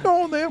 Conrad, where you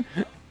going with them?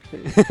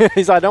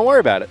 He's like, don't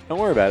worry about it. Don't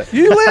worry about it.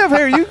 You live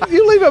here.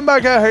 You leave him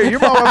back out here. Your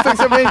mom will fix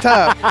him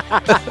anytime.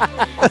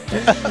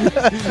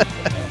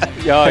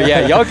 Oh,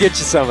 yeah. Y'all get you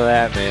some of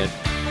that, man.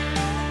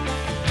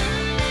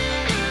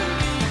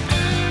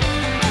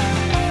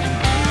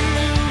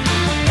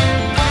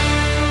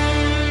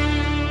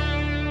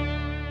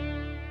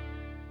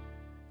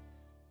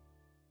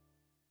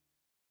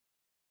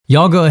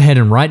 Y'all go ahead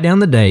and write down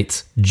the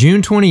dates,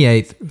 June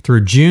 28th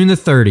through June the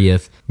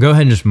 30th. Go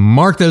ahead and just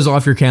mark those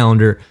off your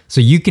calendar so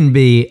you can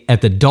be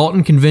at the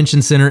Dalton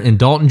Convention Center in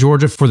Dalton,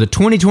 Georgia for the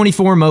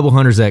 2024 Mobile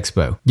Hunters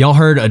Expo. Y'all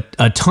heard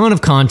a ton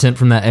of content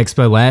from that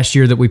expo last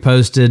year that we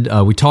posted.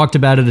 We talked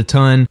about it a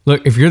ton.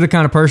 Look, if you're the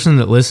kind of person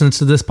that listens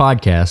to this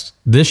podcast,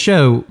 this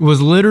show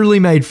was literally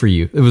made for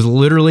you. It was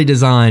literally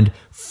designed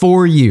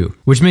for you,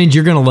 which means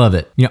you're going to love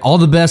it. All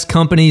the best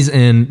companies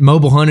in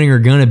mobile hunting are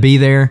going to be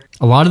there.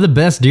 A lot of the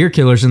best deer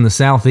killers in the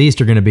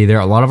Southeast are going to be there.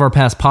 A lot of our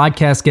past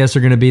podcast guests are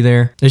going to be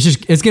there.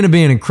 It's going to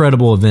be an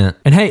incredible event.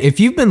 And hey, if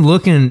you've been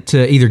looking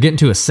to either get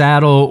into a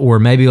saddle or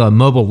maybe a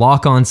mobile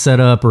lock-on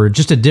setup or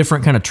just a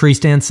different kind of tree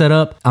stand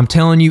setup, I'm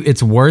telling you,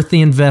 it's worth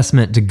the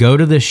investment to go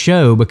to this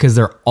show because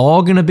they're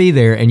all going to be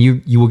there and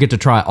you will get to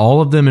try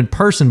all of them in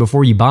person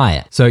before you buy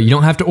it. So you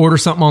don't have to order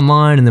something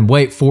online and then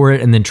wait for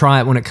it and then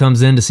try it when it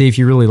comes in to see if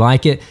you really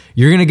like it.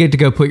 You're going to get to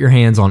go put your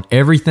hands on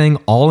everything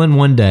all in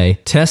one day,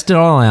 test it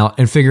all out,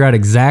 and figure out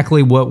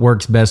exactly what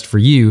works best for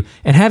you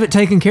and have it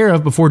taken care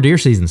of before deer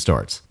season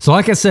starts. So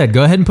like I said,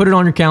 go ahead and put it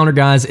on your calendar,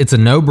 guys. It's a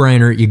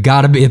no-brainer. You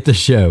got to be at the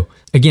show.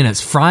 Again,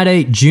 it's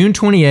Friday, June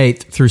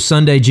 28th through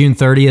Sunday, June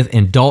 30th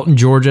in Dalton,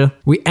 Georgia.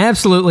 We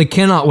absolutely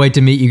cannot wait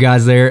to meet you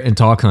guys there and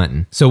talk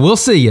hunting. So we'll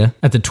see you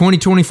at the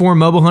 2024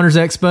 Mobile Hunters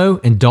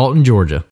Expo in Dalton, Georgia.